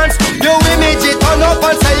every dance. You image it turn up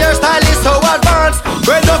and say your style is so advanced.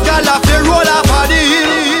 When no girl have to roll off of the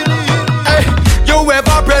hill. You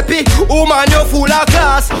ever preppy, woman, you full of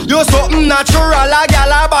class. You something natural, a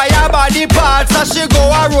gal a buy a body parts. As she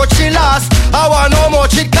go a road she last. I want how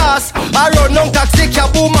much it cost. I run on taxi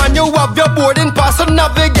cab, woman, you have your boarding pass. So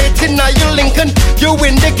navigating now you Lincoln. You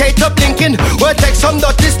indicate up blinking. Well, take some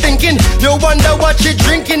dirty stinking. You wonder what she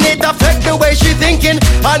drinking. It affect the way she thinking.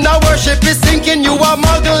 And her worship is sinking. You are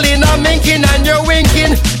muggling, I'm minking and you're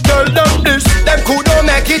winking. Tell them this, them couldn't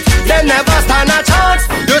make it. They never stand a chance.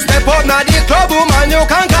 You step up now the club, woman, you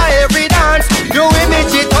can go every dance. You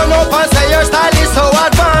image it, turn up and say your style is so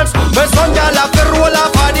advanced. But some girl have to roll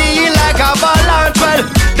off of the hill like a avalanche. Well,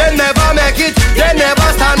 they never make it, they never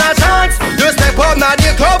stand a chance. You step up now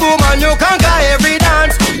the club, woman, you can go every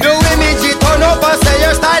dance. You image it, turn up and say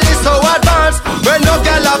your style is so advanced. When no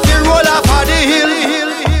girl have to roll off of the hill.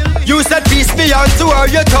 You said peace be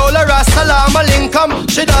income.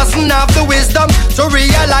 She doesn't have the wisdom to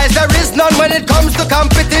realize there is none when it comes to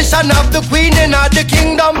competition of the queen in the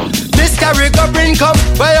kingdom. Miscarry go bring come,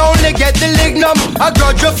 where only get the lignum. A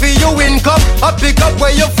grudge you for your income, a pick up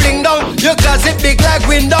where you fling down. Your closet big like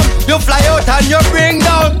window, you fly out and you bring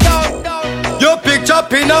down. You picture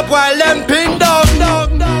pin up while them pin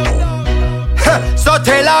down. So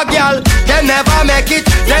tell a girl, they never make it,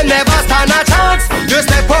 they never stand a chance. You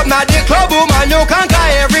step up na the club, woman, you conquer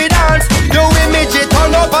every dance. You image it,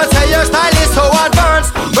 turn up and say your style is so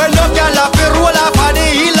advanced. When no girl have to roll off on the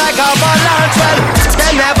hill like a balance. Well,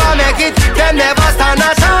 they never make it, they never stand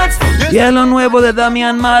a chance. Y es lo nuevo de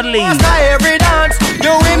Damian Marley. Every dance,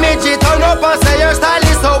 you image it, turn up and say your style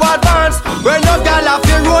is so advanced. When no girl have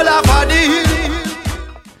to roll off on the hill.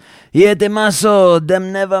 Y este mazo,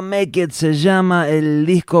 Them Never Make It, se llama el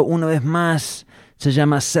disco una vez más, se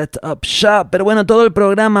llama Set Up Shop. Pero bueno, todo el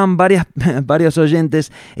programa, varios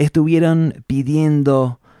oyentes estuvieron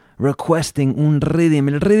pidiendo, requesting un rhythm.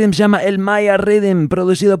 El rhythm se llama El Maya Rhythm,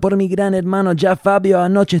 producido por mi gran hermano Ya Fabio.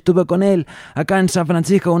 Anoche estuve con él acá en San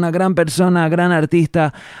Francisco, una gran persona, gran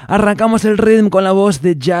artista. Arrancamos el rhythm con la voz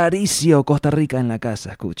de Yaricio, Costa Rica en la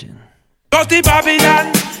casa, escuchen. Dirty Babylon,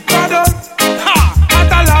 pardon, ha!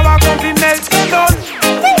 Lava con female condon.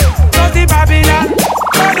 Dirty Babylon,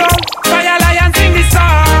 pardon. Fire Lion sing the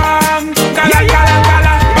song. Calan, calan,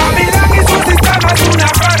 calan. Babylon y su sistema es una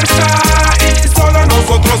farsa. Y solo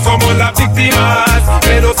nosotros somos las víctimas.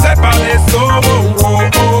 Pero sepa de eso,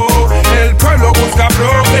 el pueblo busca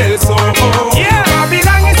progreso.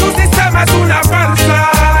 Babylon y su sistema es una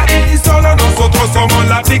farsa. Y solo nosotros somos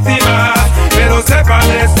las víctimas. Pero sepa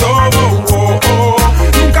de eso,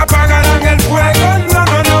 nunca apagarán el fuego.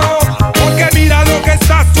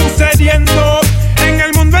 En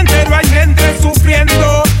el mundo entero hay gente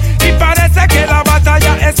sufriendo y parece que la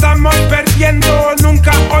batalla estamos perdiendo.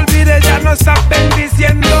 Nunca olvide, ya no está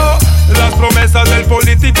bendiciendo. Las promesas del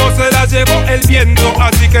político se las llevó el viento,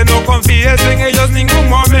 así que no confíes en ellos ningún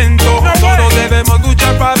momento. Todos debemos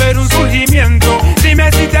luchar para ver un surgimiento.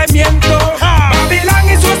 Dime si te miento. Babilán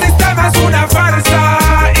y su sistema es una farsa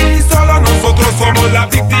y solo nosotros somos las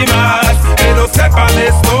víctimas. Pero sepan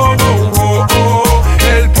esto,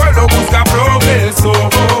 el pueblo busca progreso.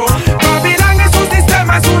 Babilán y su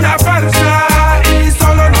sistema es una farsa y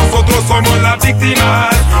solo nosotros somos las víctimas.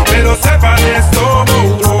 Pero sepan esto,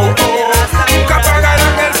 nunca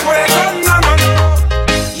apagarán el fuego, no.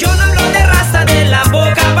 Yo no hablo de raza de la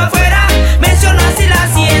boca pa' afuera, menciono así la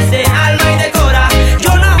ciencia de alma y de cora.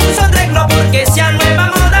 Yo no uso tecno porque sea nueva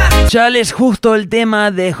moda. Chales, justo el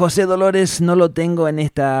tema de José Dolores no lo tengo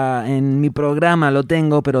en mi programa, lo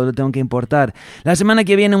tengo, pero lo tengo que importar. La semana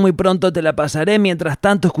que viene muy pronto te la pasaré. Mientras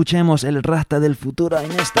tanto, escuchemos el Rasta del futuro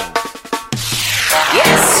en esta.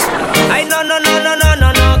 Yes. Ay, no, no, no, no, no,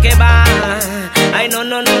 no, no, que va. Ay, no,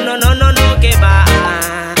 no, no, no, no, no, no, que va.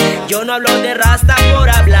 Yo no hablo de Rasta por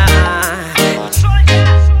hablar.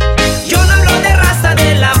 Yo no hablo de Rasta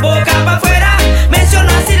de la boca pa' afuera, menciono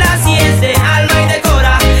así la ciencia de alma y de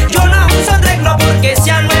cora. Yo no uso tecno porque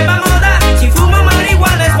sea nueva moda. Si fumo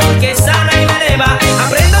marihuana es porque sana y me eleva.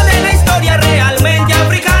 Aprendo de la historia realmente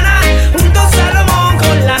africana, junto a Salomón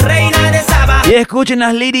con la reina de Saba. Y escuchen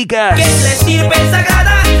las líricas. Que es la estirpe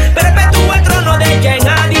sagrada, perpetúa el trono de ella en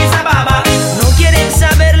Addis Ababa. No quieren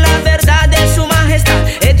saber la verdad de su majestad.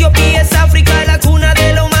 Etiopía es África, la cuna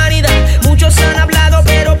de la humanidad. Muchos han hablado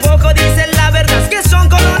pero poco dicen la verdad. Es que son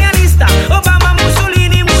colonialistas. Obama,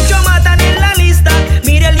 Mussolini, mucho matan en la lista.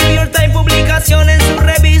 Mire el New York Times publicación en su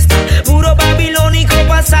revista. Puro babilónico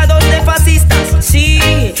pasados de fascistas.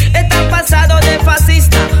 Sí, están pasados de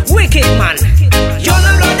fascista. Wicked man. Yo no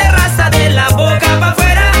hablo de raza de la boca pa'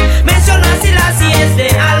 afuera, menciono así la ciencia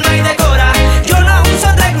de alma y de cora. Yo no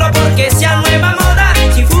uso tecno porque sea nueva moda.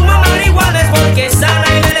 Si fumo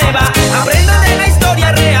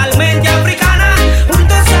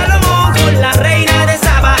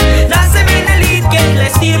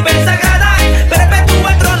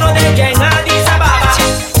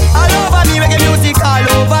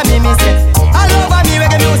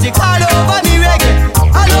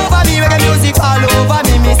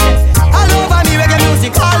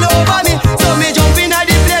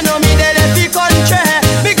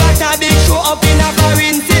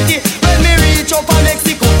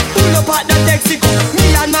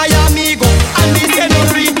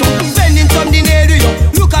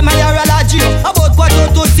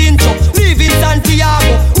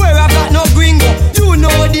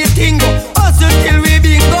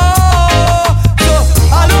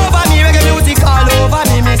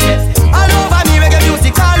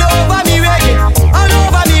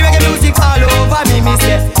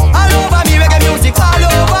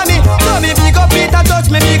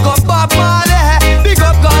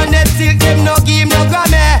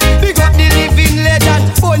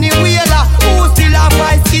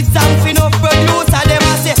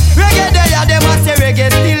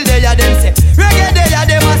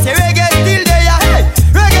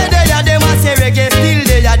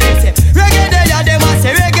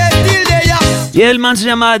man se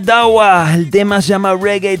llama Dawa, el tema se llama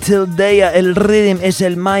Reggae Till Day, el rhythm es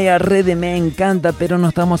el Maya Rhythm, me encanta, pero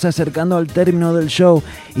nos estamos acercando al término del show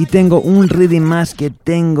y tengo un rhythm más que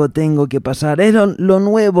tengo que pasar. Es lo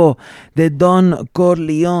nuevo de Don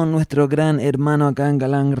Corleone, nuestro gran hermano acá en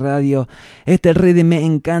Galang Radio. Este rhythm me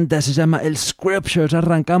encanta, se llama el Scriptures.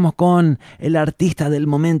 Arrancamos con el artista del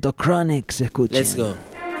momento, Chronix. Escuchen. Let's go.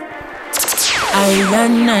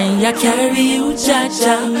 I carry you,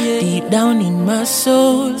 Jaja, deep down in my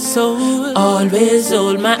soul. Always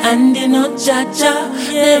hold my hand in a Jaja,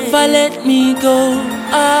 never let me go.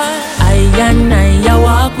 I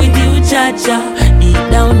walk with you, Jaja, deep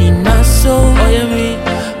down in my soul.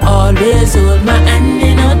 Always hold my hand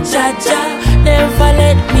in a Jaja, never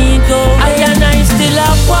let me go. I still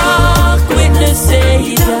walk with the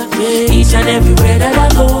Savior, each and everywhere that I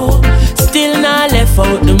go. Still not left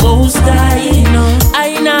out the Most High.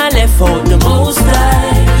 I not left out the Most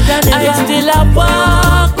High. I still a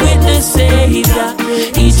walk with the Savior,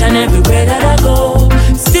 each and everywhere that I go.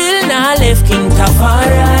 Still not left King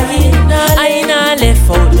Tafari. I not left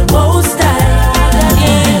out the Most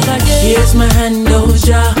High. Here's my hand,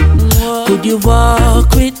 Doja. Could you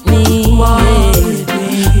walk with me?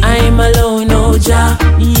 I'm alone, Doja.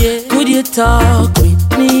 Could you talk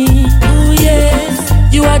with me? Oh yes.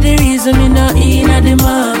 You are the reason me not in the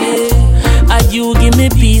market. And you give me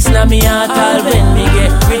peace now me heart. All when me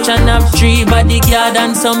get rich and have 3 bodyguard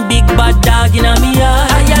and some big bad dog in me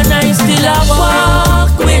heart. I still a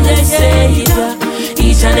walk with the Savior,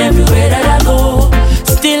 each and everywhere that I go.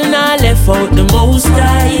 Still not left out the Most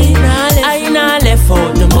High. I not left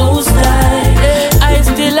out the Most High. I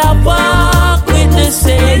still a walk with the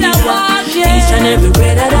Savior, each and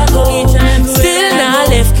everywhere that I go. Still not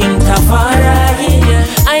left King Tafari.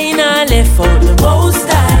 I not left out the Most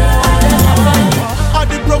High.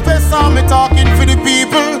 The professor, me talking for the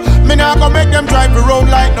people. Me not gonna make them drive around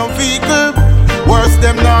like no vehicle. Worse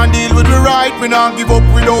them not deal with the right. We not give up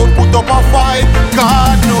without put up a fight.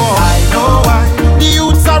 God no, I know why the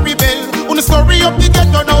youths are rebel. On the story up the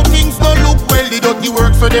ghetto now things don't look well. The dirty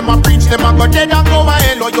work so them a preach, them a go dead and go my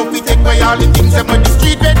hell. Or you fi take away all the things them when the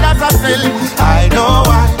street vendors a sell. I know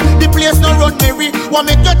why the place no run merry. What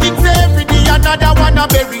make you think say every day another one a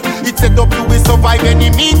bury? It's set up you will survive any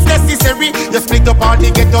means necessary. You split up all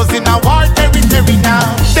the ghettos in a war territory now.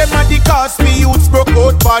 Them a the cause me youths broke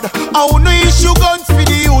out bad. I no issue guns for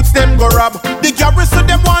the youths them go rob. The garrison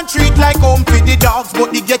them want treat like home for the dogs,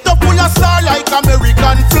 but the ghetto full of star like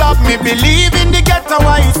American flag. Me believe in the ghetto,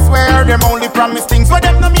 I swear. Them only promise things but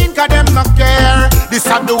them no mean cause them no care. This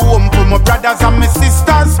are the home for my brothers and my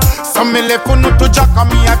sisters. Some me left for no to jack and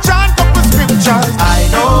me a chant up the scriptures. I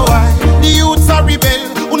know why the youths are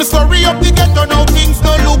rebel. On the story up the ghetto now things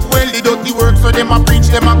don't look well. The dirty work so them a preach,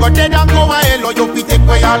 them a go dead and go a hell. Or you fi take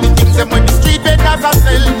away all the things them when the street vendors a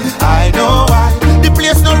sell. I know why the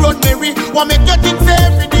place no run merry. What make you think say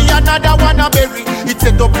every day another one a bury? It's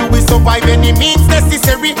set up you will survive any means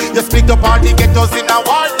necessary. You split up all the ghettos in a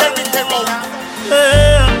war territory.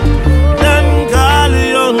 Then call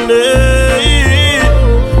your name,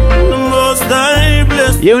 the Most High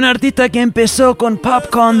bless. Y un artista que empezó con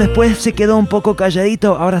Popcorn, después se quedó un poco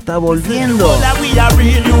calladito, ahora está volviendo. Hola, we are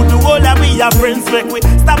real, you do hola, we are friends. Make we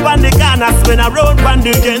stop on the corners when I run from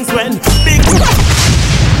the gens when big.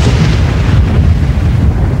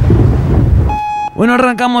 Bueno,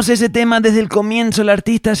 arrancamos ese tema desde el comienzo. El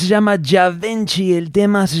artista se llama Javinci, el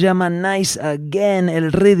tema se llama Nice Again.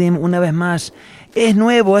 El rhythm, una vez más, es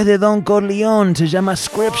nuevo, es de Don Corleone, se llama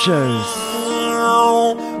Scriptures.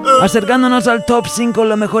 Acercándonos al top 5,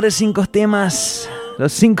 los mejores 5 temas,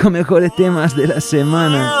 los 5 mejores temas de la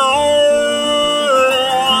semana.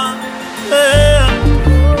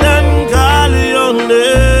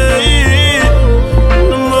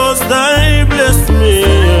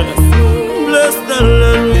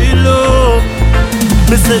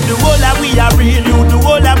 Me say the whole of we are real, you the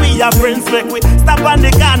whole of we are friends. Make we stop on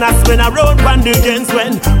the corners when I run from the gens.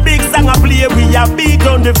 When big song a play, we are beat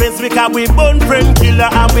on the fence. Because we born friend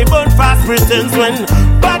killer and we born fast pretense. When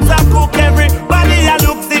butter cook everybody a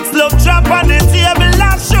look 6 love trap on the table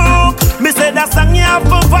and shook. Me say that song you have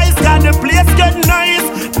for voice, cause the place get nice.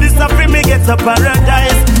 This a free me get to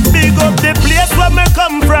paradise. Big up the place where me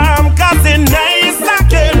come from, cause it nice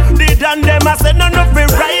again. The done them a say none of me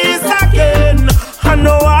rise again. I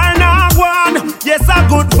know I not one, yes a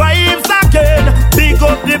good vibes again. Big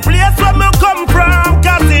up the place where me come from,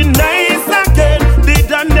 cause it nice again. The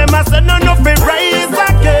done them a say none of me rise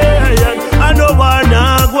again. I know I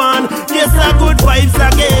not one, yes a good vibes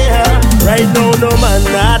again. Right now no man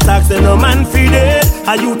not taxing, no man feed it.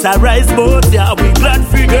 A youth a rise but yeah we glad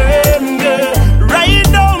for them, yeah. Right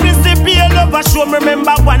now me see pale up never show me.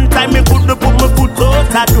 Remember one time me couldn't put my foot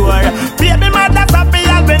out the door. Baby mother's happy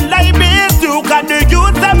as when life is due. Cause the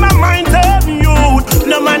youth and my mind of youth.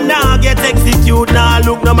 No man now get execute. Now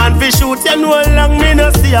look no man fi shoot. You know long me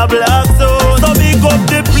no see a black zone. So big up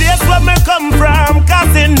the place where me come from.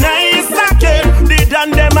 Cause it nice again. The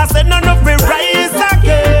done them I said none of me rise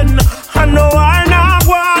again. I know I not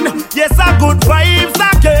one. Yes I good vibes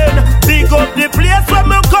again. Big up the place where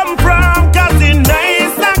me come from. Cause it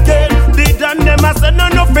nice again. The done them I said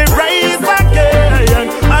none of me rise again.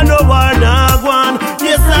 I know I not one.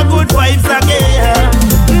 Yes I good vibes again.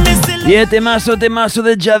 Y temazo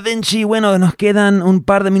de Da Vinci. Bueno, nos quedan un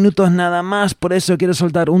par de minutos nada más, por eso quiero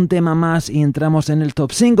soltar un tema más y entramos en el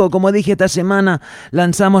top 5. Como dije, esta semana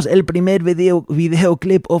lanzamos el primer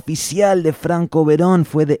videoclip oficial de Franco Verón.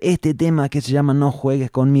 Fue de este tema que se llama No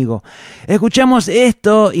Juegues Conmigo. Escuchamos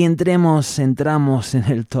esto y entramos en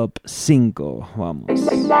el top 5. Vamos.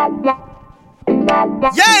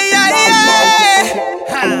 Yeah, yeah, yeah.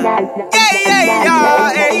 Yeah, yeah, yeah.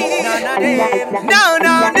 No,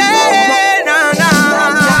 no, no,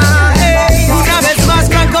 hey. Una vez más,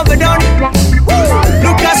 Franco Verón.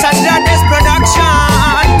 Lucas Andrades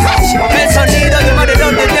Production. El sonido de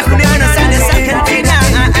Maredón desde Juliana Sáenz, Argentina.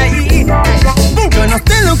 Yo no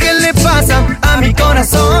sé lo que le pasa a mi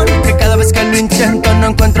corazón, que cada vez que lo intento no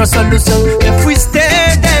encuentro solución. Te fuiste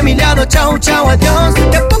de mi lado, chao, chao, adiós.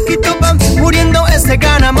 De a poquito va muriendo ese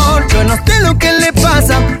gran amor. Yo no sé lo que le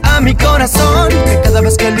pasa a mi corazón, que cada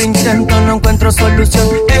vez que lo intento no encuentro solución.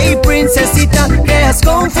 Hey, princesita, creas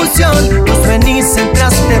confusión. Vos venís,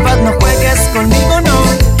 entras, te vas, no juegues conmigo, no.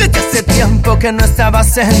 Desde hace tiempo que no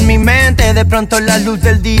estabas en mi mente. De pronto la luz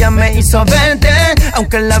del día me hizo verte.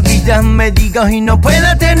 Aunque la vida me diga y no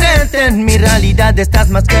pueda tenerte, en mi realidad estás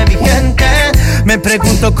más que vigente. Me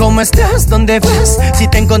pregunto cómo estás, dónde vas, si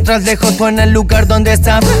te encuentras lejos o en el lugar donde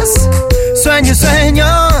estabas. Sueño, sueño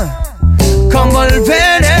con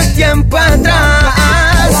volver el tiempo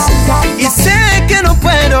atrás. Y sé que no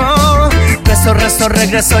puedo. Rezo, rezo,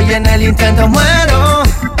 regreso y en el intento muero.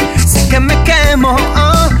 Sé que me quemo,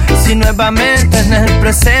 si nuevamente en el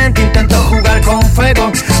presente intento jugar con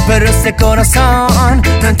fuego. Pero este corazón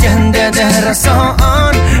no entiende de razón.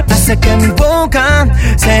 Hace que mi boca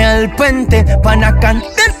sea el puente para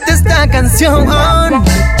cantarte esta canción.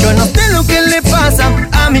 Yo no sé lo que le pasa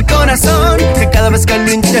a mi corazón, que cada vez que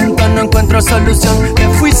lo intento no encuentro solución. Te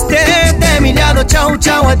fuiste de mi lado, chao,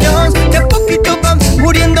 chao, adiós. De a poquito va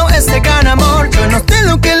muriendo ese gran amor. Yo no sé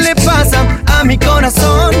lo que le pasa a mi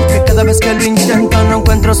corazón, que cada vez que lo intento no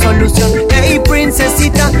encuentro solución. Hey,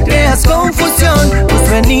 princesita, creas confusión. Vos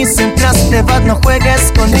venís, entras, te vas, no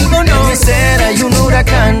juegues conmigo, no. En mi ser hay un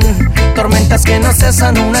huracán, tormentas que no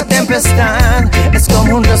cesan, una tempestad. Es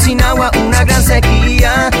como un río sin agua, una gran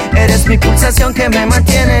sequía. Eres mi pulsación que me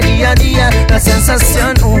mantiene día a día. La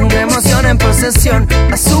sensación, una emoción en posesión.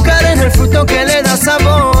 Azúcar en el fruto que le da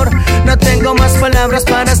sabor. No tengo más palabras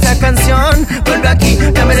para esta canción. Vuelve aquí,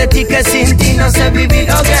 dame de ti que sin ti no sé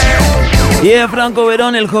vivir, okay. Y Franco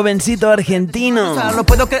Verón, el jovencito argentino.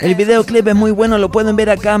 El videoclip es muy bueno, lo pueden ver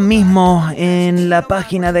acá mismo en la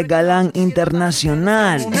página de Galán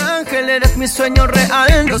Internacional. Un ángel, eres mi sueño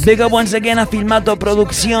real. Big up once again a Filmato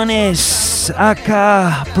Producciones,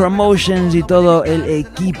 AK Promotions y todo el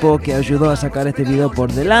equipo que ayudó a sacar este video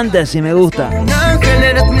por delante, así me gusta. Un ángel,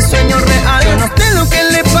 eres mi sueño real. Yo no sé lo que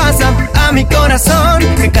le pasa a mi corazón,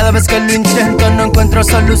 que cada vez que lo intento no encuentro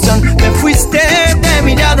solución. Me fuiste de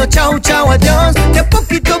mi lado, chao, chao, adiós. De a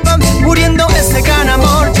poquito va muriendo ese gran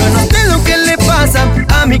amor. Yo no sé lo que le pasa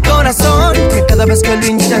a mi corazón, que cada vez que lo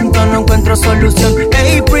intento no encuentro solución.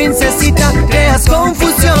 Hey, princesita, creas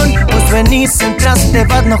confusión. Vos venís, entras, te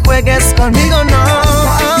vas, no juegues conmigo, no.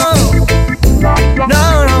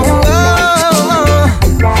 No, no,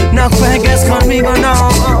 no juegues conmigo, no.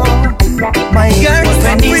 My girl, vos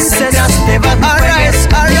venís, entras, te vas, no juegues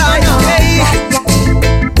conmigo, no.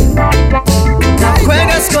 No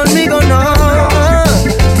juegas conmigo, no.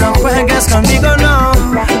 No juegas conmigo, no.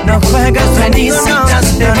 No juegas, venís,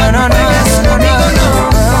 entras, te vas, no juegas conmigo, no.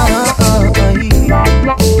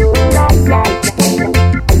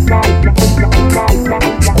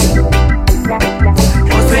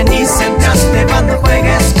 Vos venís, entras, te vas, no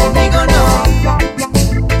juegues conmigo, no.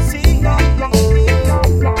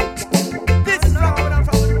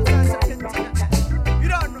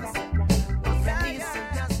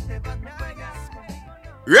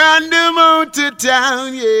 Run them out to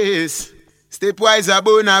town, yes. Stepwise a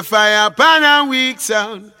bona fire pan a weak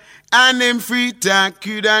sound. And them free talk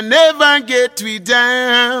could I never get we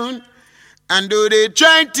down. And though they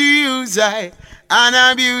try to use I and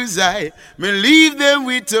abuse I, me leave them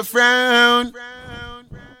with a frown.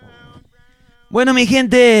 Bueno, mi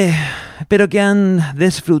gente, espero que han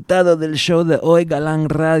disfrutado del show de hoy, Galang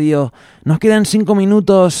Radio. Nos quedan 5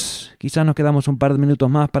 minutos, quizás nos quedamos un par de minutos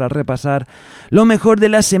más para repasar lo mejor de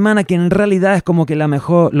la semana, que en realidad es como que lo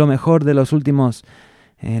mejor de los últimos,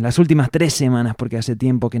 las últimas 3 semanas, porque hace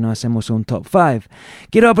tiempo que no hacemos un top 5.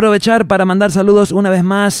 Quiero aprovechar para mandar saludos una vez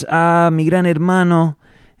más a mi gran hermano,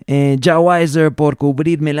 Jawiser, por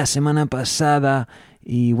cubrirme la semana pasada.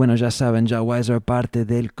 Y bueno, ya saben, Jawiser parte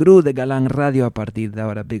del crew de Galang Radio a partir de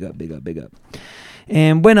ahora. Big up, big up, big up.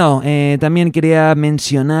 También quería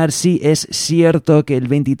mencionar, sí, es cierto que el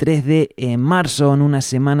 23 de marzo, en unas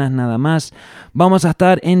semanas nada más, vamos a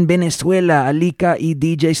estar en Venezuela. Alika y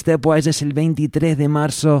DJ Stepwise es el 23 de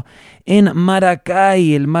marzo en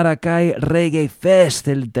Maracay, el Maracay Reggae Fest,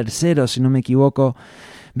 el tercero, si no me equivoco.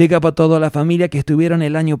 Big up a toda la familia que estuvieron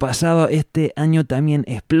el año pasado. Este año también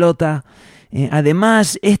explota.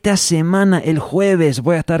 Además, esta semana, el jueves,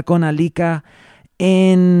 voy a estar con Alika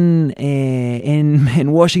en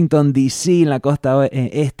Washington, D.C., en la costa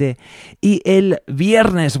este. Y el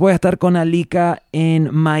viernes voy a estar con Alika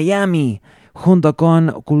en Miami, junto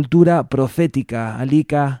con Cultura Profética.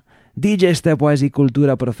 Alika, DJ Stepwise y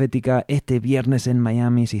Cultura Profética, este viernes en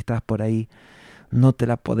Miami. Si estás por ahí, no te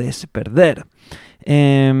la podés perder.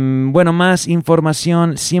 Bueno, más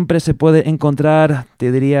información siempre se puede encontrar,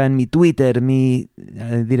 te diría, en mi Twitter. Mi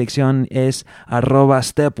dirección es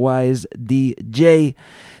 @StepwiseDJ.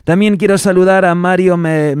 También quiero saludar a Mario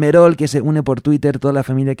Merol, que se une por Twitter, toda la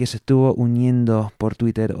familia que se estuvo uniendo por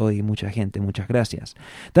Twitter hoy. Mucha gente, muchas gracias.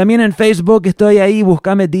 También en Facebook estoy ahí,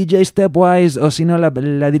 búscame DJ Stepwise, o si no,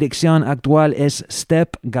 la dirección actual es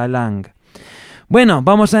Step Galang. Bueno,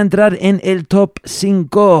 vamos a entrar en el top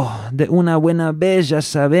 5 de una buena vez, ya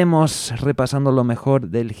sabemos, repasando lo mejor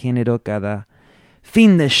del género cada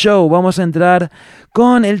fin de show. Vamos a entrar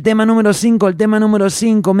con el tema número 5. El tema número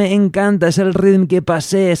 5 me encanta, es el rhythm que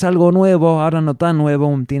pasé, es algo nuevo, ahora no tan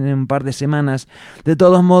nuevo, tiene un par de semanas. De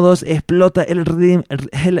todos modos, explota el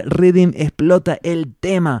rhythm, explota el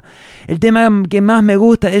tema. El tema que más me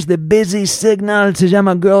gusta es The Busy Signal, se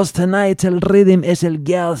llama Girls Tonight, el rhythm es el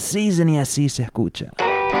Gal Season y así se escucha.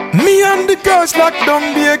 Me and the girls lock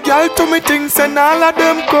down, be a girl to me things and all of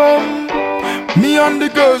them come. Me and the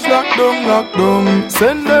girls lock down,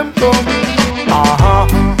 send them come. Uh-huh.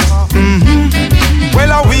 Mm-hmm. Well,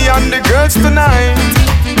 are we and the girls tonight?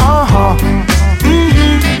 Uh-huh.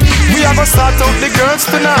 Mm-hmm. We have a start out the girls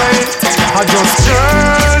tonight. I just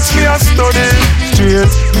girls me a study, straight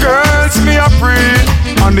girls me a pray.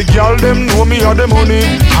 And the girl them know me or the money,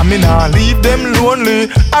 I mean I leave them lonely.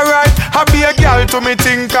 Alright, I be a girl to me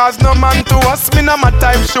think, cause no man to us. Me no my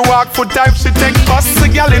type, she walk foot type, she take bus. A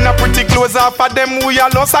girl in a pretty clothes off of them we a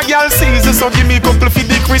lost. A girl season, so give me a couple for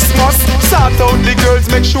the Christmas. Sort out the girls,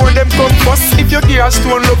 make sure them come first. If you give her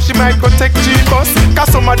stone love, she might go take G-bus.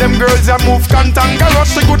 Cause some of them girls a move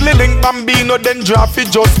cantankerous. She good link bambino, then drop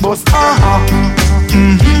it just bust. Uh-huh.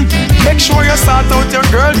 Mm-hmm. Make sure you sort out your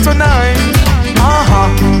girl tonight. Uh-huh.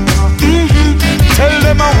 Mm-hmm. Tell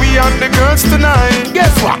them how we and the girls tonight.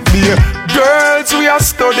 Guess what? Be girls we are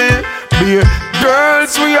study, be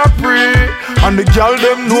girls we are pray. And the girl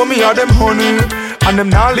them know me or them honey, and them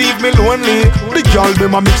now leave me lonely. The girl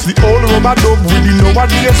them a mix the old rubber dub with the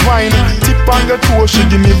nowadays wine. Tip on your toe, she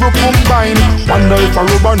give me rope combine. Wonder if a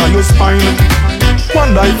rubber na your spine.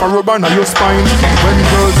 Wonder if a rubber na your spine. When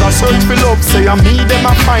girls are search for love, say I me them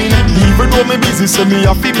a fine. Even though me busy, say me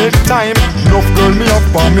have to make time. Enough girl me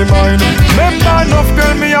up on me mind. Remember enough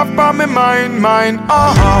girl me up on me mind.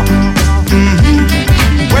 Uh-huh.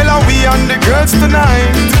 Mm-hmm. Well, are we and the girls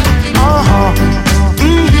tonight? Uh-huh.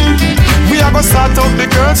 Mm-hmm. We are gonna start up the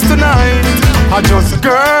girls tonight. I just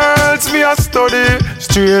girls me a study,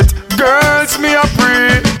 straight girls me a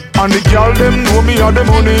pray. And the girl them know me or the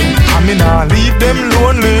money, I mean I leave them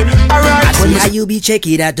lonely. Alright. I see how you be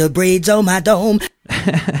checking at the braids on my dome.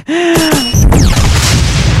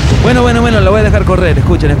 Bueno, lo voy a dejar correr,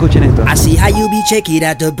 escuchen esto. I see how you be checking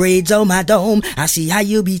at the braids on my dome. I see how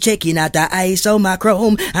you be checking at the ice on my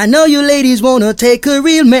chrome. I know you ladies wanna take a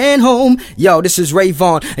real man home. Yo, this is Ray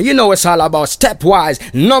Vaughn, and you know it's all about Stepwise,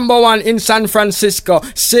 #1 in San Francisco,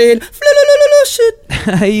 saying shit.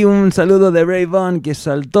 Hay un saludo de Ray Vaughn que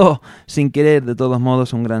saltó sin querer, de todos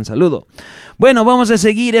modos un gran saludo. Bueno, vamos a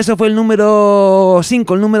seguir, eso fue el número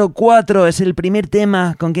 5, el número 4 es el primer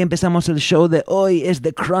tema con que empezamos el show de hoy, es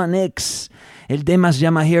The Chronics. El tema se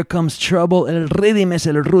llama Here Comes Trouble, el rhythm es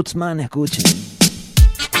el Rootsman, escuchen.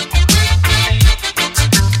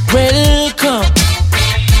 Welcome,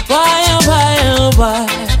 why,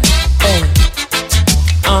 hey.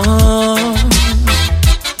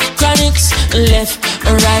 Chronics, left,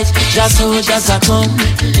 right, Just soldiers are come,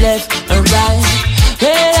 left and right.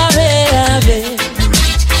 Baby.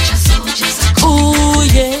 Ooh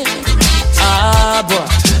yeah. Ah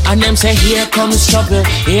boy. And them say here comes trouble,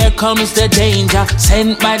 here comes the danger.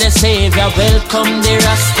 Sent by the Savior, welcome the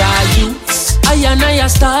Rasta youths. I and I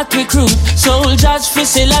start recruit soldiers for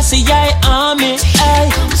Selassie army. Ay.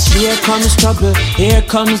 Here comes trouble, here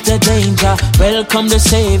comes the danger. Welcome the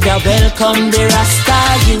Savior, welcome the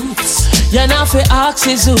Rasta youths. You know fi ask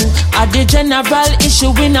is who at the general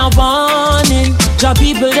issue in a warning. Job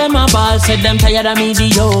people them a ball, said them tired of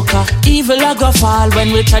mediocre. Evil a go fall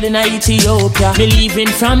when we tried in Ethiopia. Believing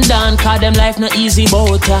from down, cause them life no easy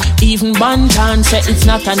boat. Even Bantan said it's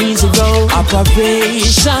not an easy road.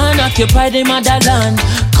 Operation occupy the motherland,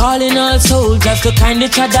 calling all soldiers to kind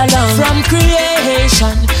each other along. From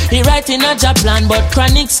creation, he writing a job plan, but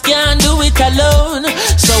Chronics can't do it alone.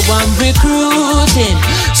 So I'm recruiting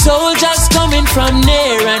soldiers coming from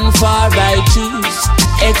near and far. I choose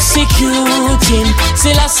executing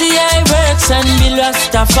Selassie works and the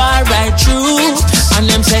Rastafari true. And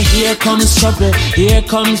them say here comes trouble, here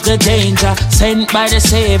comes the danger. Sent by the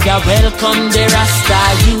Savior, welcome the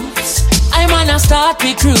Rasta youths. I'm on a start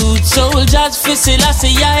recruit soldiers for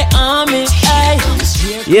Selassie army.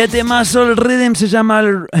 Y el temazo, el rhythm se llama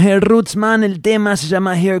el Rootsman, el tema se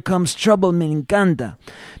llama Here Comes Trouble, me encanta.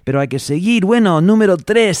 Pero hay que seguir. Bueno, número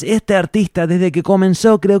 3, este artista desde que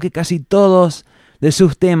comenzó creo que casi todos de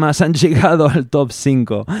sus temas han llegado al top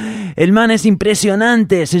 5. El man es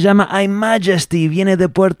impresionante, se llama I Majesty, viene de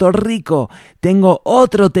Puerto Rico. Tengo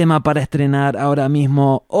otro tema para estrenar ahora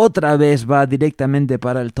mismo, otra vez va directamente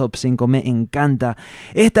para el top 5, me encanta.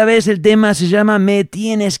 Esta vez el tema se llama Me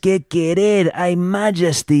Tienes que Querer, I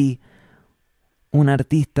Majesty. Un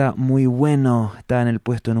artista muy bueno, está en el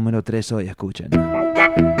puesto número 3 hoy, escuchen.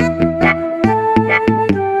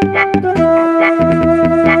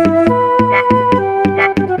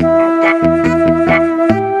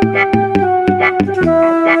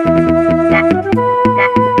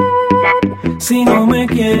 Si no me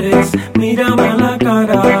quieres, mírame a la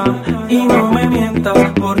cara y no me mientas,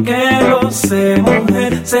 porque lo sé,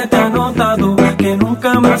 mujer, se te ha notado que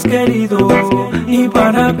nunca me has querido y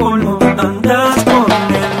para colmo andas con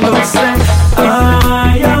él, lo sé.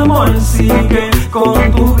 Ay, amor, sigue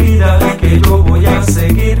con tu vida, que yo voy a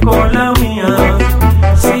seguir con la mía.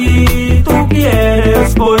 Si tú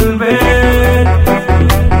quieres volver,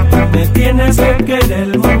 me tienes que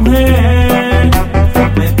querer, mujer.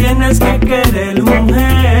 Me tienes que querer,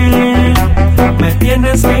 mujer. Me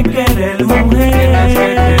tienes que querer,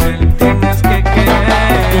 mujer. Tienes que querer.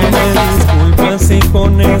 Disculpa si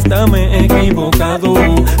con esta me he equivocado,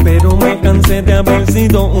 pero me cansé de haber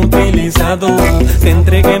sido utilizado. Te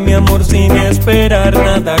entregué mi amor sin esperar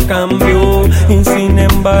nada a cambio, y sin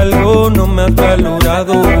embargo no me has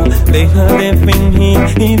valorado. Deja de fingir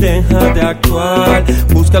y deja de actuar.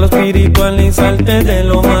 Busca lo espiritual y salte de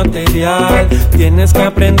lo material. Tienes que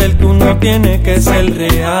aprender que uno tiene que ser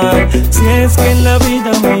real. Si es que en la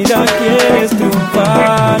vida, mira, quieres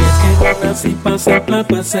triunfar. Es que yo nací para ser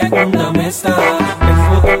plato de segunda mesa.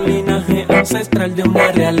 Vengo de un linaje ancestral de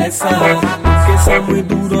una realeza. Aunque sea muy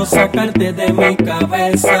duro sacarte de mi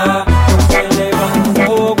cabeza, porque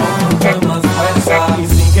levanto con mucha más fuerza. Y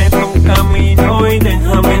sigue tu camino y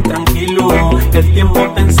déjame tranquilo. El tiempo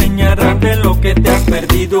te enseñará de lo que te has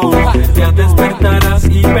perdido. Ya despertarás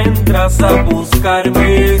y vendrás a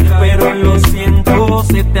buscarme, pero lo siento,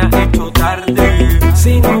 se te ha hecho tarde.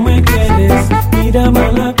 Si no me quieres, mírame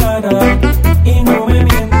a la cara y no me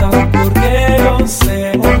mientas, porque lo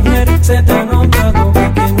sé, mujer, se te ha notado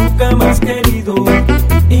que nunca me has querido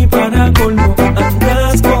y para colmo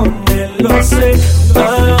andas con él, lo sé.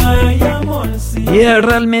 Ay, amor, sí. Y es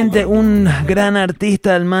realmente un gran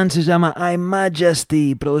artista, el man se llama I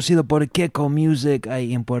Majesty, producido por Keko Music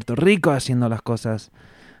ahí en Puerto Rico, haciendo las cosas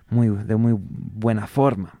de muy buena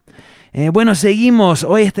forma. Bueno, seguimos.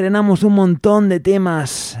 Hoy estrenamos un montón de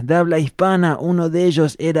temas de habla hispana. Uno de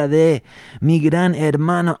ellos era de mi gran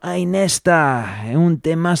hermano Ainesta, un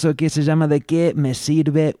temazo que se llama ¿De qué me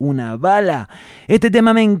sirve una bala? Este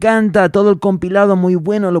tema me encanta, todo el compilado muy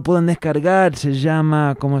bueno, lo pueden descargar. Se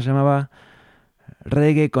llama, ¿cómo se llamaba?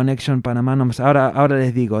 Reggae Connection Panamá. No, ahora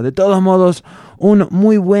les digo. De todos modos, un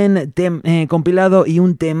muy buen compilado y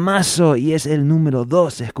un temazo, y es el número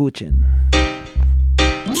 2. Escuchen.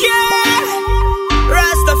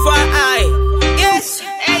 Rastafari, yes,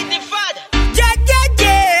 hey the father,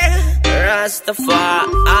 yeah,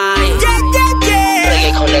 Rastafari, yeah,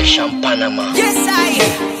 Reggae Connection Panamá, yes I.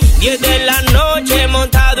 10 de la noche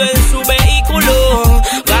montado en su vehículo,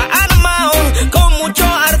 va armado con muchos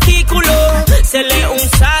artículos, se lee un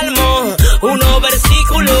salmo, unos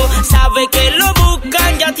versículos,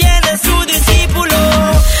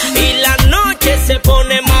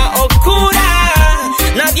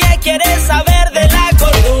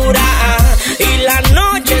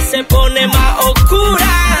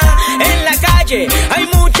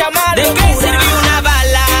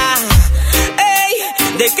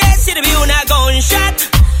 ¿de qué sirvió una gunshot?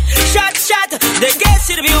 Shot, shot, ¿de qué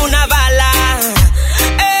sirvió una bala?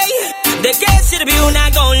 Ey, ¿de qué sirvió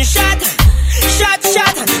una gunshot? Shot,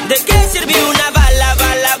 shot, ¿de qué sirvió una bala?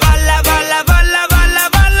 Bala, bala, bala, bala, bala,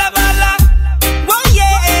 bala, bala. Oh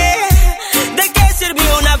yeah, ¿de qué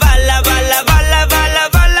sirvió una bala? Bala, bala, bala,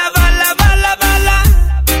 bala, bala, bala, bala.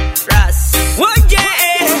 Ras. Oh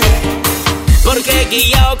yeah, porque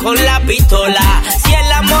guiado con la pistola. Si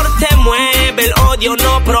el amor te mueve, el odio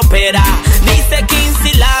no prospera. Dice King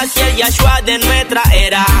Selassie, el Yahshua de nuestra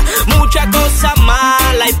era. Mucha cosa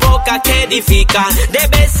mala y poca que edifica.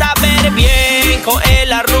 Debes saber bien, coger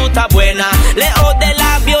la ruta buena. Lejos de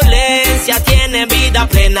la violencia, tiene vida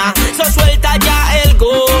plena. So suelta ya el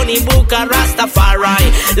gun y busca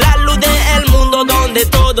Rastafari, la luz del mundo donde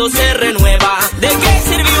todo se renueva. ¿De qué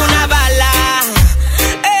sirvió una bala?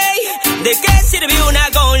 Ey, ¿de qué sirvió una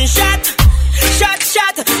gunshot? Shot,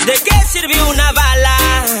 shot, ¿de qué sirvió una bala?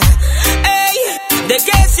 Ey, ¿de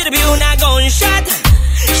qué sirvió una gunshot?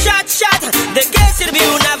 Shot, shot, ¿de qué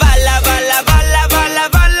sirvió una bala? Bala, bala, bala,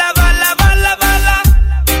 bala, bala, bala, bala.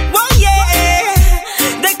 Oh yeah,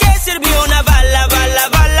 ¿de qué sirvió una bala? Bala,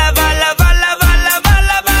 bala, bala, bala, bala,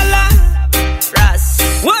 bala, bala. Ras.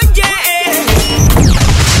 Oh yeah.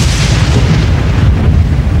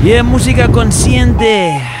 Yeah, música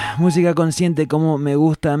consciente. Música consciente como me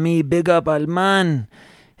gusta a mí. Big up al man.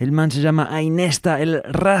 El man se llama Ainesta, el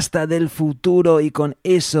Rasta del futuro. Y con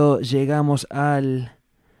eso llegamos al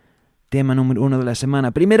tema número 1 de la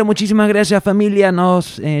semana. Primero, muchísimas gracias familia.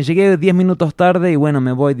 Llegué 10 minutos tarde y bueno,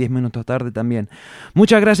 me voy 10 minutos tarde también.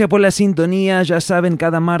 Muchas gracias por la sintonía. Ya saben,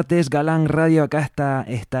 cada martes Galán Radio, acá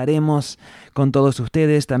estaremos con todos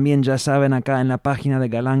ustedes. También ya saben, acá en la página de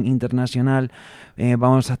Galán Internacional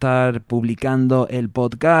vamos a estar publicando el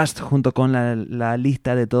podcast junto con la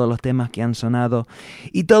lista de todos los temas que han sonado.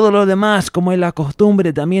 Y todo lo demás, como es la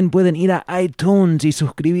costumbre, también pueden ir a iTunes y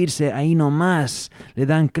suscribirse ahí nomás. Le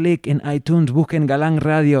dan clic en iTunes, busquen Galán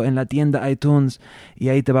Radio en la tienda iTunes y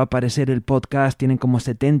ahí te va a aparecer el podcast. Tienen como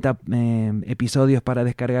 70 episodios para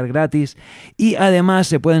descargar gratis. Y además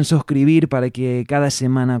se pueden suscribir para que cada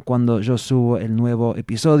semana cuando yo subo el nuevo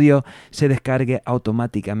episodio se descargue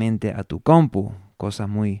automáticamente a tu compu. Cosas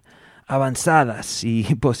muy avanzadas y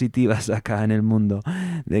positivas acá en el mundo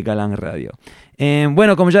de Galán Radio.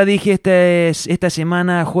 Bueno, como ya dije, esta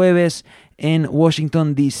semana, jueves en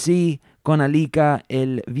Washington, D.C., con Alika,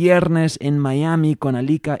 el viernes en Miami con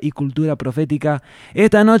Alika y Cultura Profética.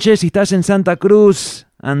 Esta noche, si estás en Santa Cruz,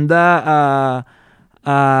 anda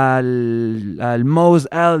al Moe's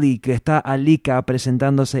Alley, que está Alika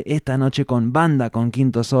presentándose esta noche con banda, con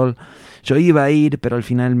Quinto Sol. Yo iba a ir, pero al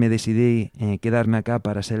final me decidí quedarme acá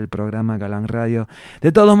para hacer el programa Galán Radio.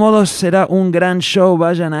 De todos modos, será un gran show.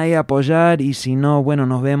 Vayan ahí a apoyar y si no, bueno,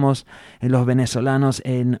 nos vemos en Los Venezolanos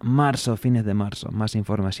en marzo, fines de marzo. Más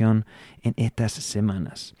información en estas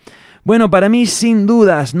semanas. Bueno, para mí, sin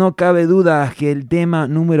dudas, no cabe duda que el tema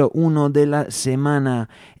número 1 de la semana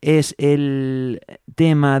es el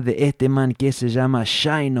tema de este man que se llama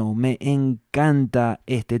Shino. Me encanta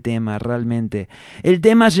este tema, realmente. El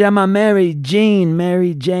tema se llama Mary Jane,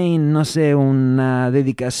 no sé, una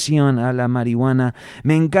dedicación a la marihuana.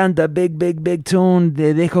 Me encanta, big tune.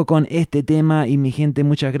 Te dejo con este tema y mi gente,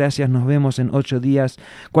 muchas gracias. Nos vemos en 8 días.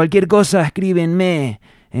 Cualquier cosa, escríbenme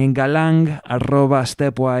en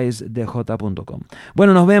galang@stepwisedj.com.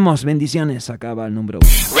 Bueno, nos vemos. Bendiciones. Acaba el número 1.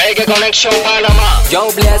 Reggae Connection Panama. Yo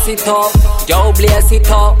bless it up.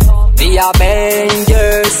 The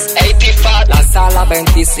Avengers 85. La sala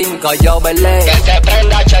 25. Yo velé. Que te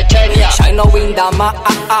prenda Chechenia. Shino in the mic.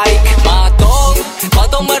 Mato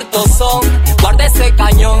muertos son. Guarda ese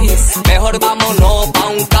cañón. Mejor vámonos pa'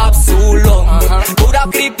 un cápsulón. Pura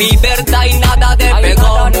creepy, verdad y nada de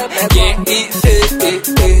pegón.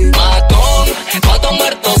 Mato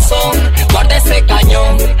muertos son. Guarda ese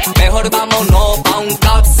cañón. Mejor vámonos pa' un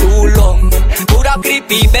cápsulón. Pura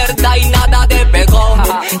creepy, verdad y nada de pegón.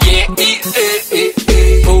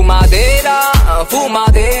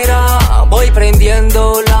 Fumadera, voy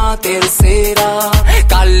prendiendo la tercera.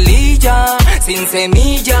 Calilla, sin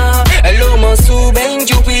semilla, el humo sube en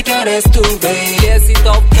Júpiter estuve.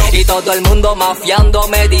 Y todo el mundo mafiando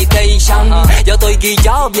meditation. Yo estoy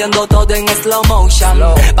guillado viendo todo en slow motion.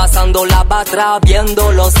 Pasando la batra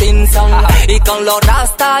viendo los Simpsons. Y con los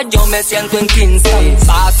rastas yo me siento en Kingston.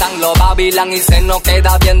 Pasan los Babylon y se nos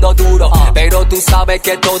queda viendo duro. Pero tú sabes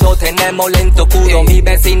que todos tenemos lento curo. Mi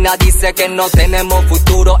vecina dice que no tenemos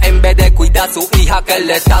futuro. En vez de cuidar a su hija que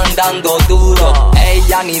le están dando duro.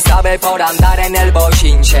 Ella ni sabe por andar en el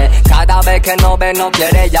bochinche. Cada vez que no ve no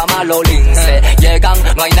quiere llamar a los linces. Llegan,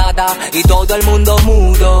 no hay nada y todo el mundo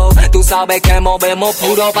mudo. Tú sabes que movemos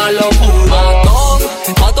puro pa' lo puro. Matón,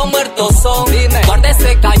 ¿cuántos muertos son? Guarda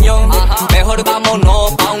ese cañón, mejor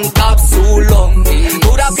vámonos pa' un capsulón.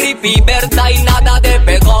 Pura creepy, verdad y nada de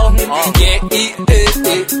pegón.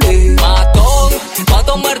 Matón,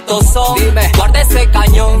 ¿cuántos muertos son? Guarda ese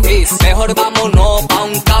cañón, mejor vámonos pa'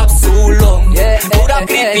 un capsulón. Pura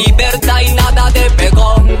creepy, verdad y nada de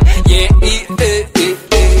pegón.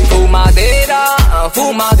 Fumadera,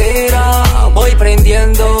 fumadera, voy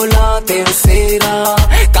prendiendo la tercera.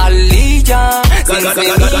 Calilla, sin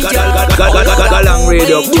semilla, Galang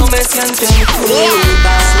Radio. yo me siento en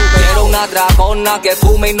curva. Quiero una dragona que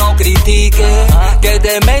fume y no critique, que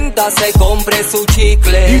de menta se compre su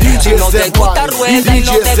chicle. Si no te gusta rueda y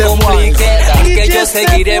no te complique, que yo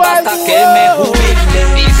seguiré hasta que me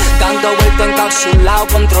jubile. Dando vuelto encapsulado,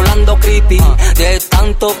 controlando creepy. De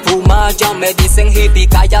tanto fumar ya me dicen hippie.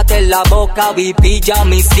 Cállate la boca, pilla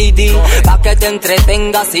mi CD, pa' que te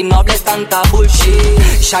entretengas y no hables tanta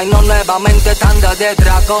bullshit. Shine nuevamente tanda de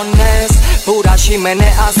dragones, pura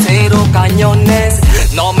chimenea, acero, cañones.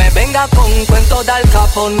 No me venga con cuento de Al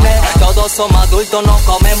Capone. Todos somos adultos, no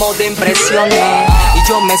comemos de impresiones. Y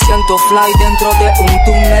yo me siento fly dentro de un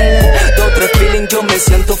túnel. 2, 3 feeling, yo me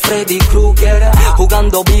siento Freddy Krueger.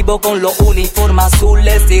 Jugando vivo con los uniformes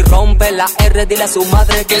azules. Y rompe la R, dile a su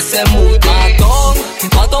madre que se mude. Matón,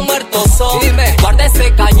 ¿cuántos muertos son? Guarda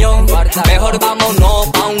ese cañón, mejor vámonos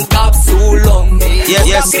pa' un capsulón.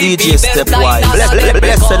 Yes, DJ Stepwise.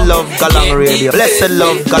 Blessed love Galang Radio. Blessed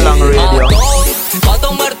love Galang Radio.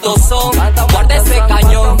 ¿Cuántos muertos son? Guarda ese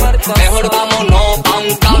cañón, mejor vámonos pa'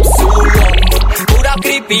 un capsulón. Pura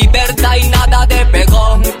creepy, verdad y nada de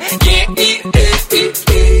pegón.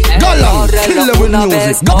 Galang, kill them with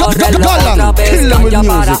music. Galang, kill them with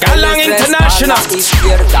music. Galang International.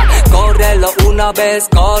 Córrelo una vez,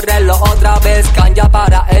 córrelo otra vez. Canja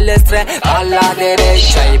para el estrés a la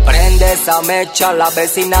derecha. Y prende esa mecha, la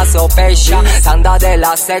vecina sospecha. Sanda de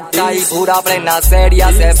la secta y pura plena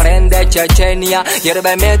seria. Se prende Chechenia,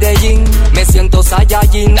 hierve Medellín. Me siento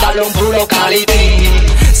Saiyajin, dale un pulo calitín.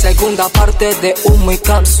 Segunda parte de humo y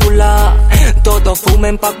cápsula. Todos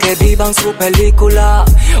fumen pa' que vivan su película.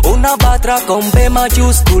 Una batra con B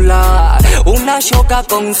mayúscula, una choca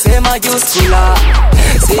con C mayúscula.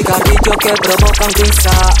 Cigarrillos que provocan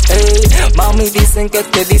risa, ey. Mami dicen que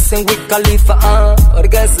te dicen Wiz Khalifa, ¿por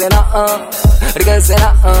qué será? ¿Por qué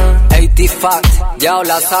será? 80 Fact, ya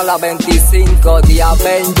la sala 25 de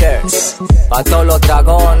Avengers. Pa' todos los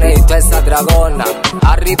dragones y toda esa dragona.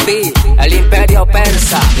 Arribi, el imperio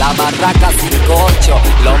persa, la barraca 58,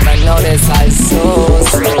 los menores al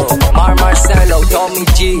soso. Mar Marcelo, Tommy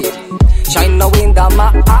G, Shine no in the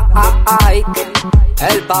mic.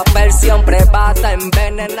 El papel siempre va a estar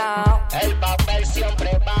envenenado. El papel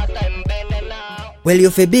siempre va a estar envenenado. Well, you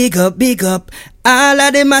feel big up. All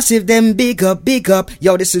of the massive, them big up.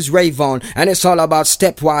 Yo, this is Ray Vaughn, and it's all about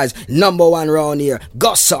Stepwise, #1 round here.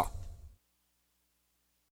 Gossa.